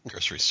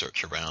cursory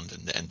search around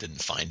and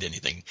didn't find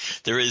anything.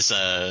 There is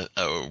a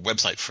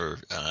website for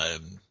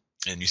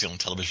New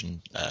Zealand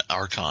television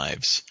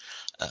archives,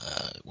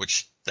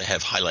 which they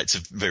have highlights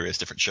of various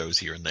different shows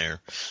here and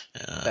there.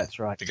 That's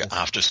right. They got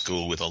After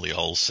School with Ollie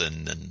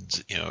Olsen, and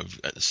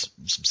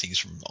some scenes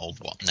from Old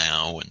What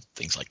Now and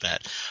things like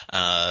that.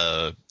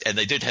 And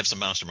they did have some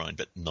Mastermind,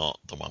 but not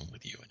the one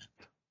with you in it.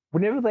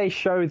 Whenever they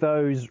show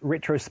those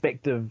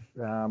retrospective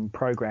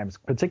programs,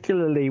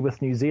 particularly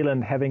with New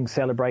Zealand having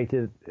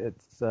celebrated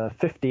its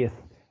 50th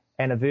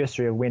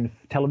anniversary of when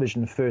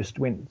television first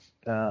went,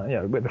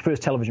 the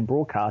first television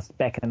broadcast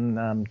back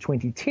in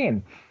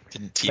 2010.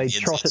 Didn't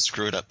TVNZ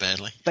screw it up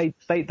badly?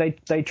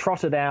 They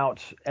trotted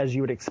out, as you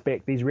would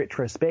expect, these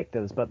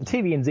retrospectives. But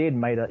TVNZ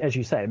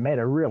made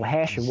a real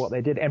hash of what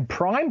they did. And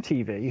Prime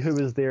TV, who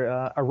was their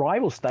a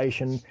rival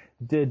station,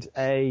 did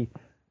a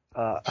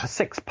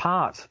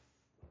 6-part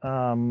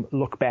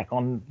look back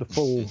on the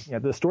full,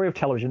 the story of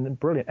television.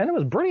 Brilliant, and it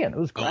was brilliant. It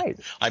was great.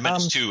 I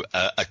managed to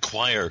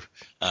acquire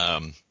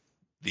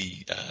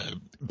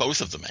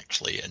both of them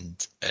actually,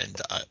 and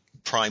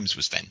Prime's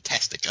was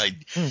fantastic.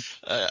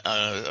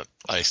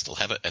 I still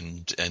have it,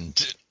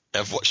 and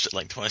I've watched it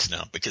like twice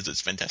now because it's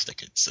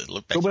fantastic. It's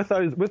look back.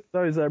 But with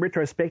those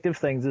retrospective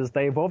things, is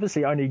they've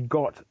obviously only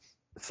got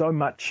so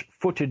much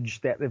footage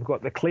that they've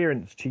got the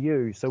clearance to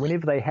use. So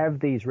whenever they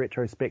have these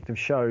retrospective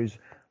shows,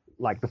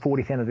 like the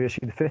 40th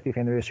anniversary, the 50th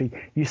anniversary,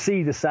 you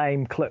see the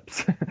same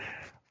clips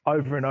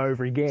over and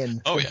over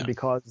again,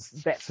 because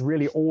that's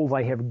really all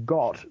they have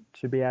got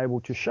to be able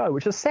to show,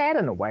 which is sad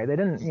in a way. They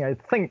didn't,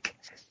 think.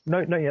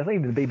 Even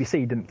the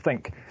BBC didn't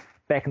think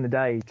back in the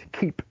day to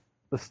keep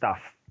the stuff,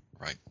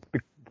 right?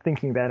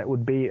 Thinking that it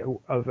would be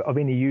of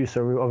any use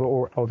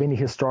or of any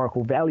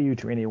historical value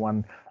to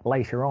anyone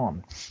later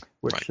on,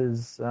 which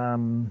is,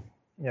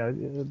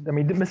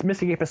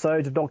 missing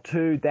episodes of Doctor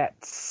Who.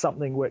 That's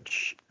something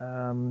which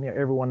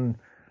everyone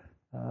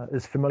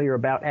is familiar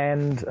about,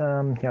 and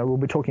we'll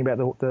be talking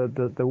about the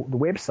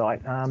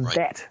website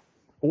that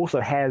also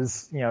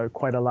has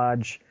quite a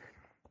large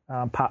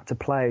part to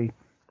play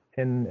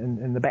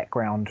in the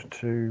background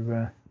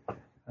to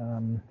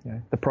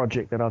the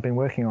project that I've been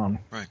working on.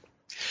 Right.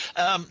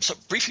 So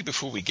briefly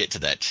before we get to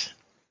that,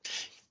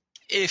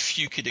 if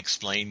you could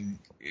explain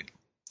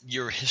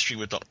your history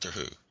with Doctor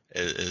Who,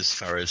 as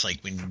far as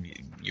like when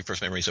your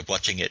first memories of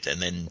watching it,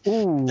 and then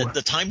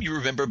the time you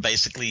remember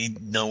basically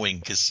knowing,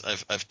 because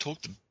I've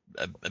talked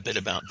a bit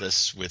about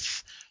this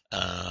with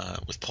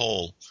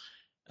Paul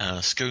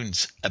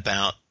Scoons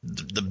about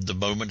the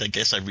moment I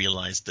guess I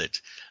realized that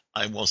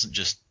I wasn't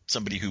just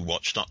somebody who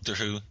watched Doctor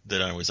Who,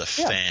 that I was a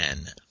fan.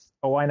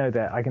 Oh, I know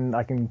that. I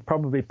can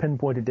probably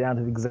pinpoint it down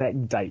to the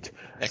exact date.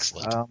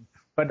 Excellent.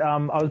 But I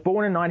was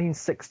born in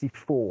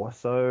 1964,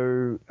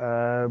 so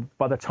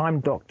by the time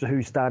Doctor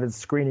Who started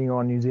screening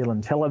on New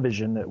Zealand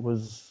television, it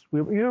was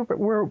we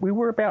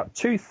were about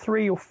 2,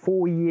 3, or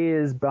 4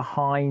 years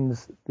behind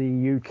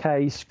the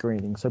UK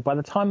screening. So by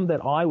the time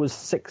that I was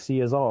 6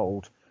 years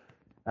old,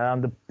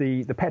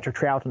 the Patrick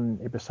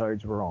Troughton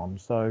episodes were on.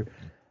 So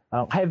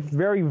I have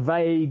very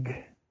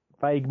vague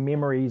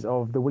memories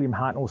of the William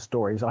Hartnell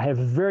stories. I have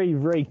very,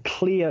 very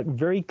clear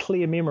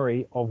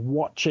memory of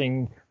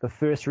watching the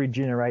first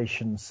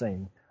regeneration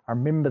scene. I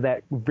remember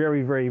that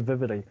very, very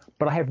vividly.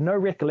 But I have no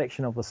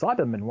recollection of the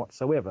Cybermen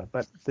whatsoever.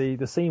 But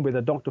the scene where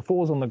the Doctor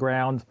falls on the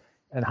ground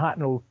and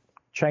Hartnell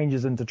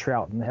changes into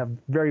Troughton, I have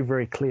very,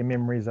 very clear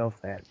memories of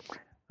that.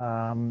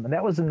 And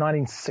that was in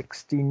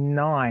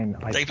 1969,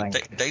 I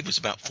think. Dave was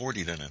about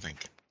 40 then, I think.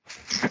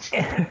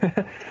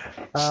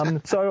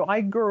 So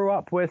I grew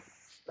up with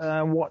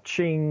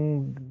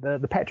watching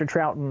the Patrick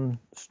Troughton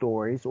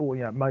stories, or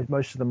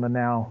most of them are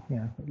now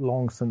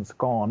long since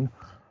gone.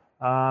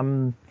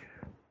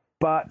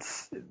 But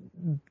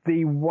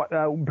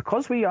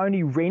because we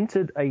only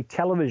rented a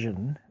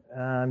television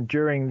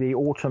during the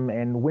autumn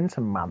and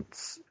winter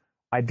months,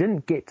 I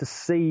didn't get to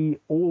see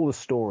all the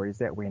stories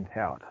that went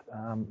out.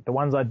 The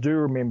ones I do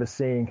remember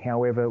seeing,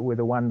 however, were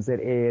the ones that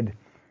aired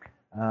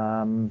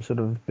sort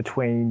of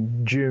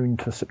between June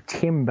to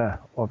September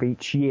of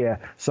each year.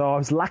 So I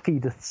was lucky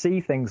to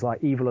see things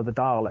like Evil of the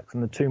Daleks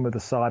and the Tomb of the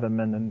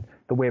Cybermen and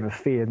the Web of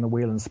Fear and the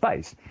Wheel in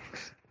Space.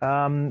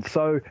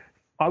 So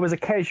I was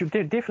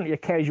definitely a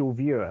casual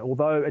viewer,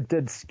 although it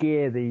did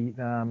scare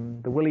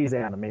the willies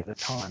out of me at the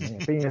time.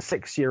 Being a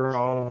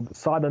 6-year-old,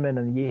 Cybermen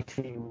and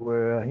Yeti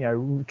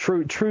were,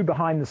 true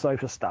behind the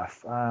sofa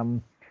stuff.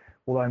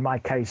 Although in my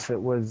case it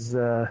was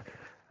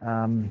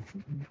behind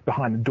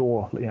the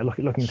door,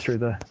 looking through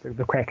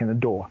the crack in the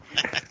door.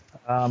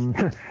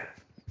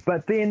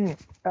 But then,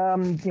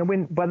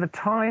 when by the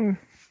time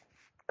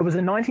it was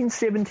in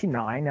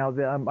 1979. Now,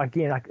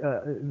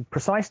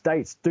 precise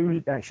dates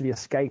do actually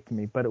escape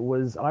me, but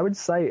I would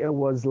say it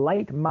was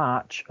late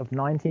March of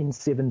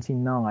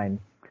 1979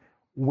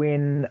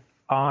 when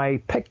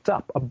I picked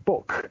up a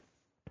book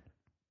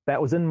that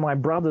was in my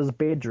brother's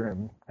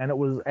bedroom, and it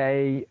was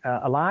a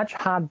large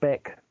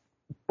hardback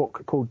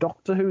book called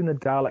Doctor Who and the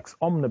Daleks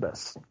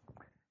Omnibus,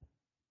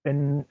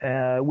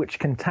 which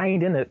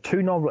contained in it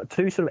two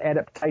sort of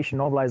adaptation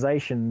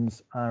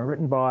novelizations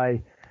written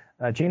by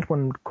a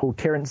gentleman called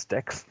Terence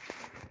Dix.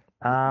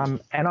 And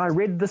I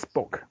read this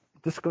book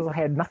just because I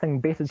had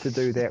nothing better to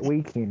do that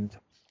weekend.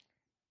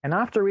 And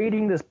after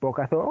reading this book,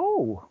 I thought,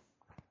 oh,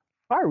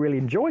 I really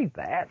enjoyed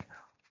that.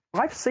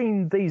 I've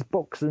seen these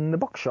books in the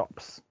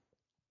bookshops.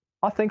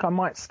 I think I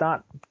might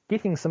start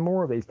getting some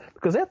more of these.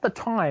 Because at the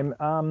time,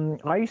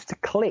 I used to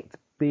collect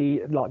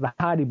the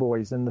Hardy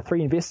Boys and the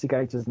Three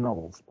Investigators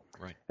novels.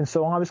 Right. And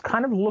so I was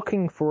kind of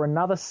looking for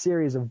another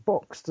series of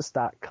books to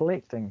start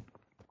collecting.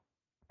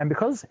 And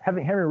because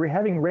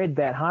having read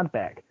that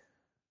hardback,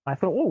 I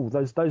thought, oh,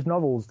 those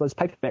novels, those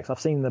paperbacks I've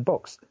seen in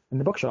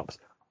the bookshops,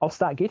 I'll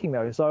start getting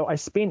those. So I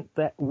spent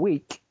that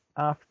week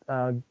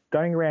after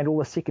going around all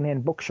the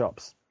secondhand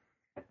bookshops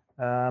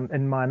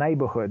in my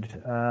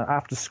neighborhood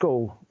after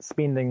school,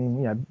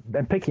 spending,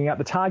 and picking up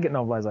the Target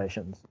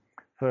novelizations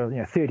for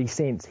 30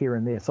 cents here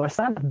and there. So I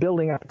started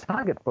building up a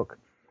Target book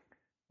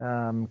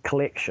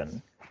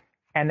collection.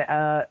 And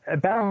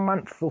about a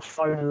month or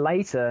so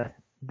later,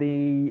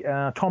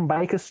 the Tom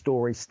Baker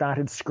story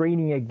started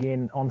screening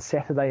again on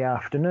Saturday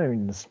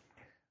afternoons.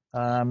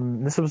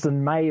 This was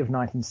in May of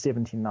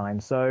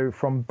 1979. So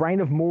from Brain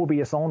of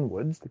Morbius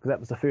onwards, because that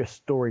was the first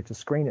story to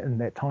screen it in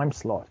that time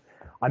slot,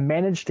 I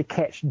managed to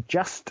catch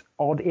just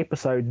odd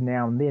episodes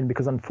now and then,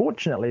 because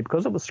unfortunately,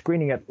 because it was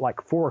screening at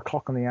like 4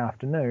 o'clock in the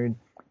afternoon,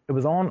 it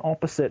was on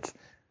opposite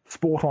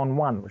Sport on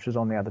 1, which is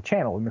on the other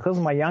channel. And because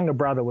my younger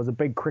brother was a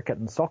big cricket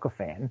and soccer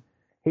fan,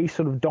 he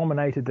sort of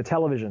dominated the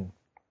television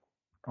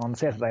on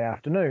Saturday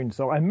afternoon.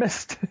 So I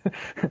missed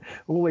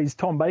all these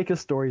Tom Baker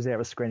stories that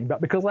were screening.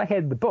 But because I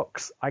had the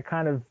books, I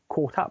kind of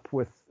caught up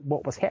with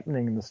what was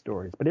happening in the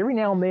stories. But every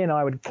now and then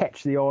I would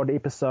catch the odd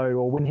episode,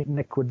 or when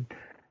Nick would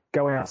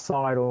go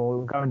outside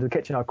or go into the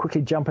kitchen, I'd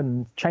quickly jump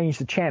and change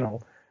the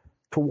channel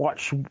to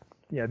watch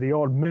the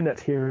odd minute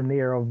here and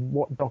there of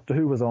what Doctor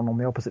Who was on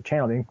the opposite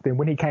channel. Then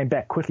when he came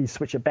back, quickly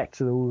switch it back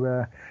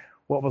to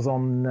what was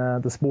on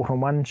the Sport on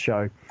 1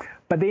 show.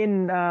 But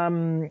then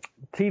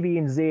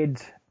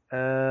TVNZ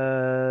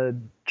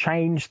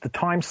changed the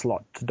time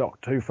slot to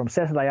Doctor Who from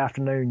Saturday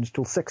afternoons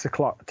till 6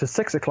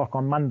 o'clock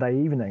on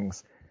Monday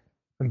evenings.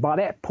 And by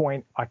that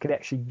point, I could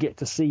actually get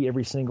to see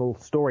every single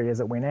story as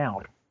it went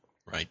out.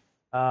 Right.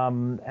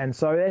 And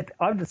so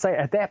I would say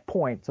at that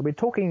point, so we're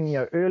talking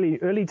early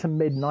to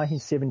mid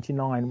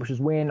 1979, which is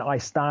when I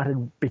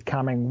started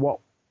becoming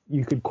what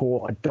you could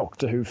call a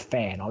Doctor Who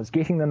fan. I was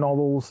getting the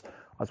novels,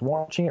 I was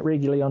watching it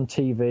regularly on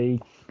TV.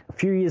 A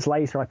few years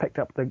later, I picked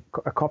up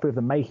a copy of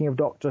The Making of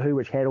Doctor Who,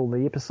 which had all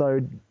the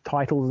episode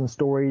titles and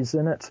stories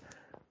in it.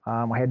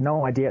 I had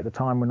no idea at the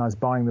time when I was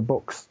buying the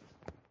books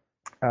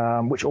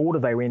which order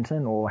they went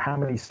in or how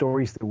many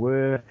stories there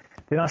were.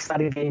 Then I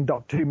started getting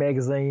Doctor Who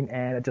magazine,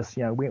 and it just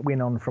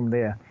went on from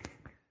there.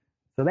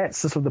 So that's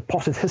sort of the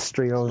potted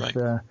history of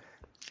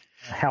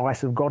how I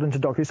sort of got into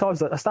Doctor Who. So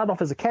I started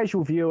off as a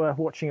casual viewer,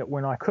 watching it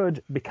when I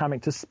could,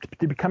 becoming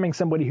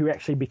somebody who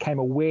actually became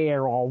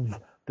aware of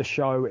the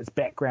show, its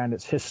background,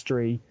 its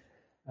history,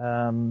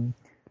 and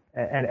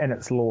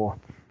its lore.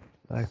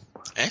 So.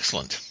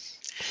 Excellent.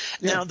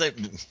 Now,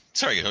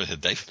 sorry, go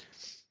ahead, Dave.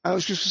 I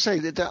was just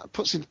going to say that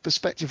puts in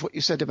perspective what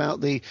you said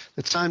about the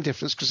time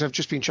difference, because I've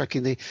just been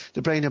tracking the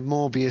Brain of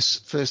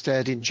Morbius first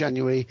aired in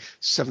January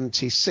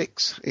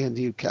 76 in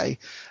the UK,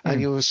 and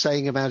you were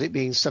saying about it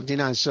being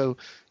 79. So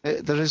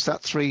there is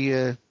that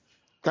 3-year.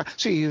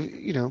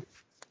 So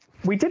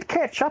we did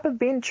catch up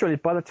eventually.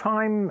 By the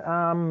time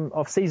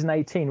of season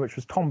 18, which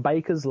was Tom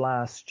Baker's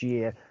last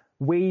year,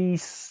 we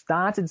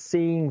started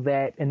seeing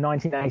that in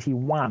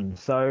 1981.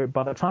 So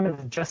by the time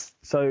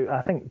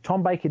I think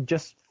Tom Baker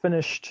just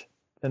finished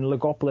in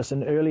Logopolis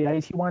in early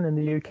 81 in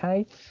the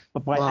UK,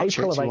 but by March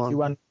April 81. of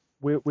 81,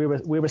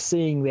 we were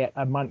seeing that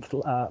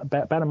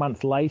about a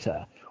month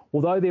later.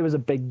 Although there was a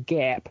big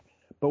gap,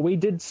 but we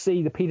did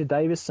see the Peter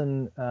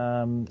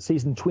Davison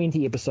season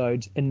 20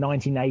 episodes in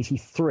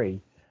 1983.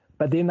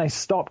 But then they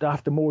stopped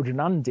after Mordred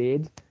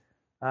Undead.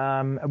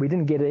 We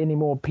didn't get any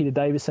more Peter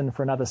Davison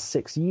for another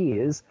 6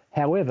 years.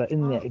 However,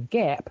 in that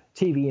gap,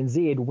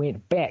 TVNZ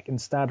went back and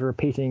started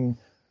repeating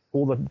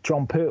all the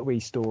John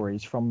Pertwee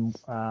stories from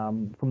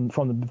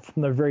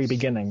the very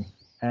beginning.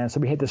 And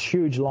so we had this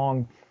huge,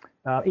 long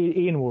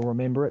Ian will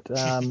remember it.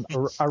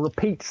 A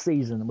repeat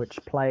season which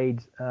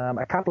played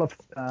a couple of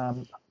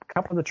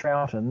the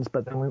Troughtons,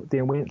 but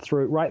then went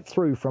right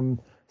through from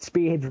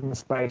Spearhead from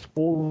Space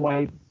all the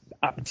way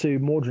up to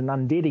Mordred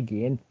Undead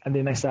again, and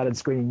then they started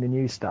screening the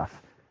new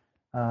stuff.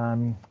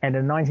 And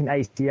in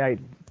 1988,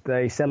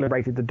 they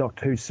celebrated the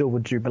Doctor Who Silver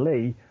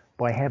Jubilee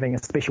by having a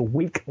special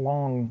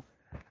week-long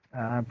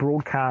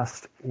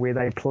broadcast where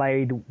they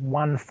played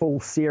one full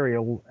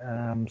serial,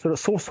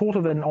 sort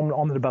of an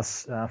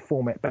omnibus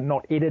format, but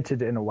not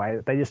edited in a way.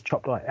 They just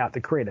chopped out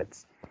the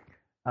credits.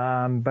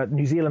 But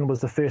New Zealand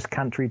was the first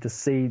country to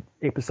see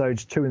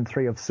episodes 2 and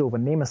 3 of Silver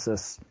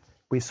Nemesis.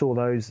 We saw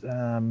those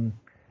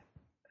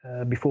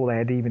before they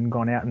had even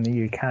gone out in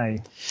the UK.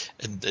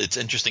 And it's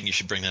interesting you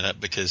should bring that up,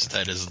 because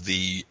that is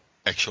the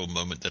actual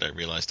moment that I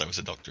realized I was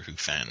a Doctor Who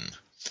fan.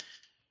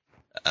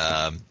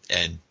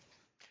 And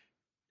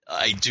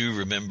I do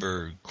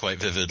remember quite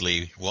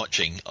vividly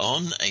watching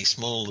on a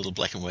small little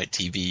black and white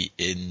TV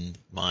in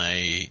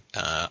my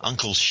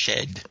uncle's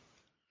shed.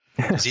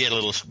 Because he had a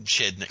little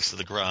shed next to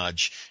the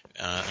garage.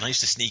 And I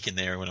used to sneak in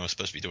there when I was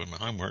supposed to be doing my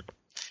homework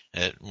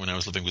when I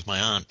was living with my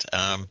aunt.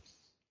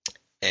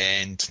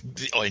 And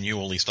I knew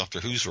all these Doctor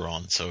Who's were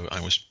on, so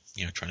I was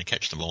trying to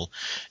catch them all.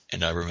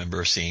 And I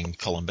remember seeing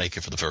Colin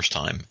Baker for the first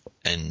time.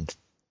 And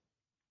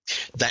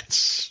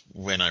that's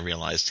when I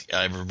realized.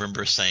 I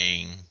remember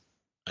saying,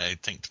 I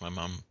think to my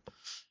mum, I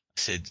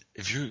said,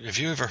 have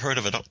you ever heard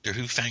of a Doctor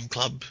Who fan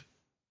club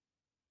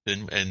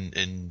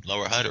in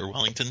Lower Hutt or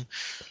Wellington?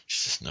 She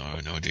says,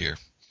 no dear.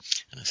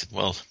 And I said,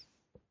 well,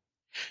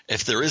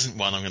 if there isn't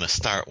one, I'm going to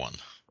start one.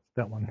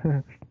 That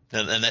one.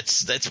 and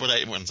that's what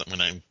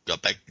when I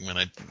got back, when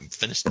I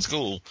finished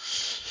school,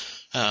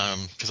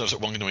 because I was at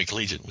Wanganui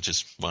Collegiate, which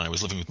is why I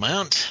was living with my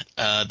aunt.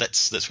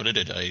 That's what I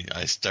did.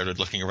 I started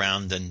looking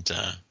around, and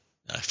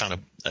I found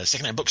a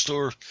secondhand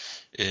bookstore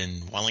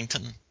in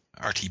Wellington,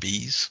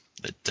 RTB's,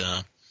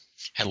 that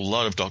had a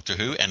lot of Doctor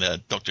Who and a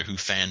Doctor Who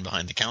fan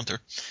behind the counter.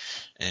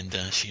 And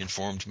she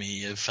informed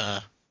me of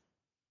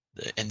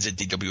the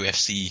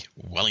NZDWFC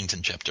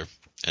Wellington chapter,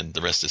 and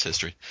the rest is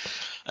history.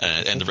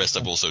 And the rest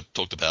I've also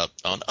talked about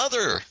on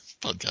other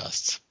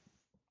podcasts.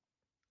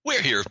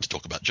 We're here to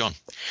talk about John.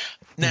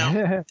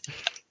 Now,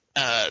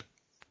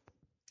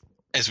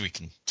 as we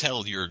can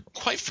tell, you're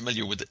quite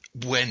familiar with it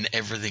when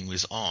everything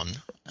was on.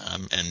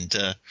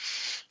 And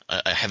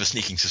I have a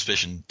sneaking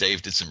suspicion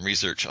Dave did some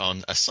research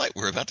on a site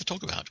we're about to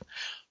talk about,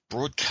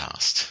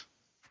 Broadcast.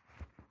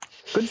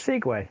 Good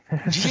segue.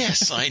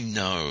 Yes, I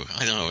know.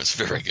 It's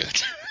very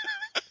good.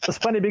 It's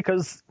funny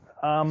because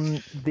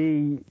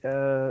the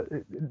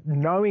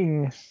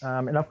knowing,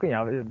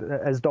 and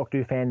as Doctor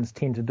Who fans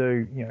tend to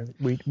do,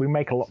 we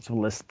make lots of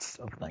lists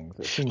of things.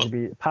 It seems to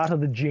be part of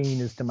the gene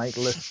is to make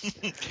lists.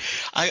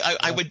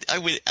 I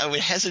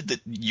would hazard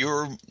that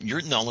your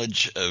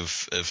knowledge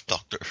of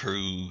Doctor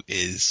Who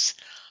is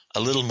a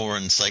little more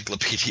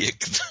encyclopedic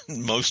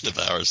than most of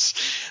ours,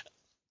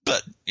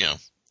 but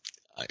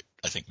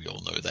I think we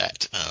all know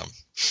that.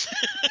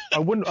 I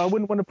wouldn't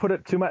want to put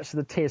it too much to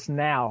the test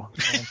now.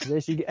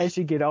 As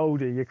you get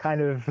older, you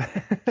kind of.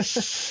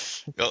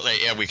 Well,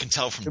 yeah, we can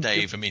tell from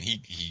Dave. I mean,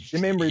 he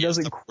memory he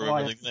doesn't has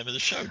quite. the name of the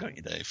show, don't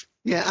you, Dave?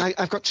 Yeah,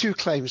 I've got two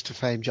claims to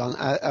fame, John.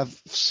 I've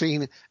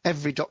seen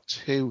every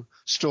Doctor Who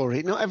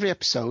story, not every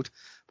episode,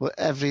 but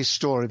every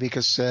story,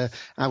 because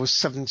I was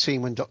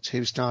 17 when Doctor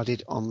Who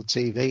started on the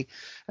TV,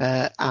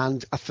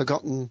 and I've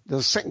forgotten.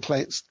 The second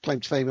claim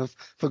to fame, I've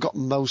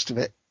forgotten most of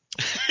it.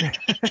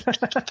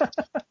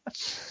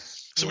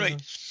 So,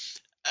 right.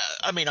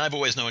 I mean, I've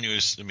always known you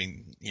as,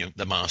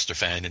 the master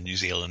fan in New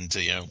Zealand,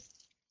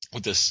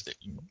 with this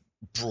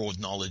broad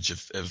knowledge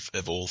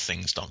of all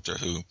things Doctor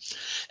Who.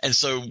 And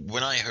so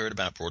when I heard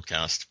about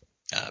Broadcast,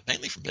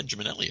 mainly from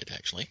Benjamin Elliott,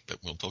 actually, but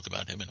we'll talk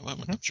about him in a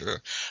moment, I'm sure,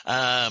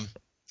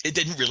 it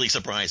didn't really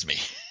surprise me.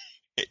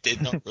 It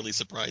did not really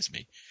surprise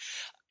me.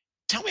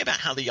 Tell me about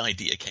how the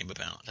idea came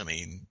about. I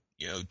mean,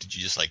 did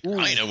you just I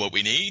know what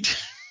we need?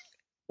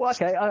 Well,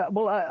 okay.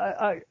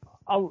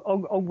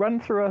 I'll run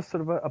through a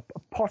sort of a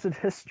potted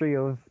history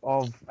of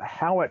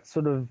how it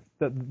sort of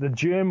the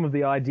germ of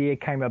the idea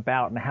came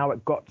about and how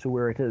it got to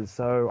where it is.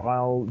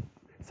 So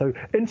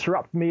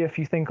interrupt me if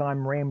you think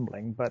I'm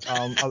rambling, but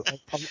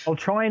I'll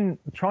try and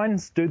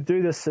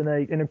do this in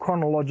a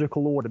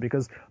chronological order,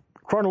 because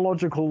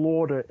chronological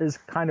order is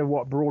kind of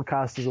what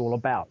Broadcast is all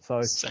about. So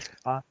it's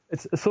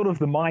sort of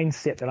the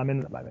mindset that I'm in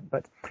at the moment,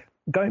 but.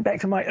 Going back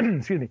to my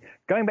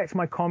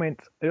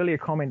earlier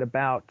comment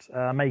about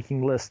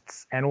making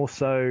lists, and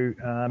also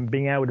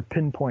being able to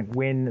pinpoint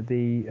when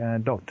the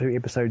Doctor Who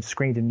episode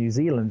screened in New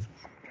Zealand,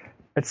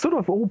 it's sort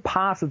of all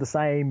part of the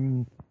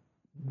same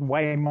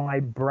way my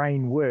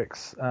brain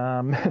works,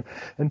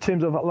 in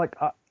terms of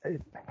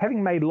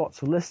having made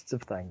lots of lists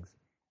of things,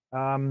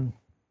 and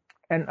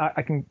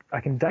I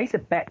can date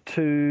it back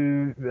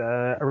to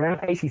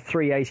around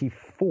 83,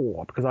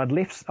 84, because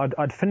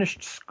I'd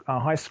finished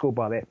high school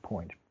by that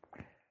point.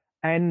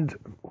 And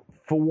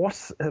for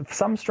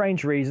some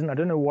strange reason, I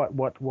don't know what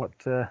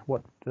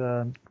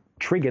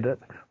triggered it,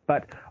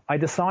 But I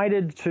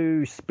decided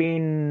to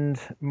spend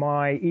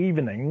my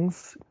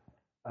evenings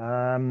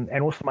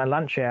and also my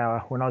lunch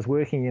hour when I was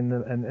working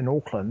in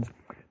Auckland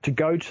to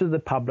go to the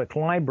public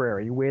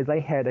library where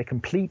they had a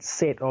complete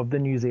set of the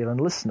New Zealand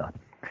Listener.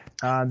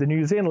 The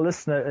New Zealand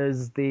Listener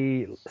is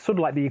the sort of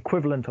like the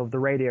equivalent of the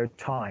Radio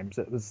Times.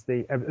 It was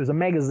a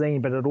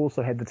magazine, but it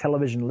also had the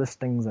television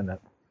listings in it.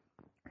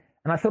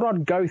 And I thought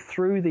I'd go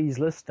through these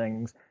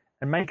listings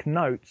and make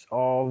notes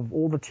of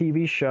all the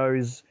TV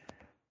shows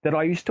that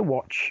I used to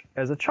watch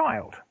as a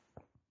child.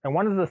 And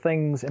one of the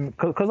things,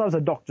 because I was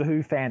a Doctor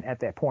Who fan at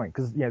that point,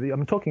 because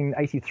I'm talking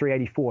 83,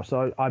 84,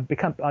 so I've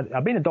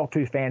been a Doctor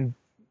Who fan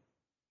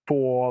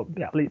for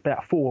at least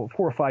about 4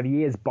 or 5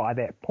 years by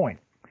that point.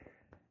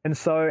 And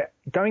so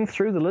going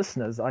through the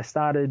listeners, I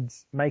started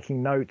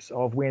making notes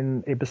of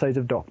when episodes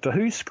of Doctor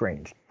Who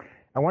screened.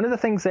 And one of the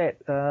things that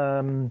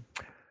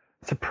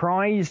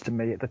surprised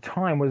me at the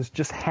time was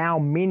just how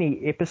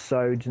many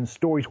episodes and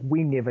stories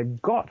we never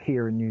got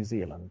here in New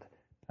Zealand.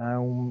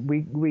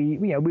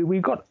 We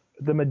got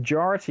the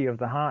majority of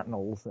the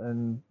Hartnells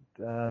and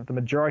the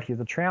majority of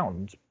the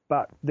Troutons,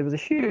 but there was a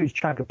huge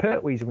chunk of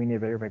Pertwees we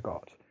never ever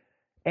got.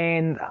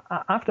 And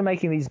after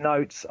making these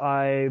notes,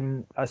 I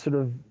sort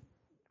of,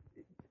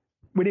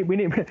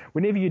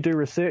 whenever you do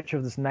research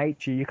of this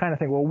nature, you kind of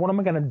think, well, what am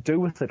I going to do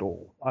with it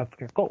all? I've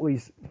got all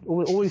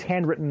these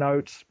handwritten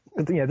notes.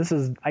 This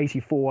is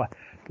 84.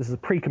 This is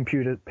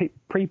pre-computer,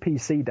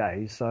 pre-PC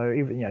days, so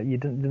you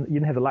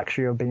didn't have the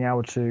luxury of being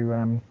able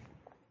to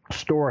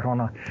store it on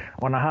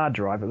a hard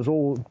drive. It was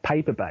all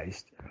paper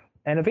based.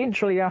 And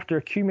eventually, after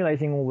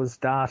accumulating all this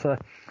data,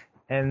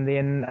 and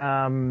then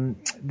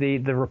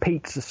the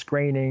repeats, the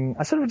screening,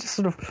 I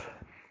sort of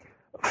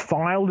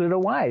filed it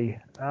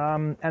away.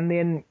 And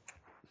then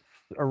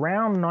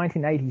around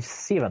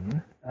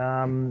 1987,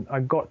 I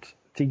got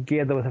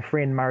together with a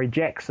friend, Murray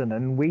Jackson,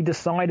 and we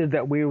decided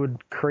that we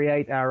would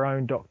create our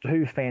own Doctor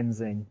Who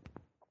fanzine.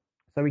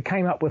 So we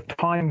came up with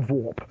Time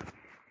Warp.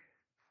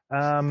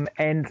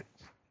 And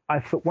I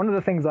thought one of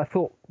the things I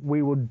thought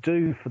we would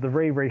do for the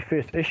very, very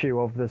first issue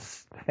of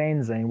this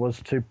fanzine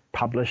was to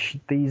publish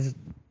these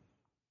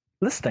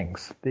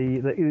listings,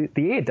 the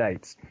air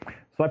dates.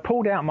 So I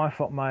pulled out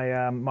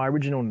my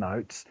original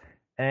notes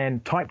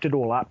and typed it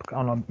all up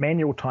on a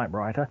manual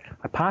typewriter.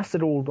 I passed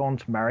it all on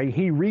to Murray.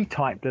 He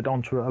retyped it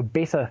onto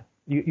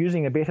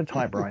using a better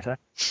typewriter.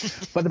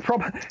 But the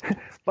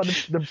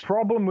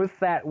problem with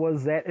that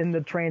was that in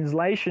the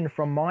translation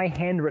from my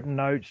handwritten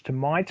notes to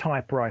my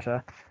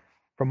typewriter,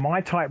 from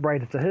my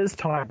typewriter to his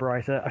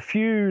typewriter, a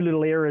few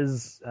little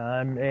errors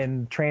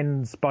and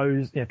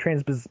transposed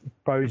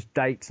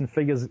dates and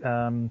figures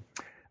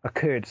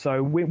occurred.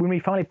 So when we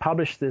finally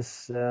published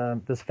this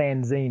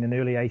fanzine in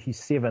early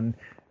 '87,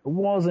 it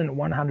wasn't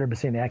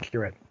 100%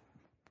 accurate.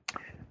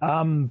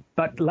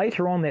 But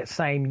later on that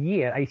same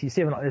year,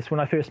 '87, that's when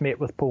I first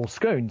met with Paul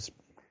Scoons.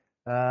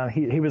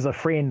 He was a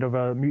friend of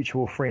a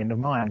mutual friend of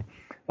mine,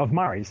 of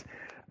Murray's.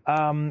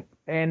 And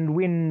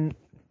when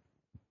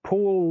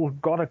Paul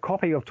got a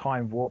copy of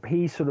Time Warp,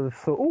 he sort of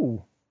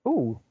thought,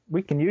 oh,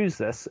 we can use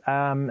this.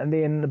 And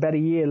then about a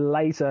year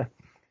later,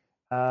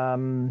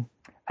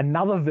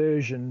 another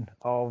version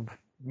of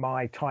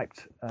my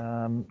typed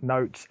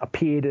notes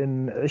appeared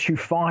in issue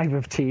 5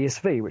 of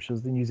TSV, which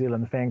was the New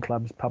Zealand Fan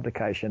Club's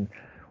publication,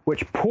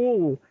 which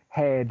Paul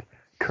had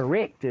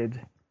corrected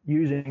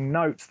using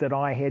notes that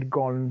I'd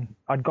gone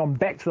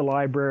back to the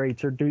library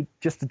to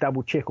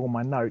double check all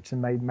my notes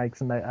and make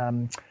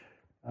some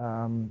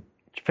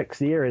fix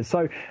the errors.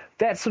 So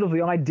that's sort of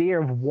the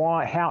idea of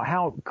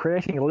how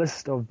creating a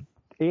list of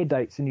air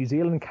dates in New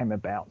Zealand came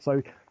about.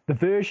 So the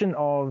version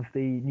of the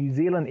New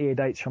Zealand air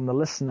dates from the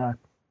listener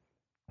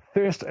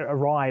first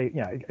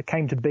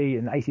came to be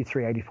in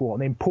 83, 84.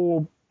 And then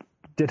Paul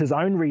did his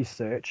own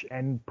research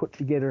and put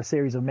together a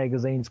series of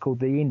magazines called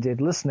the NZ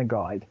Listener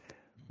Guide,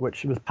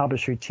 which was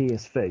published through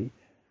TSV,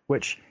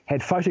 which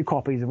had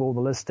photocopies of all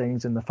the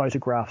listings and the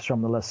photographs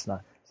from the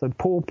listener. So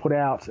Paul put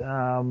out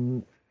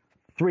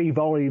 3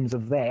 volumes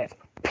of that,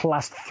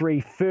 plus 3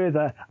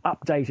 further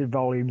updated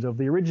volumes of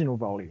the original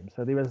volume.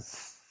 So there were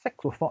 6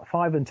 or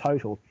 5 in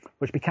total,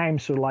 which became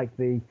sort of like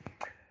the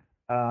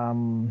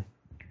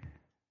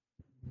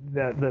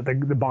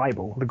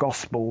Bible, the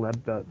Gospel,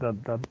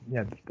 the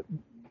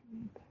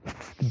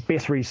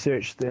best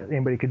research that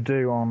anybody could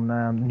do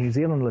on New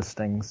Zealand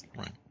listings.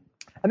 Right.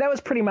 And that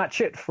was pretty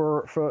much it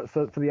for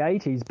the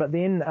 80s. But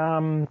then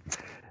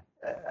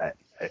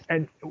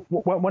and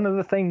one of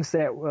the things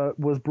that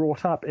was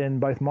brought up in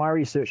both my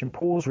research and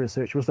Paul's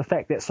research was the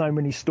fact that so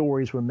many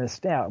stories were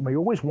missed out. And we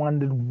always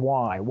wondered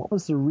why. What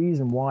was the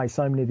reason why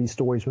so many of these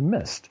stories were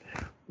missed?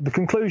 The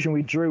conclusion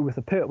we drew with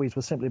the Pertwees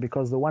was simply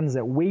because the ones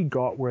that we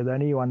got were the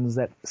only ones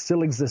that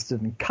still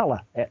existed in colour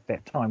at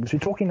that time. Because we're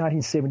talking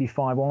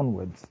 1975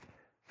 onwards.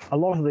 A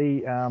lot of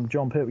the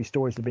John Pertwee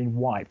stories have been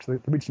wiped. The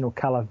original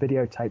colour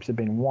videotapes have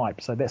been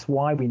wiped. So that's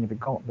why we never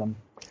got them.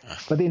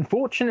 But then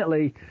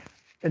fortunately,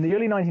 in the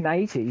early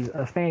 1980s,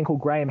 a fan called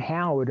Graham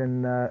Howard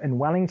in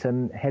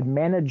Wellington had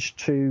managed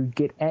to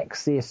get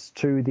access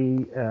to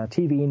the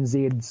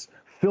TVNZ's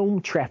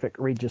film traffic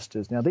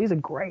registers. Now, these are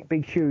great,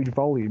 big, huge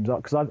volumes,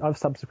 because I've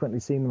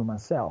subsequently seen them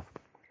myself.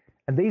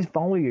 And these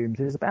volumes,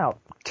 there's about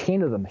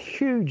 10 of them,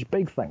 huge,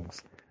 big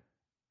things.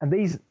 And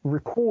these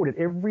recorded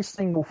every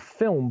single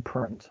film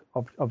print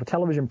of a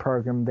television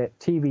program that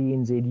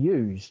TVNZ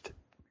used.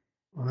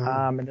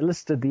 Wow. And it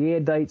listed the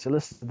air dates, it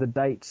listed the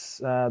dates,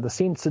 the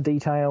censor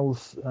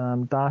details,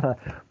 data.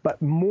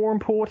 But more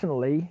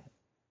importantly,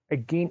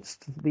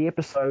 against the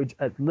episodes,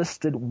 it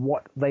listed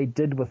what they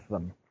did with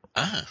them.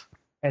 Ah.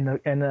 And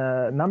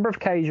a number of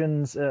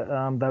occasions,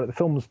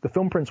 the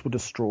film prints were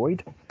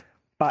destroyed,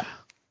 but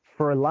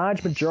for a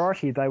large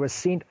majority, they were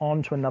sent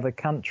on to another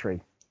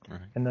country.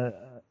 Right.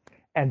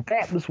 And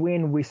that was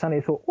when we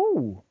suddenly thought,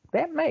 oh,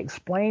 that may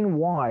explain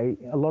why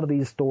a lot of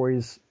these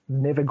stories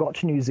never got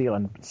to New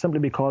Zealand, simply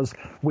because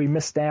we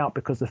missed out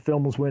because the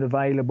films weren't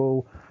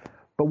available.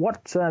 But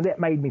what that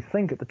made me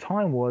think at the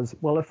time was,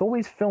 well, if all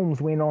these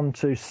films went on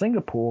to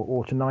Singapore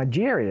or to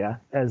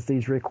Nigeria, as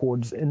these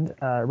records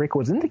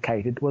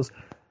indicated, was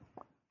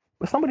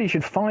somebody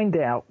should find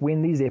out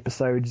when these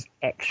episodes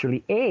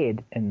actually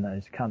aired in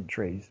those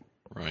countries.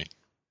 Right.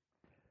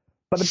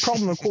 But the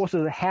problem, of course,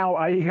 is how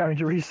are you going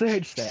to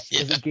research that?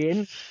 Because,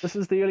 again, this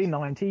is the early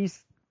 90s.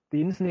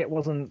 The internet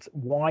wasn't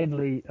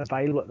widely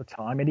available at the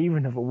time, and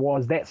even if it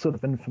was, that sort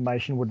of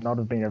information would not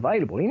have been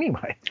available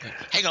anyway.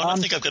 Hang on, I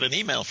think I've got an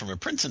email from a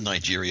prince in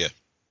Nigeria.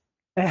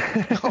 But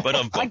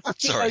I get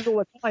those all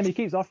the time. He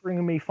keeps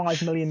offering me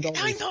 $5 million.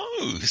 I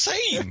know,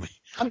 same.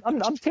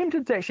 I'm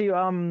tempted to actually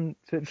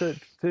to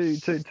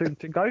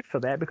go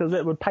for that, because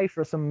it would pay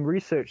for some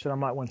research that I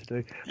might want to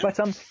do. Yeah. But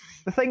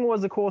the thing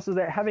was, of course, is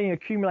that having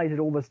accumulated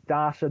all this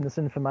data and this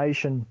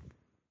information,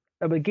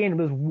 again, it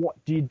was what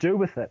do you do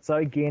with it? So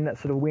again, it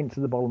sort of went into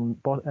the bottom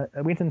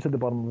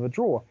of a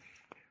drawer.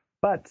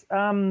 But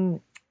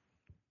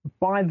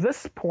by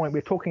this point,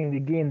 we're talking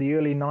again the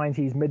early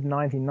 90s, mid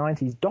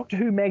 1990s. Doctor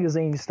Who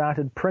magazine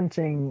started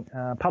publishing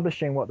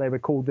what they were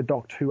called the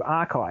Doctor Who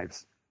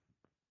archives.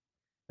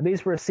 And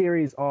these were a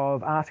series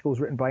of articles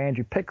written by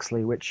Andrew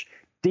Pixley, which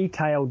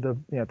detailed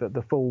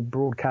the full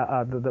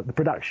broadcast, the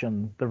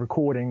production, the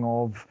recording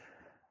of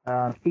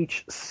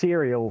each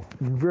serial,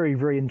 very,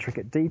 very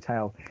intricate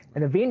detail.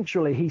 And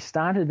eventually he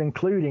started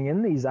including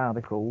in these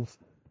articles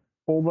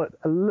all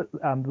the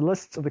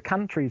lists of the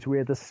countries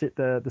where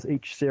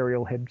each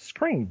serial had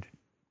screened.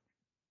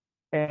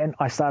 And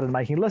I started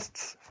making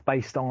lists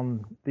based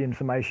on the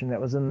information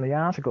that was in the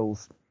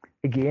articles.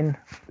 Again,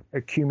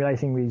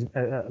 accumulating these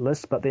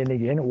lists, but then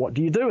again, what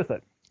do you do with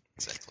it?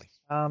 Exactly.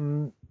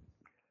 So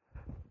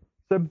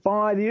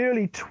by the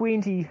early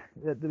 2000s,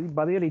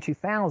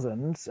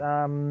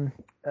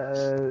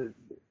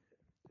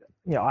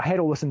 I had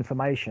all this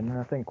information, and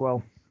I think,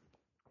 well,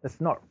 it's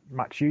not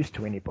much use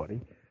to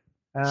anybody.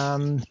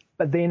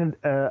 But then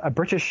a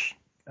British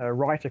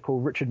writer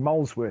called Richard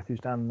Molesworth, who's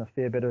done a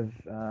fair bit of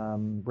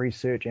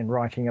research and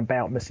writing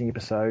about missing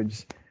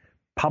episodes,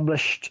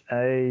 published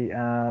a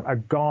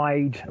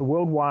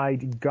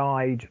worldwide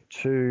guide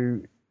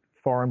to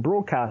foreign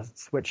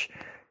broadcasts, which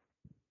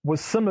was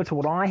similar to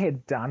what I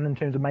had done in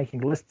terms of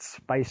making lists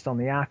based on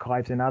the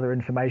archives and other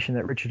information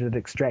that Richard had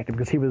extracted,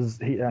 because he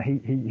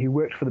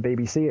worked for the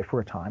BBC for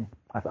a time,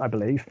 I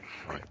believe.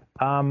 Right.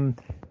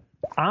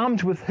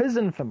 Armed with his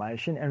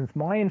information and with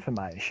my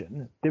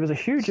information, there was a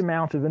huge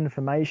amount of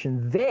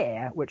information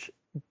there which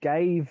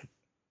gave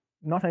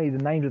not only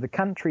the names of the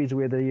countries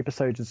where the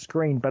episodes are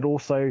screened, but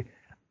also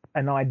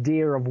an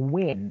idea of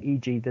when,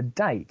 e.g. the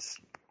dates.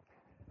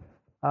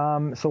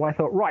 So I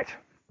thought, right,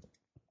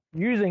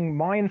 using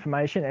my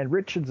information and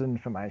Richard's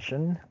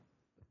information,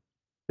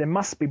 there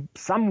must be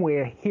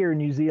somewhere here in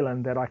New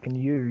Zealand that I can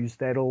use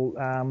that'll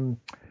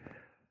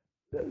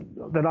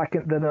that I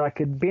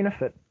could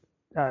benefit.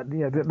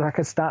 That I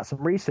could start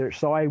some research.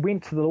 So I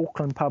went to the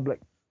Auckland Public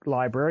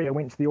Library. I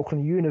went to the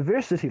Auckland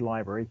University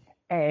Library,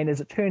 and as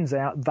it turns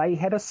out, they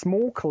had a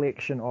small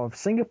collection of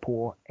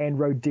Singapore and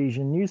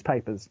Rhodesian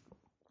newspapers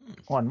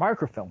on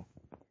microfilm.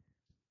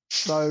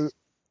 So,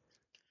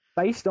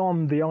 based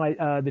on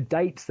the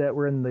dates that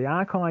were in the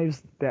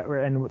archives that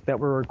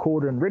were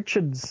recorded in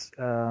Richard's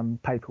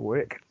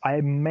paperwork, I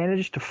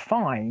managed to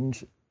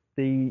find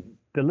the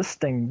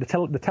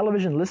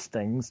television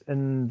listings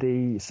in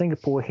the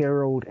Singapore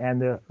Herald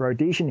and the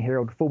Rhodesian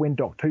Herald for when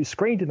Doctor Who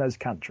screened in those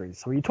countries.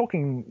 So you're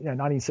talking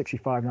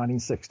 1965,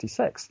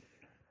 1966.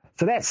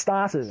 So that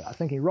started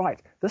thinking,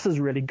 right, this is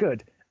really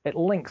good. It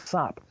links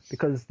up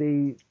because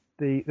the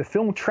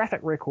film traffic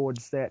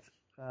records that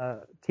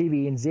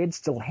TVNZ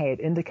still had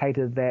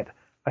indicated that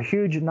a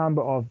huge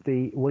number of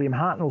the William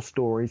Hartnell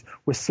stories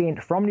were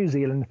sent from New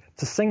Zealand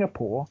to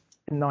Singapore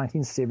in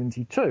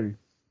 1972.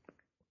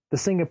 The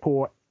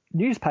Singapore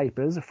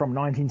newspapers from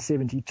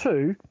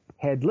 1972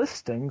 had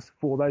listings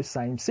for those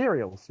same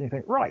serials. And you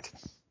think, right,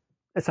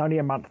 it's only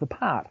a month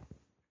apart.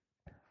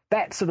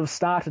 That sort of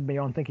started me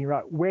on thinking,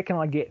 right, where can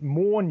I get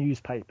more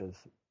newspapers?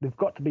 There've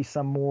got to be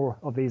some more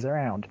of these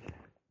around.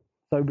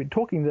 So we're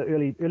talking the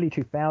early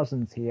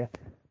 2000s here.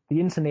 The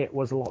internet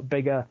was a lot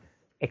bigger.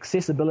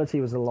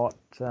 Accessibility was a lot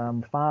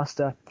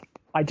faster.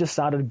 I just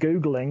started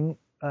Googling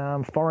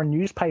foreign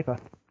newspaper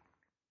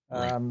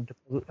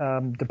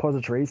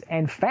depositories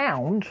and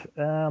found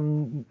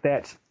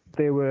that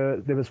there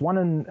was one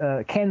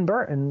in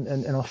Canberra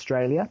in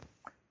Australia.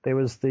 There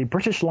was the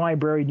British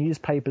Library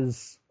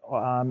newspapers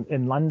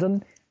in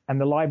London and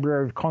the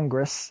Library of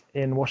Congress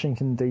in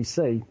Washington,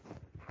 D.C.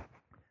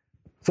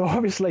 So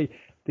obviously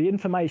the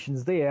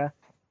information's there,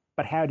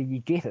 but how do you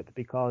get it?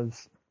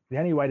 Because the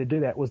only way to do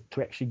that was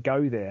to actually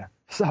go there.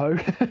 So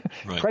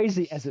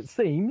crazy as it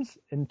seems,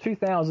 in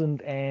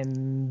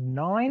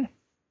 2009,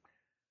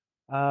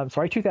 when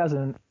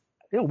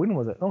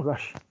was it? Oh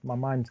gosh, my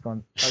mind's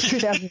gone.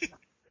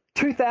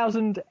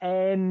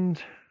 2009.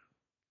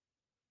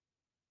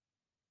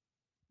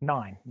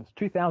 It was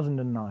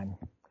 2009.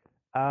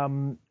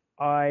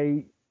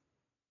 I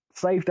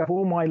saved up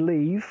all my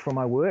leave from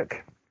my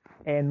work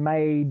and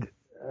made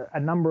a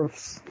number of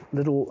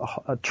little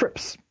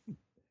trips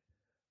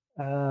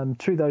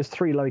to those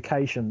 3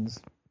 locations,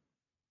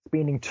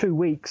 spending 2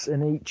 weeks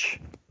in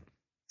each,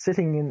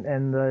 sitting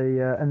in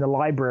the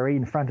library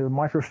in front of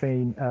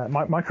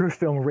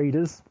microfilm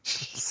readers,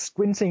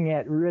 squinting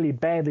at really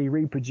badly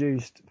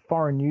reproduced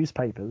foreign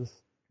newspapers,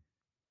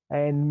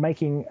 and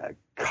making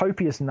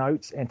copious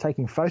notes and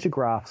taking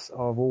photographs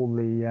of all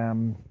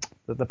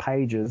the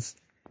pages.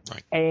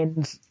 Right.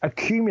 And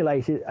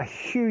accumulated a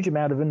huge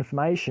amount of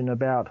information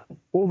about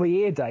all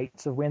the air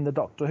dates of when the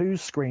Doctor Who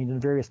screened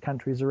in various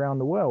countries around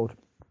the world.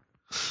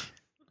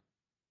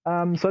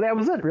 So that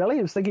was it, really.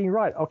 I was thinking,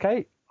 right,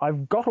 okay,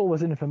 I've got all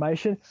this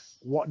information.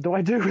 What do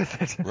I do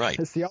with it? Right.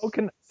 It's the old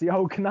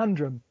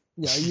conundrum.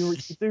 You know,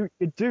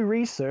 you do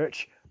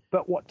research,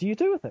 but what do you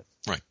do with it?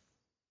 Right.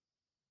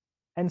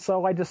 And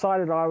so I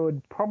decided I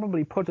would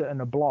probably put it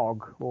in a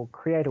blog or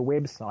create a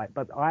website,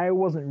 but I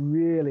wasn't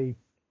really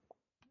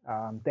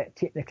that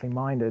technically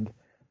minded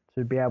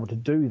to be able to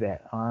do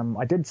that.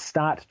 I did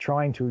start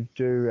trying to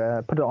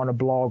put it on a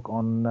blog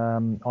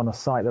on a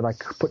site that I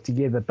could put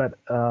together, but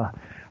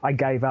I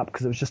gave up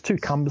because it was just too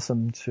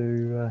cumbersome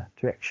to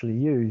actually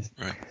use.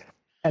 Right.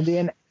 And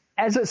then,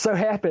 as it so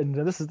happened,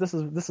 and this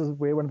is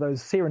where one of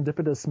those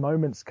serendipitous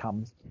moments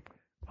comes.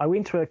 I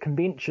went to a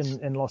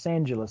convention in Los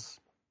Angeles.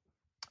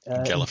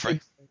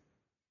 Gallifrey.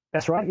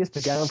 That's right. Yes,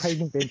 the Gallifrey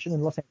convention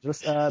in Los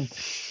Angeles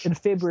in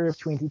February of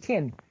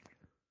 2010.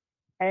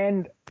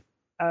 And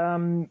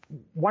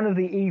one of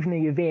the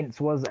evening events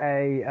was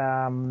they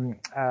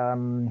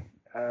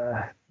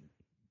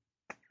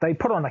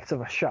put on a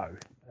sort of a show,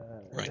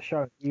 a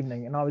show in the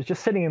evening, and I was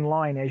just sitting in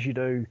line as you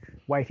do,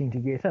 waiting to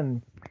get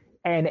in.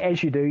 And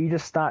as you do, you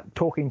just start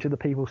talking to the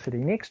people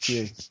sitting next to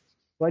you.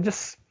 So I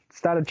just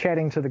started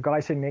chatting to the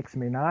guy sitting next to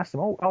me and I asked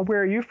him, oh,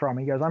 where are you from?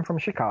 He goes, I'm from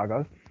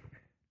Chicago.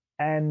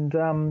 And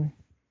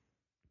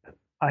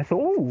I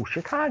thought, oh,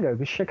 Chicago,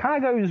 because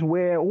Chicago is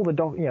where all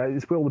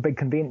it's where all the big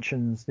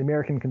conventions, the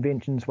American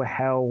conventions were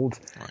held.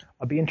 Right.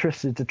 I'd be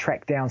interested to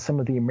track down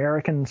some of the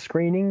American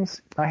screenings.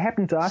 I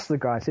happened to ask the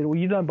guy, I said, well,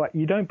 you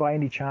don't by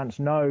any chance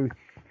know,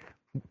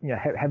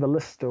 have a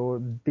list or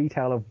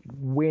detail of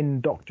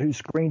when Doctor Who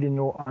screened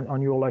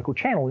on your local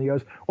channel? And he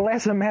goes, well,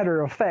 as a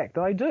matter of fact,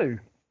 I do.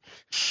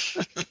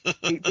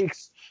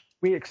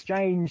 We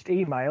exchanged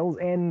emails,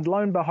 and lo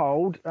and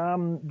behold,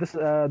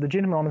 the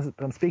gentleman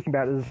I'm speaking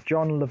about is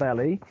John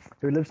Lavallee,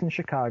 who lives in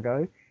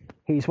Chicago.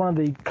 He's one of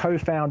the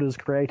co-founders,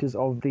 creators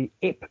of the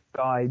EP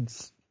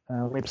Guides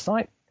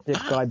website,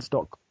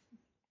 epguides.com.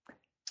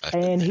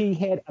 And he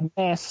had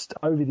amassed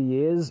over the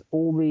years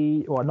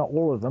not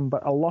all of them,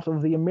 but a lot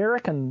of the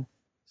American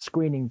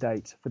screening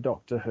dates for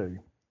Doctor Who.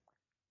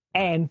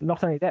 And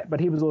not only that, but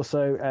he was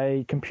also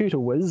a computer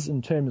whiz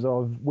in terms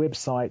of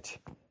website.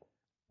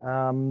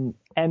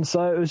 And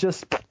so it was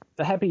just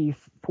a happy,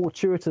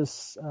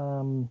 fortuitous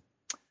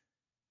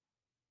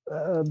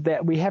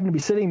that we happened to be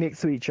sitting next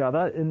to each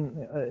other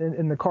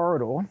in the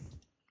corridor.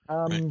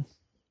 Right.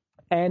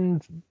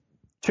 And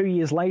 2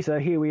 years later,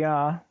 here we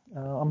are.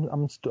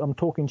 I'm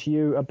talking to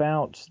you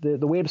about the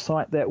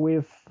website that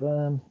we've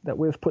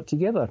put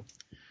together,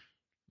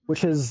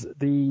 which is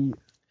the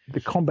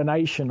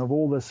combination of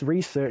all this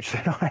research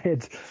that I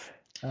had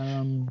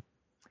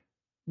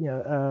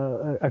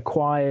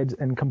acquired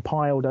and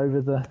compiled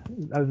over the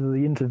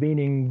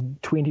intervening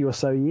 20 or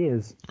so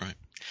years. Right.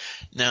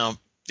 Now,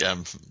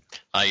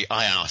 I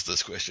asked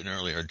this question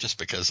earlier just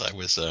because I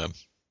was a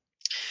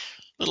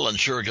little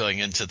unsure going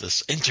into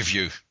this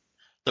interview.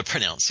 The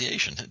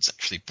pronunciation, it's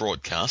actually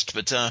broadcast,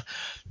 but the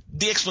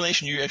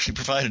explanation you actually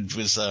provided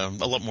was a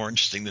lot more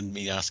interesting than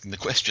me asking the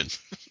question.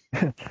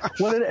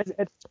 Well,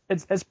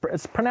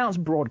 it's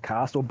pronounced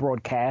broadcast or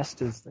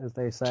broadcast, as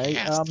they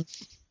say.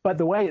 But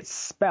the way it's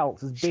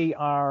spelt is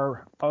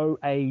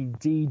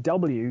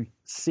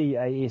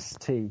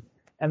BROADWCAST.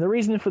 And the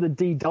reason for the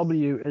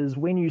DW is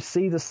when you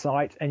see the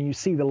site and you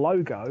see the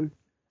logo,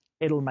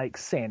 it'll make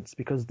sense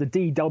because the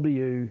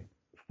DW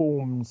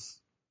forms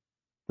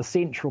the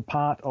central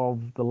part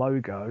of the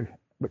logo,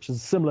 which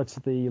is similar to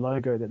the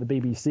logo that the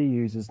BBC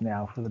uses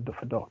now for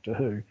Doctor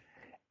Who.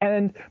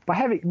 And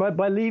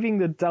by leaving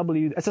the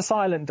W, it's a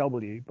silent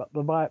W, but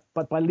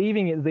by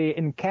leaving it there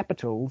in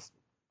capitals,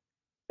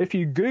 if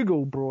you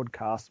Google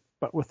broadcast,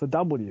 but with the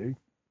W,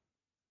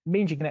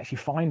 means you can actually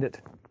find it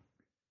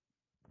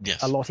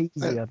a lot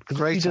easier.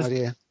 Great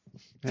idea.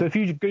 So if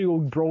you Google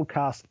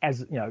broadcast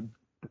as,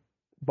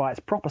 by its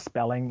proper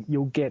spelling,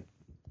 you'll get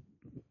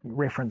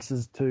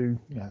references to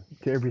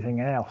everything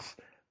else.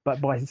 But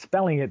by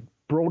spelling it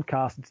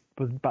broadcast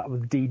with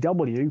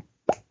DW,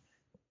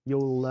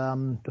 you'll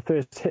the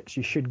first hits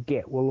you should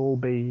get will all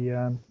be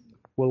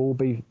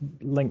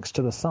links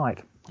to the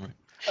site. Right.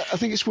 I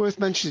think it's worth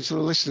mentioning to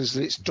the listeners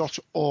that it's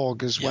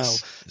 .org as well,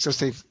 because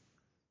they've.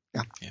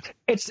 Yeah.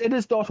 It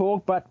is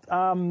 .org, but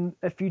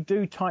if you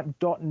do type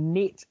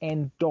 .net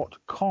and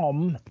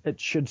 .com, it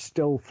should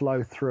still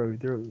flow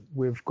through.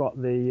 We've got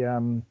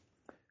the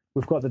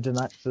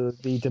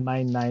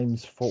domain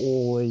names for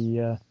all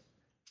the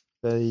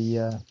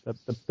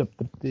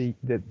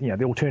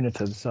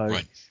alternatives. So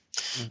right.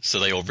 So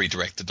they all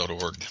redirect to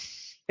 .org.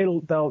 They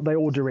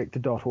all direct to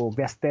 .org.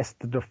 That's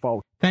the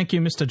default. Thank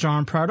you, Mr.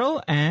 John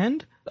Prattle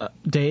and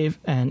Dave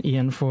and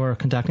Ian for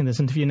conducting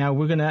this interview. Now,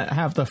 we're going to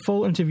have the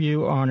full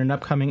interview on an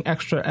upcoming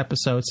extra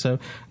episode, so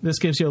this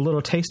gives you a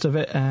little taste of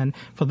it. And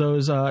for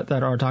those that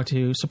are Doctor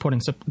Who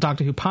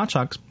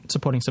Podshock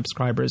supporting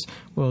subscribers,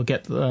 we'll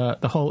get the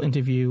whole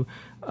interview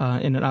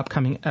in an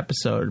upcoming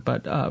episode.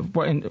 But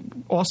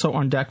also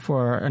on deck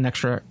for an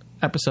extra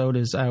episode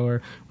is our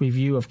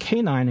review of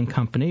K9 and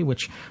Company,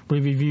 which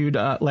we reviewed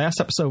last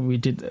episode. We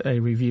did a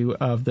review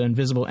of The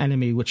Invisible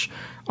Enemy, which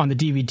on the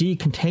DVD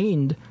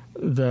contained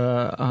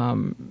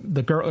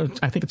the girl.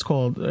 I think it's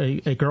called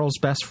a Girl's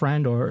Best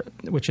Friend,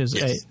 which was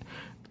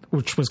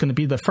going to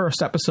be the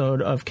first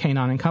episode of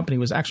K9 and Company. It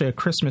was actually a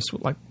Christmas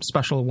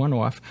special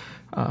one-off,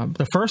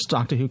 the first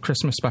Doctor Who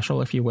Christmas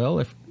special, if you will,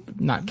 if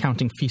not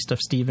counting Feast of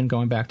Stephen,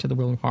 going back to the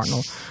William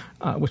Hartnell,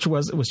 which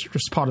was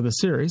just part of the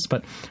series,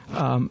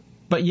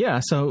 But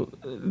yeah, so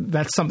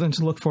that's something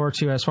to look forward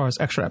to as far as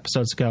extra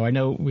episodes go. I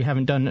know we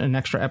haven't done an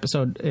extra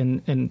episode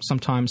in some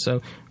time,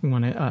 so we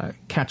want to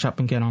catch up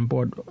and get on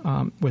board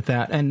with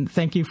that. And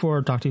thank you for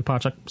Doctor Who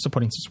Podshock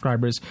supporting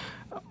subscribers,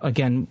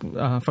 again,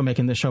 for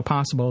making this show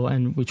possible.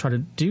 And we try to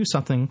do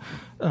something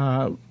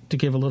to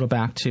give a little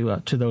back to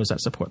those that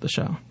support the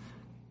show.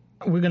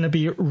 We're going to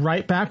be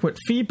right back with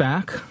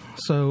feedback,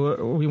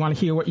 so we want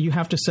to hear what you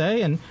have to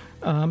say, and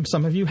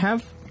some of you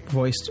have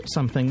voiced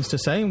some things to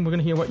say, and we're going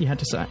to hear what you had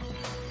to say.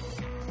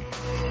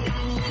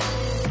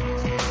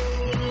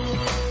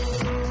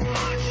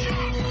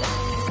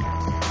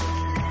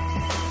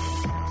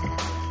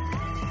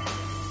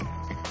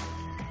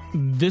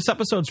 This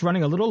episode's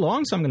running a little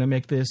long, so I'm going to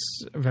make this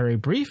very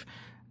brief.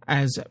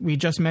 As we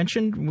just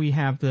mentioned, we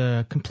have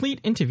the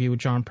complete interview with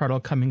John Prattle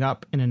coming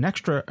up in an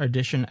extra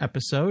edition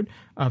episode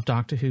of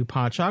Doctor Who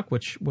Podshock,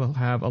 which will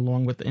have,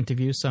 along with the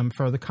interview, some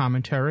further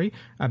commentary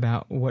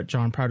about what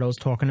John Prattle is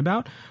talking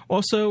about.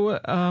 Also,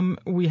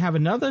 we have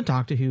another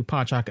Doctor Who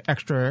Podshock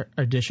extra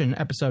edition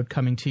episode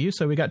coming to you.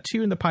 So we got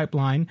 2 in the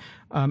pipeline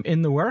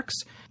in the works.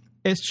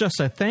 It's just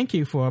a thank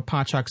you for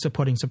Podshock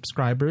supporting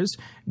subscribers.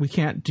 We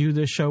can't do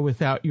this show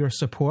without your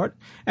support.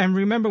 And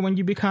remember, when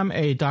you become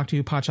a Doctor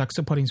Who Podshock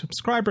supporting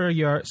subscriber,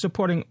 you're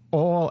supporting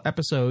all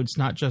episodes,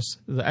 not just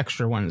the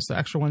extra ones. The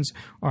extra ones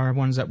are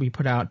ones that we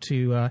put out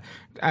to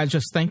as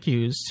just thank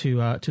yous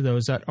to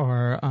those that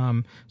are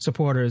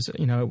supporters.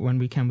 When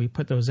we can, we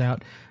put those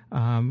out.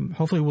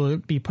 Hopefully, we'll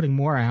be putting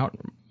more out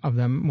of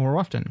them more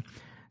often.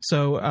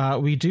 So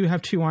we do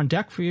have 2 on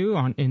deck for you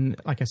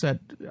like I said,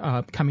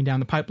 coming down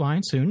the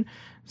pipeline soon.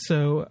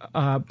 So,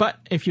 but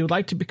if you'd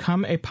like to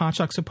become a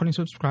Podshock supporting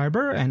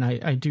subscriber, and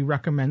I do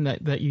recommend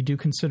that you do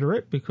consider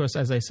it, because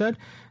as I said,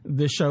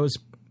 this show is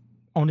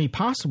only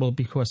possible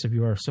because of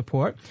your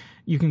support.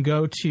 You can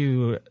go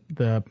to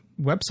the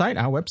website,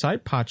 our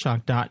website,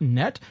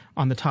 podshock.net.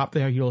 On the top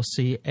there, you'll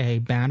see a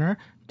banner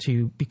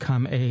to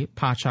become a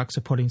Podshock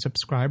supporting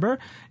subscriber.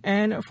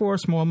 And for a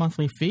small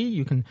monthly fee,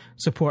 you can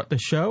support the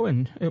show,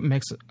 and it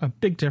makes a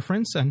big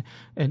difference. And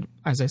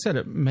as I said,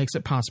 it makes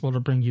it possible to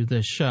bring you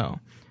this show.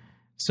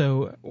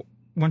 So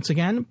once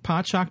again,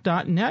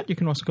 podshock.net. You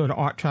can also go to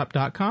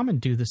arttrap.com and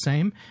do the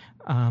same.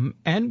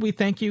 And we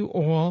thank you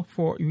all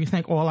we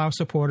thank all our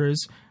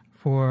supporters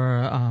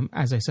for,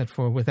 as I said,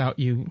 without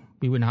you,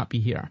 we would not be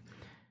here.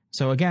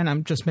 So again,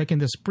 I'm just making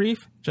this brief.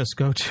 Just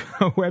go to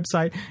our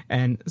website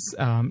and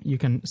you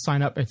can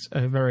sign up. It's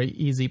a very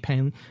easy,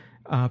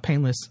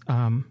 painless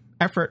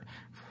effort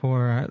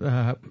for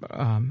a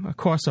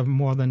cost of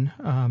more than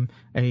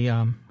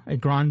a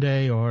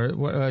grande or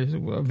a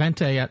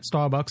venti at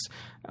Starbucks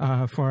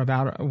for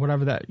about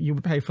whatever that you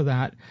would pay for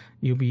that.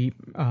 You'll be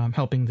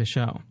helping the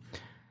show.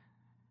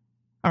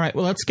 All right,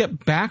 well, let's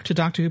get back to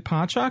Doctor Who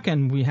Podshock,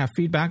 and we have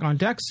feedback on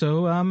deck,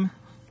 so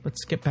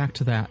let's get back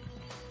to that.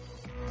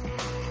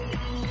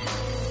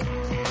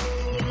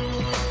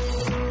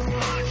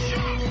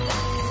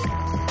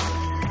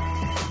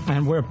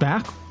 And we're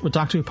back with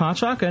Doctor Who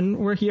Podshock, and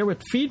we're here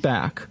with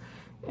feedback.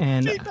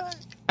 And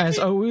as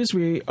always,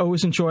 we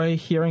always enjoy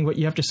hearing what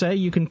you have to say.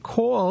 You can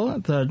call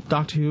the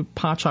Doctor Who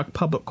Podshock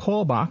public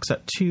call box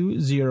at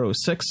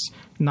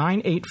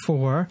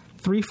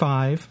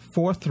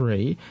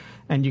 206-984-3543.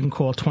 and you can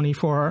call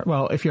 24.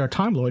 Well, if you're a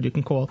Time Lord, you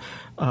can call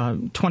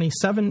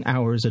 27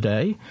 hours a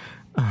day.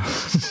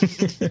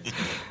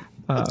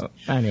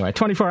 Anyway,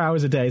 24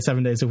 hours a day,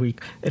 7 days a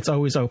week. It's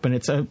always open.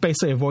 It's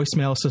basically a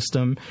voicemail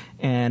system,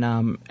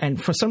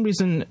 and for some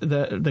reason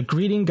the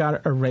greeting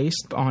got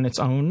erased on its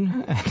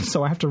own, and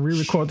so I have to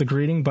re-record the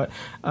greeting. But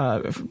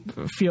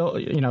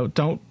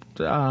don't.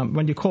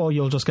 When you call,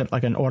 you'll just get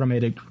like an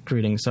automated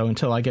greeting. So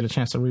until I get a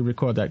chance to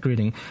re-record that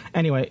greeting,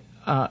 anyway.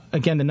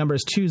 Again, the number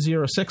is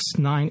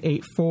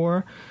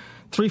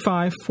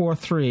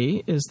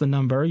 206-984-3543 is the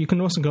number. You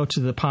can also go to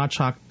the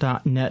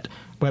podshock.net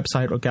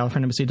website or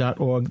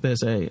gallifreyanembassy.org.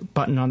 There's a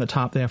button on the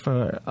top there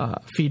for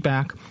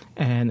feedback,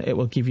 and it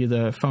will give you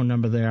the phone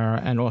number there.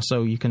 And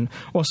also, you can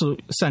also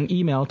send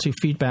email to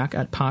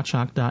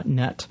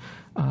feedback@podshock.net.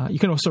 You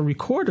can also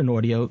record an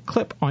audio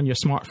clip on your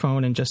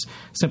smartphone and just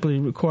simply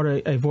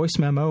record a voice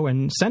memo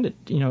and send it.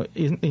 You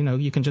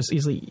can just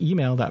easily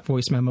email that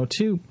voice memo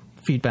to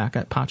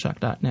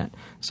feedback@podshock.net.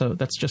 So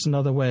that's just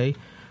another way.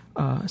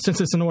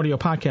 Since it's an audio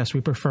podcast,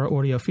 we prefer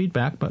audio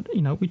feedback, but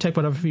we take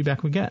whatever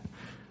feedback we get.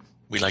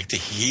 We like to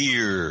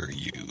hear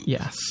you.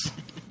 Yes.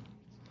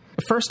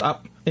 First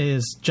up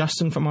is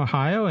Justin from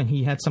Ohio, and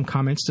he had some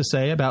comments to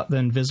say about The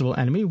Invisible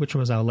Enemy, which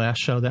was our last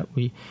show that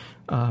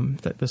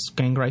that this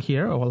gang right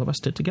here, all of us,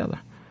 did together.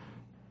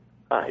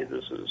 Hi,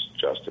 this is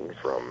Justin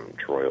from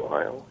Troy,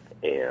 Ohio,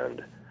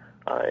 and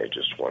I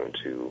just wanted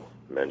to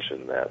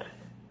mention that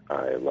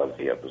I love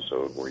the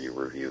episode where you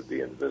reviewed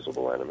The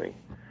Invisible Enemy.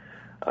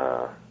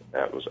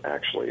 That was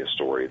actually a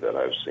story that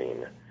I've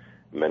seen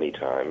many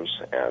times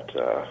at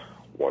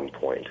one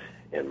point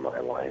in my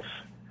life.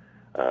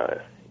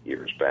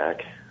 Years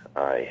back,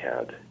 I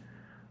had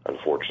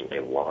unfortunately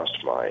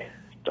lost my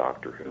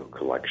Doctor Who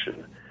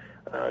collection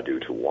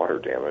due to water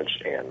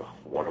damage, and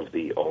one of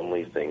the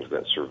only things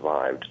that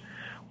survived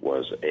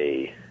was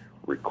a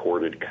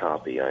recorded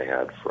copy I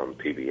had from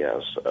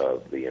PBS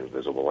of The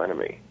Invisible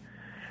Enemy.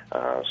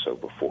 So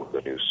before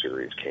the new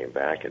series came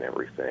back and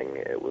everything,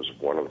 it was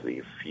one of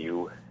the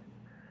few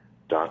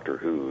Doctor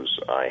Who's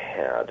I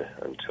had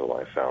until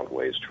I found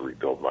ways to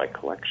rebuild my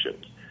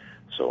collection.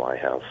 So I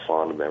have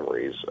fond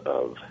memories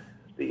of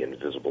The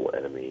Invisible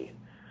Enemy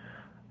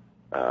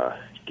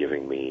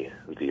giving me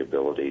the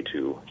ability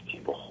to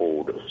keep a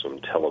hold of some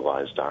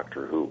televised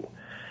Doctor Who.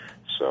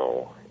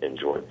 So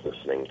enjoyed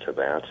listening to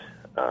that.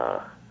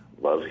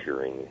 Love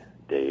hearing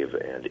Dave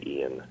and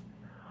Ian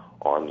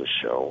on the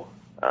show.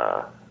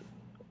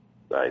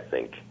 I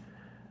think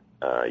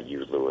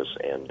you, Lewis,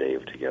 and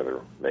Dave together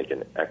make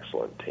an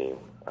excellent team.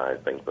 I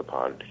think the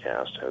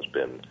podcast has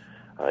been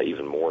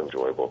even more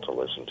enjoyable to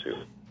listen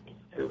to.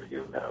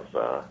 You have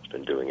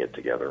been doing it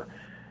together.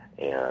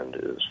 And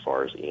as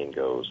far as Ian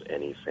goes,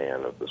 any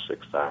fan of the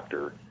Sixth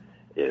Doctor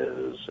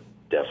is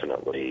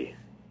definitely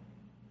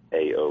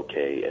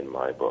A-OK in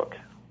my book.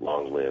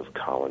 Long live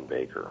Colin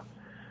Baker.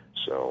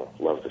 So,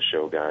 love the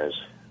show, guys.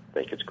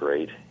 Think it's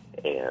great,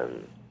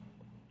 and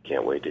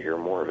can't wait to hear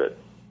more of it.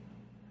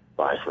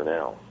 Bye for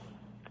now.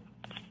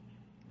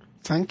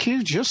 Thank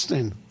you,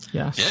 Justin.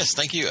 Yes,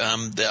 thank you.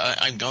 I'm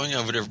going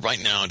over to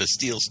right now to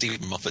steal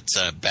Stephen Moffat's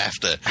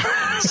BAFTA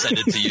and send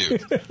it to you.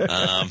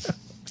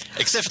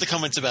 Except for the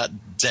comments about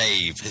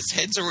Dave. His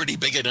head's already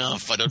big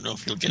enough. I don't know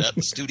if he'll get out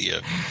the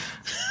studio.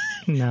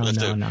 No.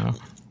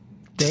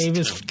 Dave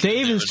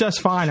is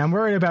just fine. I'm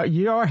worried about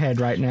your head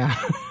right now.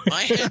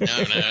 My head?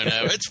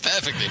 No. It's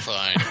perfectly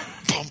fine.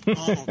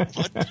 What?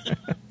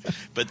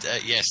 But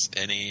yes,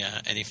 any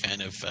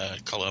fan of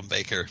Colin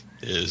Baker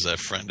is a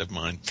friend of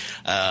mine.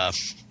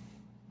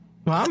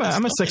 Well,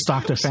 I'm a Sixth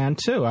Doctor fan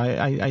too.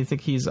 I think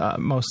he's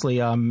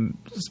mostly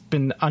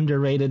been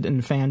underrated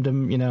in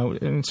fandom,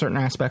 in certain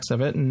aspects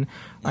of it, and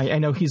I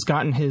know he's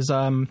gotten his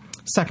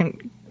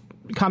second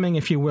coming,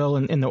 if you will,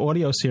 in the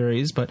audio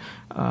series. But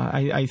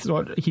I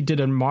thought he did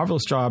a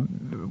marvelous job.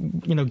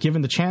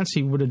 Given the chance,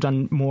 he would have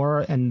done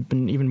more and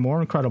been even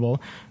more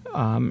incredible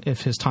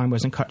if his time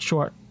wasn't cut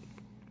short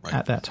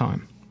at that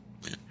time.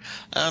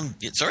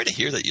 Sorry to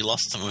hear that you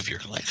lost some of your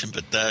collection,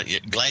 but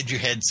glad you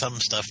had some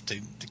stuff to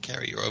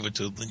carry you over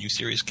till the new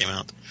series came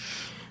out.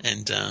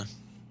 And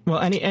well,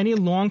 any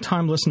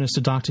long-time listeners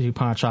to Doctor Who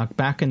Podshock,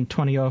 back in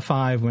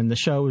 2005 when the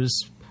show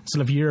was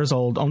instead of years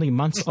old, only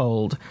months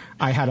old,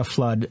 I had a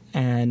flood,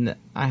 and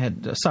I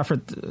had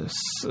suffered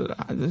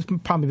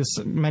probably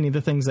many of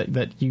the things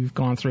that you've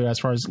gone through as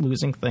far as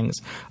losing things.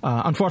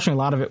 Unfortunately,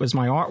 a lot of it was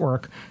my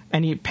artwork.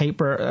 Any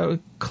paper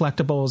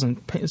collectibles and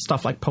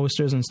stuff like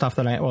posters and stuff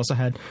that I also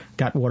had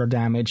got water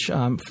damage.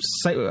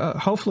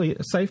 Hopefully,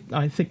 safe.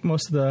 I think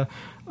most of the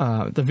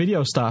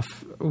video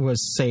stuff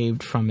was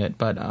saved from it,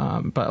 but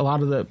a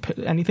lot of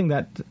anything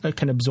that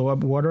can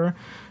absorb water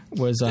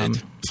was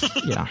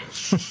yeah.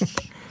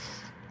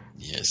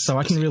 Yes. So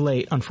I can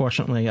relate,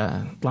 unfortunately.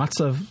 Lots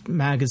of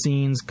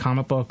magazines,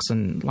 comic books,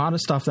 and a lot of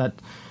stuff that,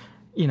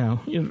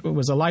 it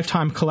was a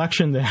lifetime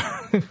collection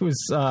there. It was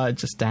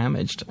just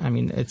damaged. I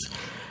mean,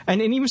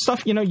 and even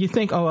stuff, you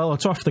think, oh, well,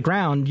 it's off the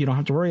ground, you don't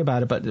have to worry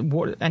about it. But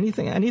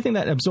anything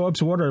that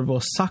absorbs water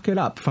will suck it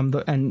up from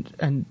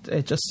and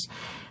it just,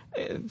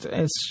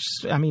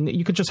 I mean,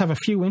 you could just have a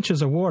few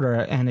inches of water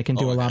and it can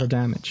do a lot of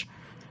damage.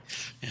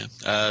 Yeah,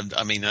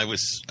 I mean, I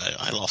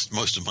lost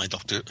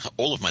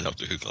all of my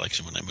Doctor Who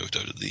collection when I moved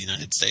out of the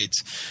United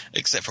States,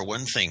 except for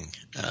one thing.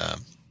 A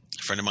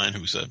friend of mine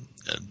who's a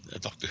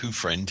Doctor Who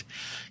friend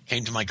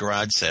came to my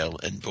garage sale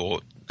and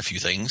bought a few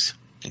things,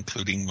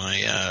 including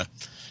my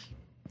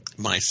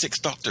my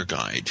Sixth Doctor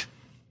guide.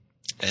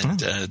 And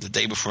the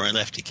day before I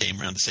left, he came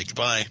around to say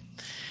goodbye,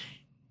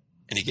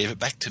 and he gave it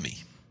back to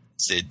me.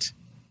 Said,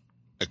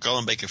 "A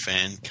Colin Baker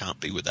fan can't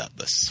be without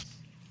this,"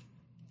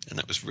 and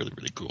that was really,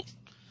 really cool.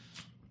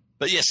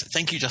 But yes,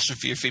 thank you, Justin,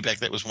 for your feedback.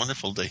 That was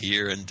wonderful to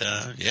hear. And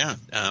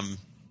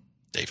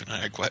Dave and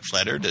I are quite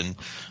flattered, and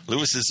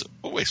Lewis is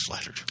always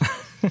flattered.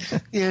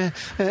 Yeah,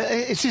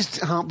 it's just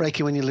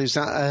heartbreaking when you lose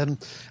that.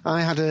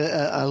 I had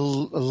a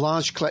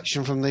large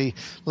collection from the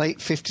late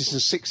 50s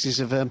and 60s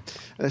of a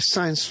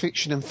science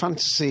fiction and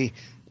fantasy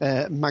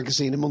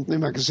magazine, a monthly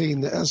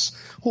magazine that has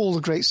all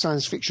the great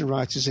science fiction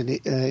writers in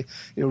it,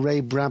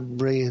 Ray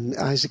Bradbury and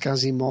Isaac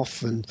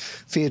Asimov and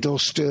Theodore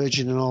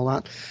Sturgeon and all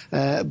that.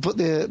 But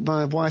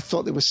my wife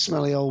thought they were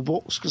smelly old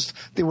books because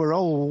they were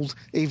old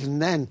even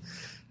then.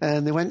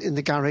 And they went in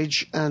the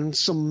garage and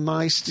some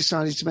mice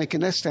decided to make a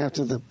nest out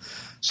of them.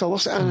 So I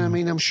lost it, and I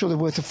mean, I'm sure they're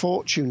worth a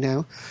fortune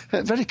now.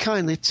 Very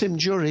kindly, Tim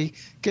Jury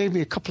gave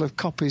me a couple of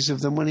copies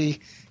of them when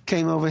he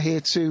came over here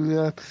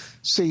to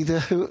see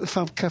the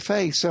Fab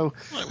Cafe. So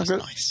I've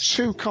got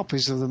 2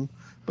 copies of them,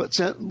 but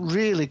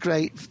really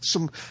great.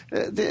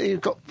 You've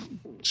got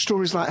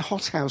stories like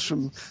Hot House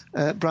from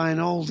Brian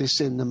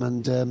Aldiss in them,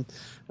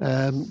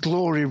 and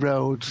Glory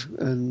Road,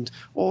 and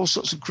all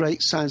sorts of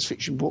great science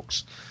fiction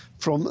books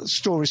from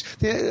stories.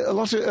 A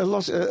lot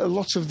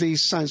of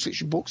these science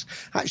fiction books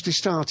actually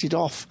started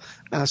off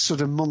as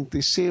sort of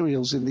monthly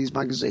serials in these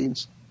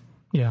magazines.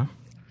 Yeah.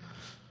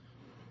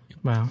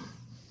 Wow.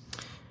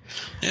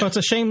 Yeah. Well, it's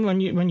a shame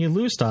when you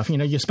lose stuff.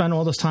 You spend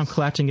all this time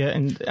collecting it,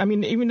 and I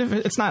mean, even if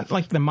it's not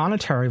like the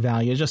monetary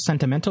value, it's just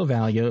sentimental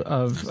value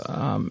of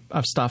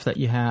stuff that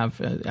you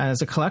have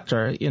as a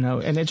collector.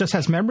 And it just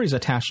has memories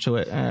attached to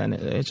it, and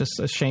it's just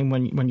a shame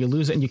when you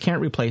lose it and you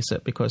can't replace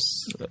it because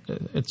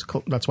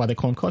that's why they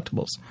call them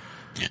collectibles.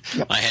 Yeah.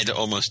 Yep. I had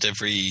almost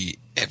every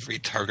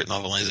Target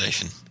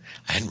novelization.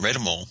 I hadn't read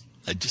them all.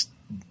 I just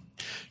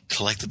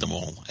collected them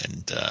all,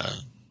 and.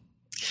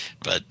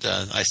 But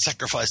I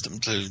sacrificed them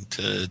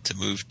to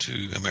move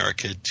to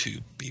America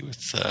to be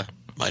with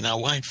my now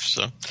wife.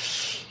 So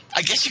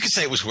I guess you could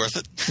say it was worth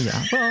it.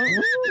 Yeah. Well,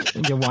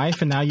 your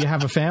wife, and now you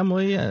have a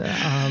family.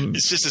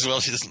 It's just as well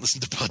she doesn't listen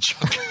to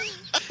Podshock.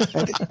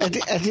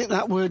 Edit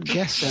that word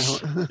 "guess"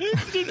 out.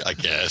 I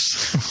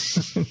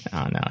guess.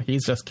 Oh, no,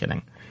 he's just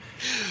kidding.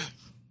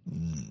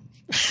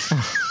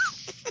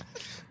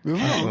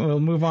 We'll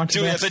move on to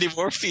Do we have any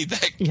more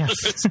feedback?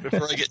 Yes.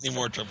 Before I get any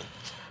more trouble.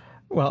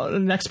 Well, the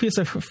next piece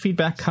of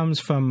feedback comes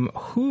from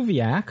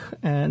Huviak,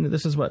 and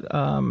this is what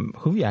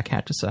Huviak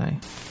had to say.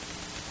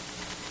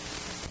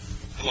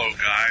 Hello,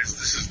 guys.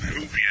 This is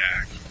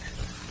Huviak.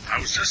 I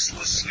was just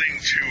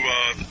listening to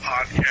the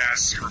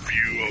podcast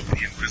review of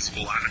The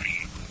Invisible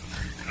Enemy,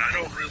 and I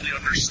don't really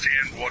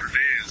understand what it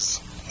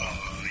is.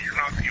 You're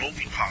not the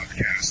only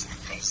podcast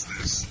that does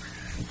this,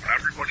 but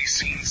everybody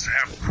seems to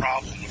have a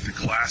problem with the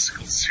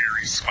classical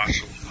series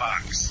special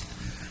effects.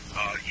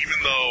 Even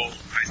though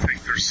I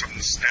think there's some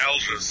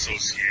nostalgia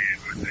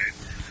associated with it,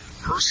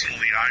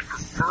 personally I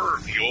prefer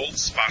the old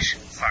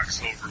special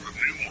effects over the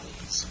new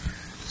ones,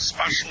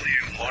 especially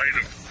in light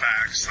of the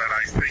facts that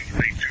I think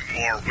they do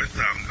more with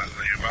them than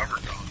they have ever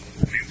done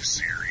in the new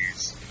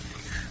series.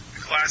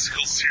 The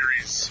classical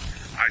series,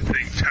 I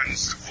think,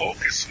 tends to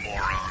focus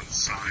more on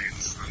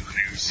science than the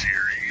new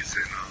series,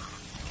 and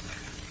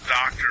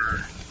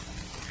Doctor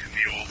in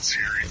the old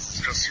series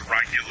is just a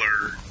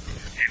regular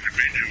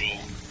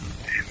individual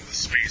in the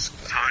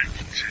space-time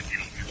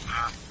continuum,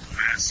 not the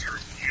master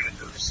of the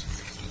universe.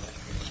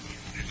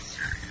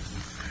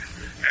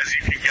 As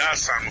you can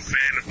guess, I'm a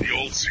fan of the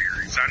old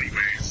series.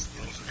 Anyways,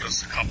 those are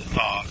just a couple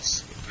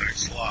thoughts.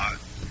 Thanks a lot.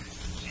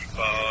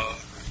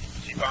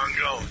 Keep on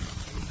going.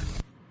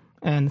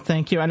 And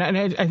thank you. And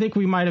I think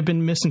we might have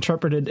been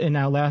misinterpreted in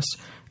our last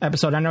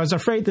episode. And I was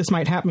afraid this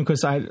might happen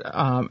because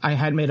I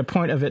had made a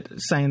point of it,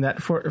 saying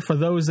that for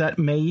those that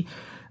may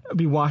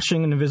be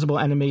watching An Invisible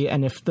Enemy,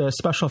 and if the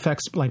special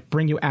effects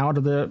bring you out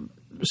of the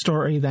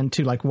story, then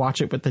to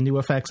watch it with the new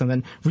effects and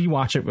then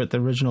rewatch it with the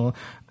original.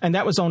 And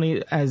that was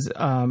only as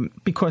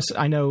because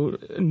I know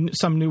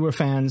some newer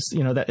fans,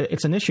 that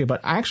it's an issue.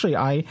 But actually,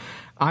 I'm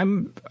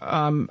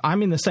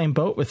in the same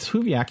boat with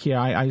Huviak here.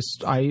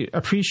 I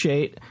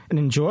appreciate and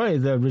enjoy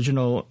the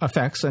original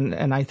effects,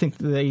 and I think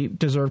they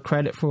deserve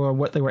credit for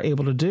what they were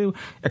able to do,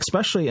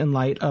 especially in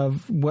light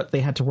of what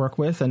they had to work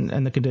with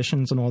and the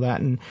conditions and all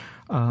that. And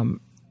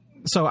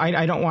so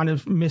I don't want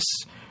to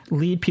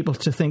mislead people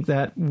to think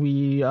that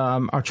we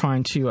are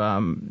trying to,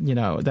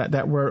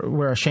 that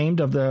we're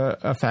ashamed of the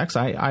effects.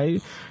 I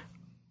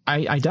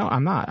don't.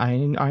 I'm not.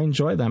 I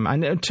enjoy them.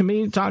 And to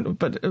me,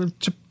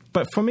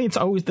 But for me, it's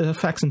always the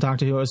effects in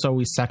Doctor Who is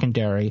always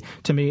secondary.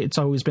 To me, it's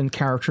always been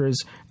characters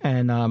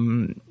and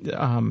and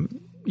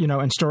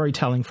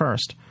storytelling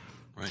first.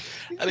 Right.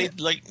 I mean,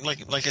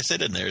 like I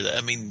said in there,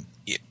 I mean,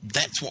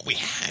 that's what we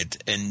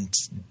had. And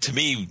to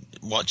me,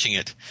 watching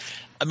it,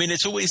 I mean,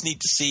 it's always neat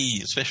to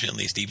see, especially on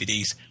these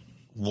DVDs,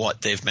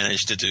 what they've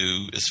managed to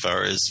do as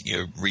far as,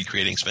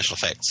 recreating special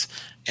effects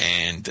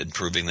and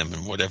improving them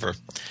and whatever.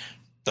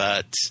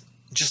 But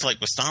just like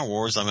with Star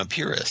Wars, I'm a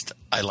purist.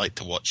 I like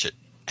to watch it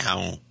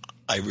how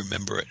I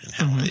remember it and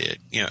how I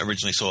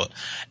originally saw it.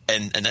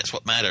 And that's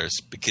what matters,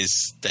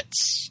 because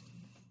that's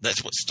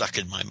what stuck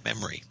in my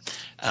memory.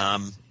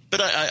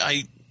 But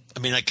I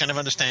mean, I kind of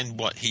understand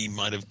what he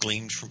might have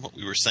gleaned from what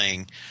we were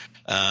saying,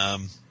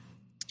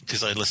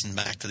 because I listened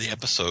back to the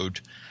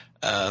episode.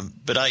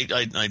 But I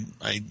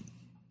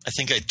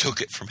think I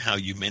took it from how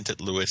you meant it,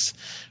 Lewis,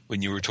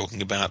 when you were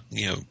talking about,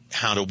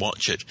 how to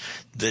watch it,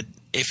 that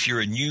if you're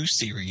a new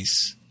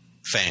series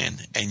fan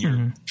and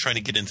you're trying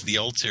to get into the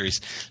old series,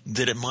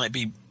 that it might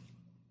be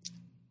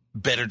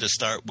better to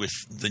start with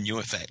the new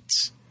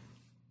effects.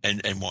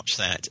 And watch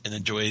that and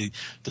enjoy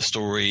the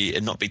story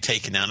and not be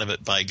taken out of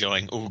it by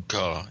going, oh,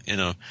 God,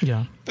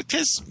 Yeah.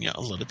 Because,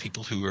 a lot of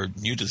people who are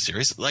new to the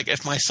series, like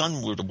if my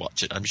son were to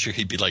watch it, I'm sure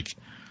he'd be like,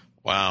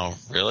 wow,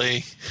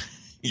 really?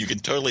 You can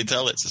totally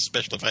tell it's a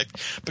special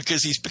effect,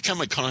 because he's become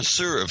a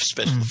connoisseur of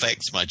special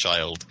effects, my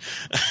child.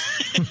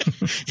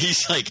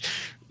 He's like,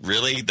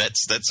 really?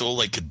 That's all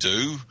they could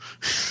do?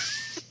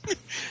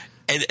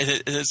 and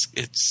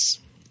it's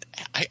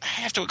I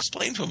have to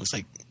explain to him. It's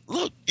like,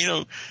 look,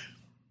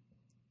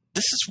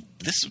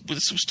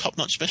 this was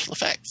top-notch special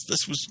effects.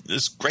 This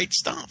was great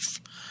stuff.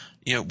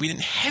 We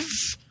didn't have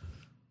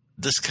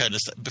this kind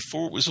of stuff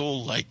before. It was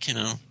all like,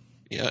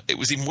 it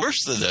was even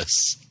worse than this.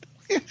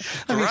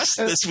 For us,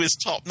 this was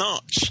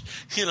top-notch.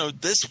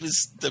 This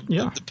was the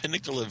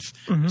pinnacle of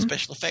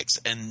special effects,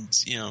 and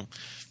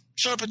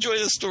shut up, enjoy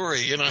the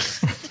story.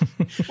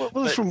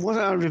 Well, from what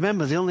I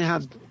remember, they only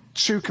had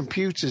 2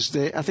 computers.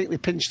 I think they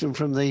pinched them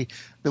from the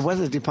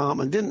weather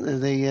department,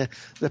 didn't they?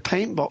 The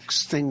paint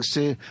box things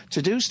to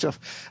do stuff.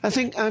 I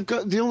think I've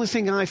got the only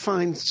thing I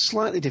find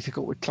slightly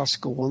difficult with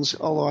classical ones,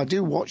 although I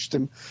do watch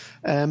them.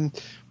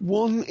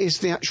 One is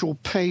the actual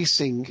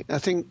pacing. I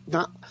think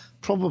that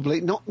probably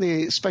not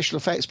the special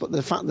effects, but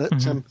the fact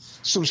that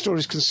some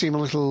stories can seem a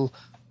little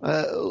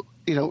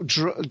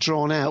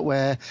drawn out,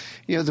 where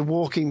they're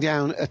walking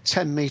down a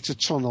 10-meter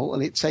tunnel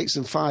and it takes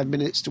them 5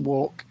 minutes to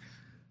walk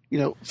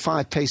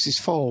 5 paces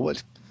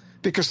forward,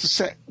 because the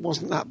set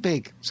wasn't that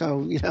big.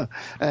 So,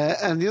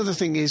 and the other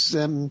thing is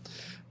that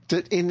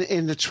in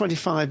the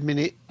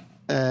 25-minute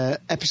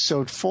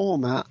episode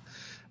format,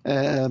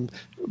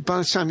 by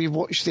the time you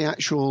watch the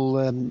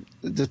actual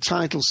the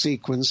title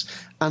sequence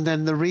and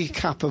then the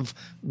recap of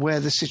where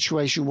the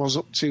situation was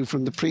up to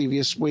from the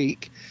previous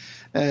week,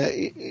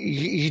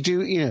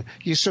 you're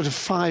sort of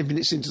 5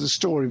 minutes into the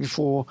story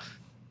before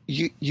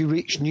you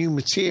reach new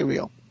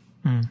material.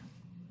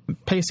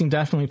 Pacing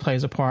definitely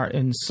plays a part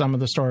in some of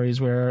the stories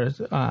where,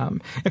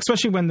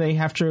 especially when they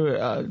have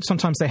to,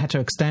 sometimes they had to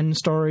extend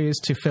stories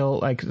to fill,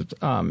 like, they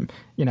had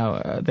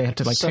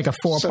to take a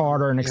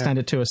 4-parter and extend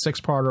it to a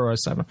 6-parter or a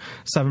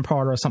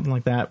 7-parter or something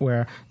like that,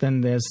 where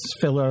then there's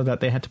filler that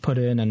they had to put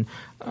in, and,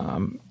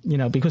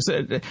 because,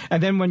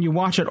 and then when you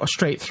watch it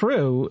straight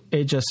through,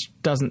 it just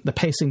doesn't, the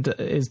pacing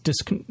is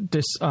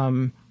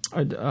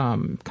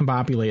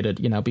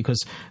combobulated, because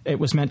it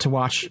was meant to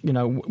watch,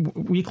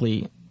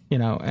 weekly.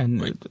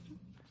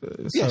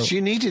 Yes, you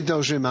needed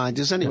those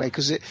reminders anyway,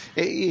 because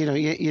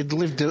you'd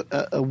lived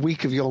a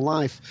week of your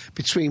life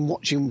between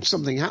watching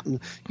something happen.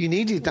 You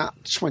needed that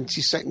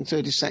 20-second,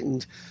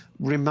 30-second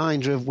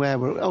reminder of where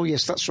we're. Oh,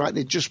 yes, that's right.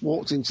 They just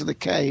walked into the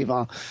cave.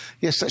 Or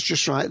yes, that's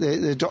just right.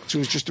 The doctor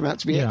was just about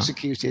to be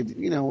executed.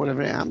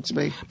 Whatever it happened to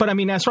be. But I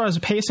mean, as far as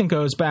the pacing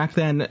goes, back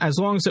then, as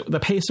long as the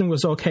pacing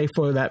was okay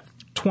for that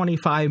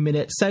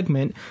 25-minute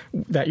segment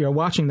that you're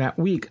watching that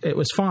week, it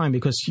was fine,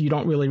 because you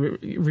don't really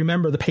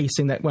remember the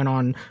pacing that went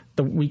on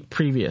the week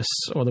previous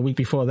or the week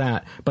before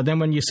that. But then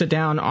when you sit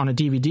down on a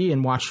DVD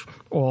and watch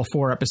all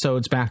 4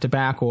 episodes back to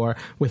back or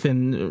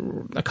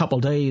within a couple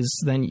days,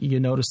 then you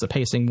notice the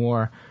pacing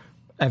more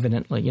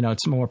evidently.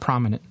 It's more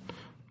prominent.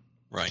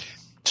 Right.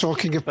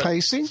 Talking of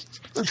pacing?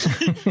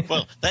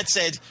 Well, that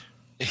said,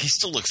 he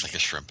still looks like a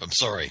shrimp. I'm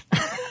sorry.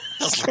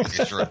 Does look like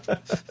a shrimp.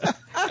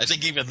 I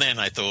think even then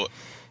I thought,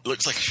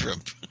 looks like a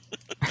shrimp.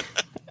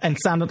 And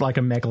sounded like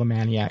a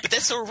megalomaniac. But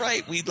that's all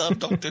right. We love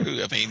Doctor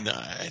Who. I mean,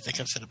 I think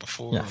I've said it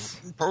before.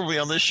 Yes. Probably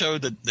on this show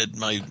that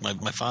my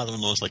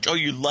father-in-law is like, oh,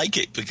 you like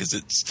it because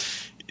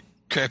it's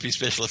crappy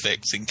special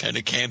effects and kind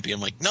of campy.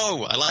 I'm like,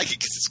 no, I like it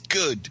because it's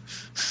good.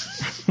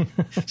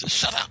 So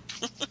shut up.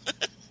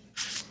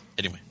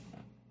 Anyway.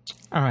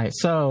 All right.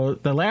 So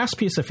the last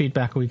piece of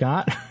feedback we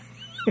got.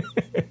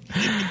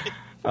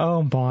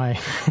 Oh, boy.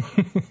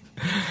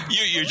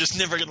 You're just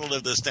never going to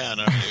live this down,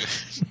 are you?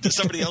 Does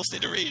somebody else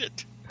need to read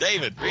it?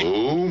 David, read it.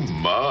 Oh,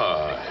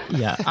 my.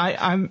 Yeah,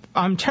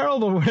 I'm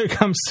terrible when it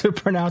comes to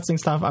pronouncing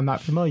stuff I'm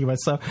not familiar with.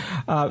 So,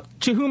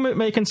 to whom it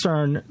may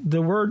concern,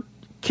 the word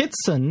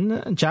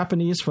Kitsune,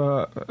 Japanese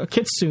for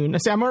Kitsune.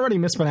 See, I'm already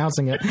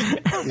mispronouncing it.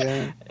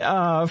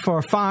 Yeah.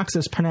 For Fox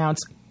is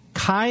pronounced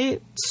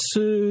Kaitsuni.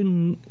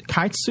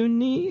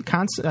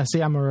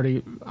 See, I'm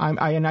already.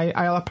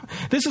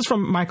 This is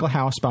from Michael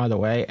House, by the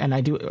way, and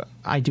I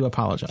do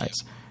apologize.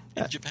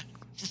 In Japan.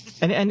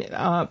 And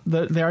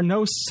there are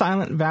no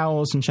silent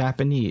vowels in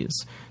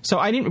Japanese, so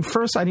I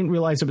didn't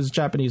realize it was a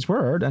Japanese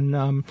word, and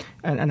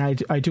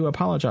I do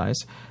apologize.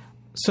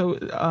 So,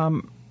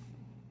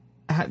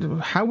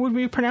 how would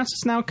we pronounce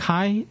this now?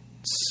 Kaitsune.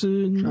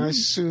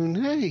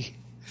 Kaitsune.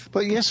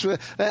 But yes,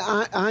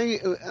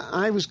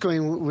 I was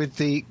going with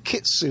the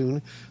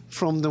Kitsune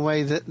from the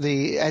way that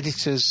the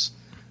editors,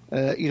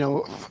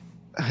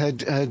 had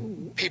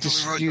people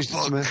who wrote used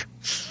the book.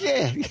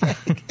 Yeah.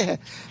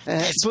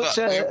 But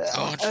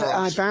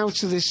I bow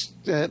to this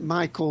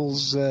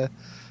Michael's.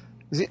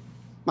 Is it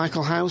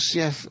Michael House?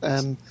 Yeah.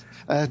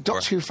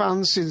 Doctor Who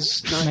fan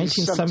since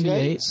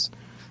 1978.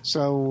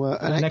 So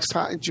an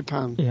expat in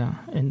Japan. Yeah,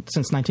 and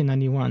since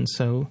 1991.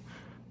 So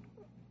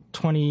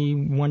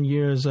 21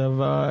 years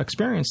of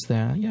experience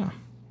there. Yeah.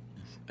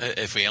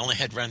 If we only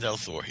had Randall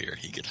Thor here,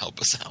 he could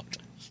help us out.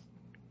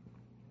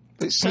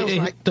 It sounds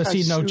like does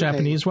he know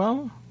Japanese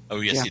well? Oh,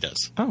 yes, he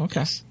does. Oh,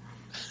 okay. Yes.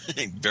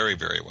 Very,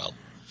 very well.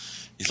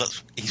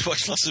 He's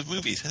watched lots of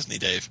movies, hasn't he,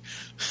 Dave?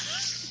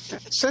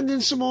 Send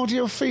in some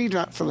audio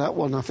feedback for that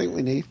one, I think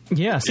we need.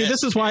 Yeah, see,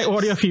 this is why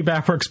audio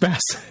feedback works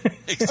best.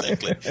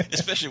 Exactly.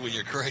 Especially when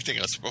you're correcting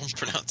us wrong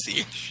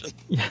pronunciation.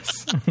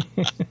 Yes.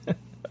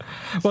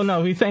 Well,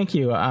 no, we thank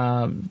you.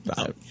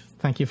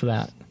 Thank you for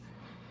that.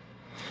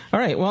 All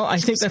right, well, I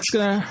think that's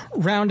going to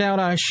round out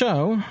our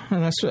show.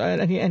 Unless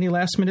any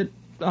last minute...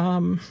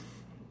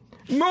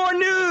 more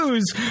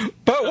news!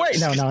 But wait,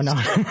 no.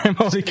 I'm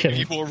only kidding.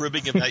 People were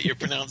ribbing about your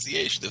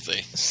pronunciation of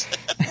things.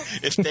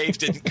 If Dave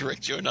didn't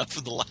correct you enough for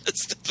the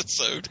last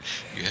episode,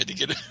 you had to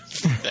get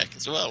feedback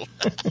as well.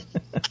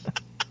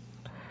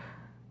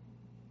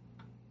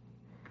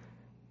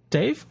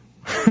 Dave?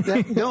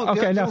 Okay, no.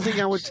 The only thing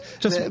I would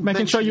just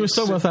making sure you were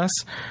still with us.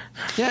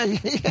 Yeah.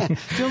 The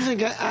only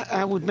thing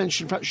I would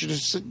mention, perhaps should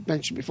have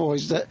mentioned before,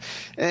 is that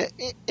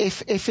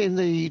if in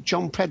the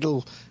John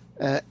Peddle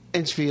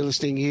interview you're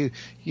listening, you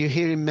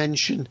hear him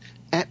mention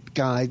EP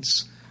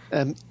guides.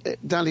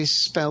 That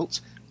is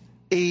spelt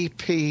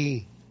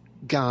EP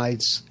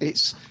guides.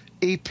 It's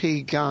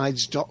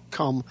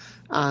epguides.com,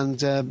 and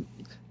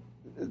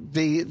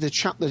the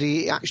chap that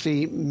he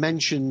actually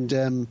mentioned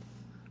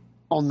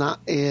on that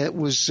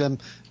was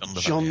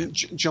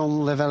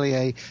John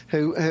Levelier,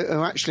 who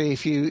actually,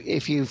 if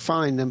you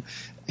find them,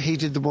 he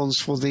did the ones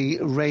for the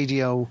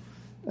radio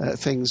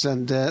things,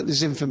 and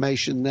there's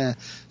information there.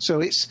 So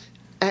it's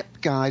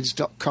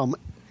epguides.com,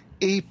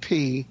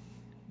 epguides.com.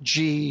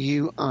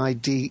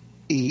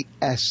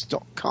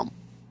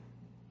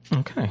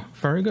 Okay,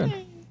 very good.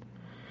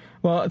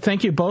 Well,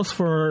 thank you both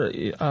for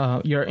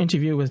your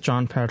interview with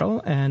John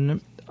Peddle, and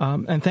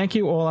thank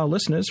you all our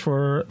listeners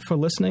for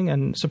listening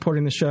and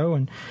supporting the show.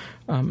 And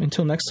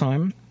until next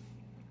time,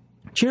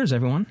 cheers,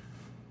 everyone.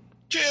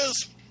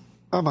 Cheers.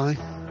 Bye-bye.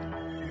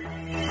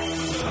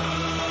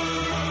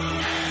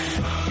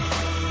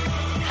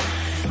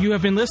 You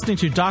have been listening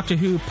to Doctor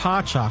Who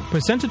Podshock,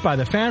 presented by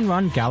the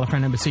fan-run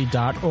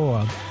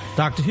GallifreyanEmbassy.org.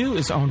 Doctor Who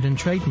is owned and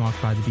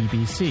trademarked by the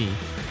BBC.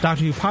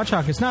 Doctor Who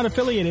Podshock is not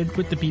affiliated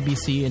with the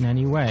BBC in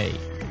any way.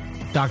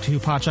 Doctor Who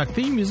Podshock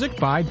theme music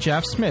by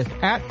Jeff Smith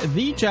at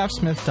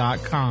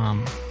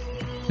thejeffsmith.com.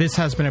 This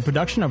has been a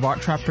production of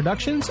Art Trap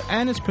Productions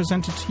and is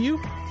presented to you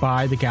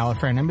by the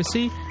Gallifreyan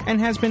Embassy and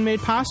has been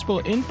made possible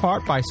in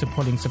part by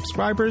supporting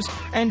subscribers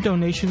and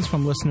donations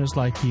from listeners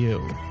like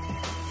you.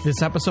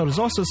 This episode is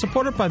also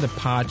supported by the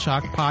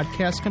Podshock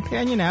Podcast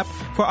Companion app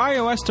for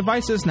iOS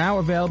devices, now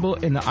available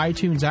in the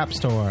iTunes App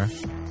Store.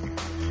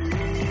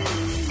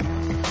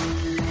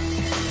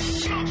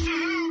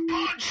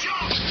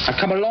 I've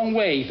come a long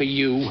way for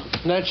you.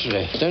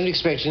 Naturally. Don't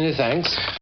expect any thanks.